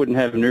wouldn't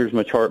have near as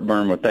much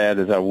heartburn with that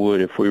as I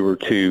would if we were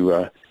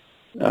to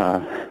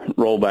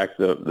roll back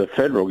the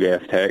federal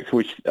gas tax,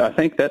 which I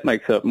think that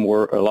makes up a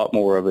lot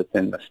more of it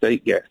than the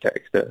state gas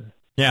tax does.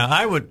 Yeah,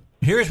 I would.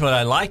 Here's what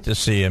I'd like to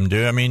see him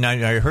do. I mean,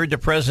 I heard the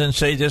president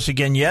say this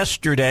again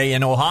yesterday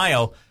in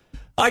Ohio.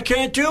 I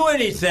can't do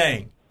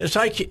anything. It's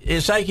like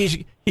he's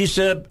this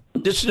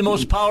is the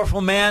most powerful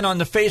man on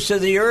the face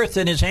of the earth,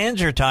 and his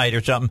hands are tied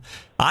or something.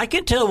 I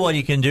can tell what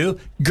he can do.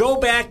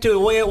 Go back to the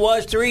way it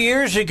was 3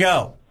 years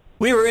ago.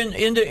 We were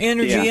into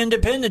energy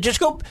independent. Just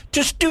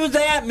do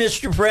that,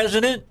 Mr.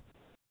 President.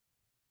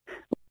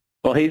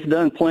 Well, he's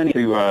done plenty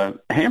to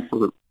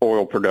hamper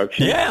oil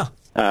production. Yeah.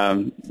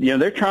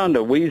 They're trying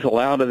to weasel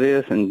out of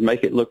this and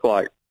make it look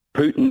like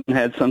Putin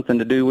had something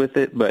to do with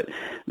it, but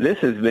this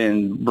has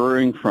been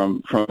brewing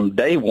from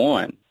day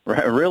one,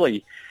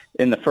 really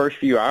in the first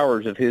few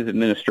hours of his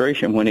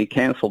administration when he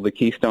canceled the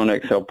Keystone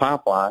XL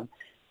pipeline.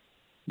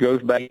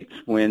 Goes back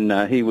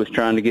when he was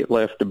trying to get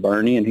left to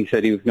Bernie, and he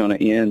said he was going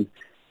to end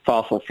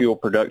fossil fuel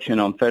production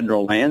on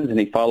federal lands, and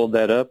he followed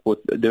that up with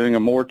doing a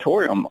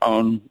moratorium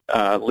on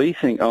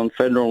leasing on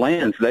federal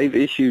lands. They've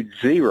issued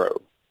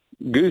zero,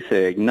 goose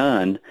egg,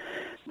 none,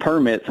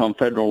 permits on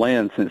federal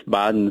land since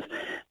Biden's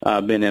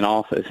been in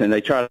office, and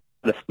they try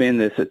to spin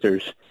this that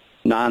there's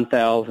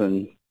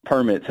 9,000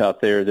 permits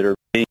out there that are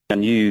being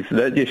unused.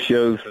 That just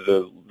shows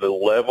the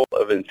level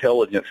of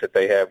intelligence that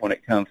they have when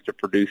it comes to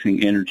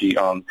producing energy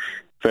on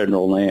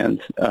federal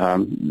lands.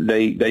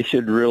 They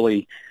should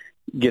really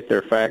get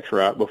their facts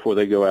right before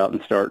they go out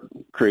and start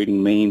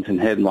creating memes and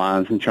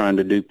headlines and trying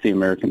to dupe the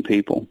American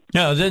people.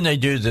 No, then they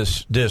do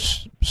this.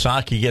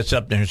 Psaki gets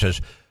up there and says,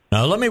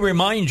 now, let me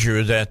remind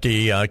you that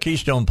the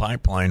Keystone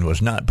Pipeline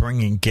was not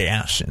bringing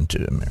gas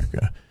into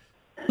America.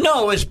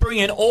 No, it's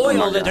bringing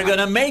oil that they're going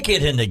to make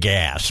it into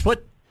gas.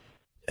 What?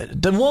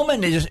 The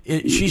woman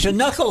she's a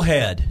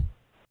knucklehead.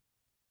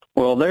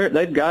 Well,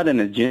 they've got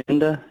an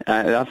agenda.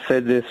 I've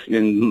said this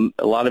in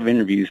a lot of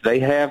interviews. They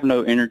have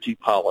no energy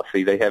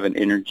policy. They have an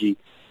energy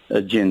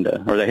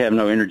agenda, or they have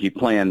no energy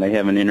plan. They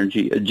have an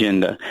energy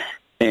agenda.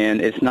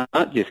 And it's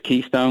not just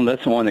Keystone.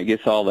 That's the one that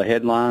gets all the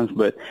headlines.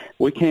 But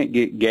we can't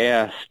get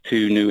gas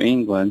to New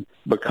England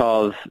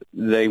because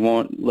they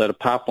won't let a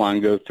pipeline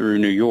go through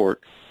New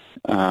York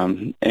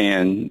and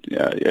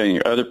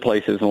other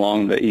places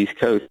along the East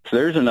Coast. So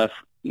there's enough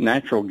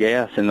natural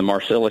gas in the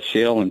Marcellus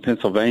Shale in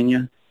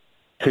Pennsylvania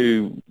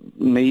to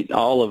meet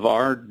all of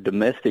our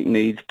domestic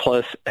needs,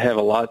 plus have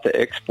a lot to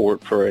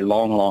export for a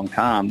long, long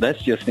time.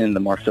 That's just in the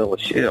Marcellus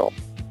Shale.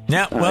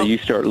 Yeah, well, you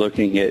start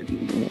looking at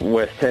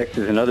West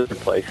Texas and other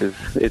places.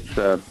 It's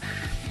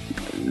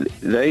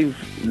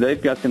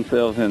they've got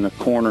themselves in a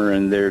corner,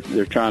 and they're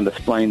trying to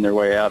explain their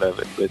way out of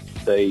it,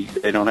 but they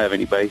don't have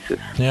any basis.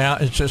 Yeah,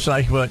 it's just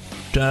like what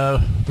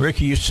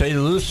Ricky used to say to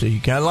Lucy. You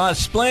got a lot of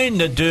explaining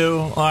to do.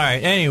 All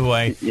right,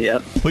 anyway.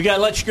 Yep. We got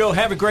to let you go.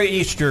 Have a great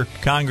Easter,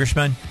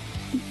 Congressman.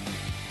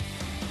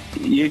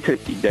 You too,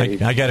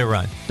 Dave. I got to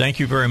run. Thank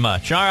you very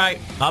much. All right,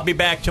 I'll be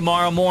back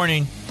tomorrow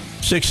morning,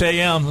 6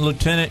 a.m.,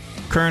 Lieutenant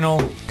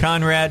Colonel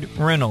Conrad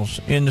Reynolds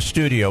in the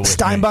studio with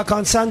Steinbuck me.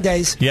 On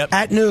Sundays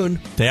at noon.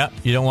 Yep,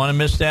 you don't want to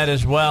miss that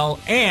as well.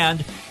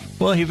 And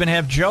we'll even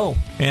have Joe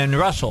and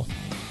Russell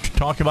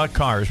talk about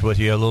cars with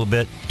you a little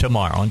bit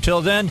tomorrow.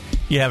 Until then,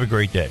 you have a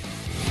great day.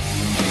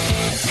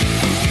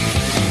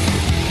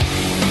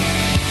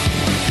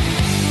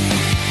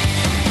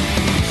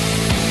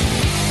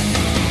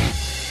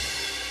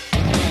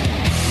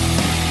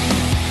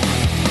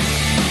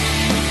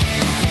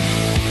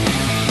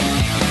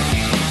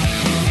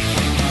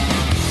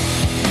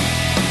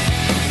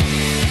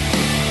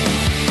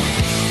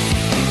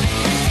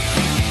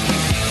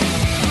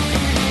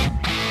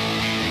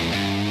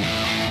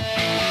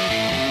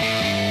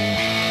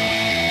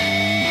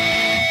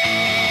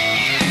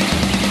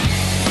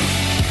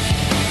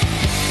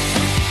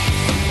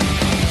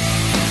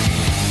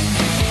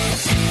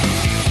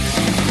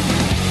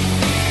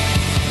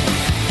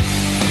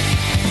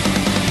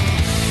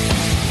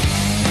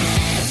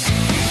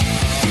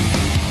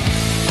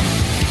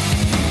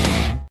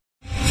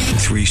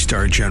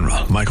 Three-star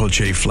General Michael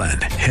J.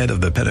 Flynn, head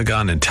of the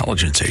Pentagon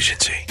Intelligence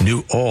Agency,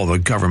 knew all the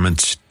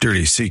government's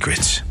dirty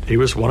secrets. He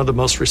was one of the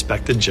most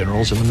respected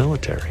generals in the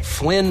military.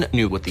 Flynn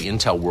knew what the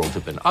intel world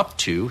had been up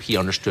to. He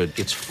understood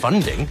its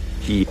funding.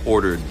 He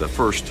ordered the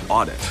first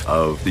audit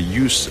of the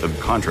use of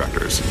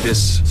contractors.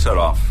 This set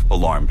off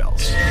alarm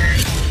bells.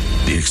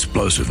 The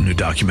explosive new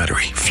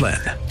documentary,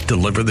 Flynn,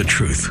 Deliver the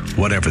Truth,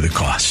 Whatever the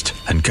Cost.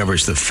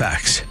 uncovers the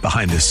facts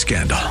behind the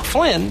scandal.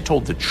 Flynn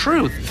told the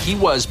truth. He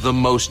was the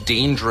most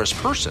dangerous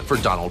person for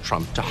Donald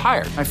Trump to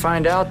hire. I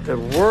find out the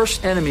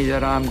worst enemy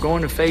that I'm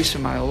going to face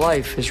in my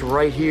life is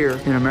right here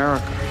in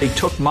America. They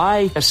took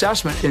my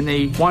assessment and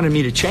they wanted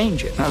me to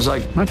change it. And I was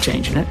like, I'm not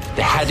changing it.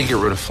 They had to get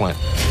rid of Flynn.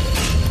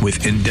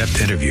 With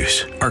in-depth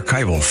interviews,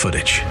 archival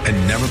footage, and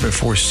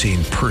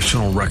never-before-seen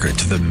personal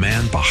records of the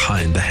man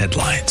behind the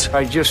headlines.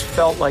 I just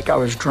felt like I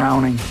was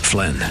drowning.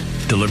 Flynn,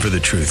 deliver the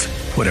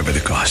truth, whatever the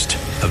cost.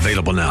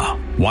 Available now.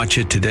 Watch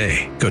it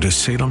today. Go to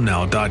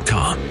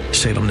salemnow.com.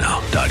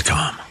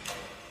 salemnow.com.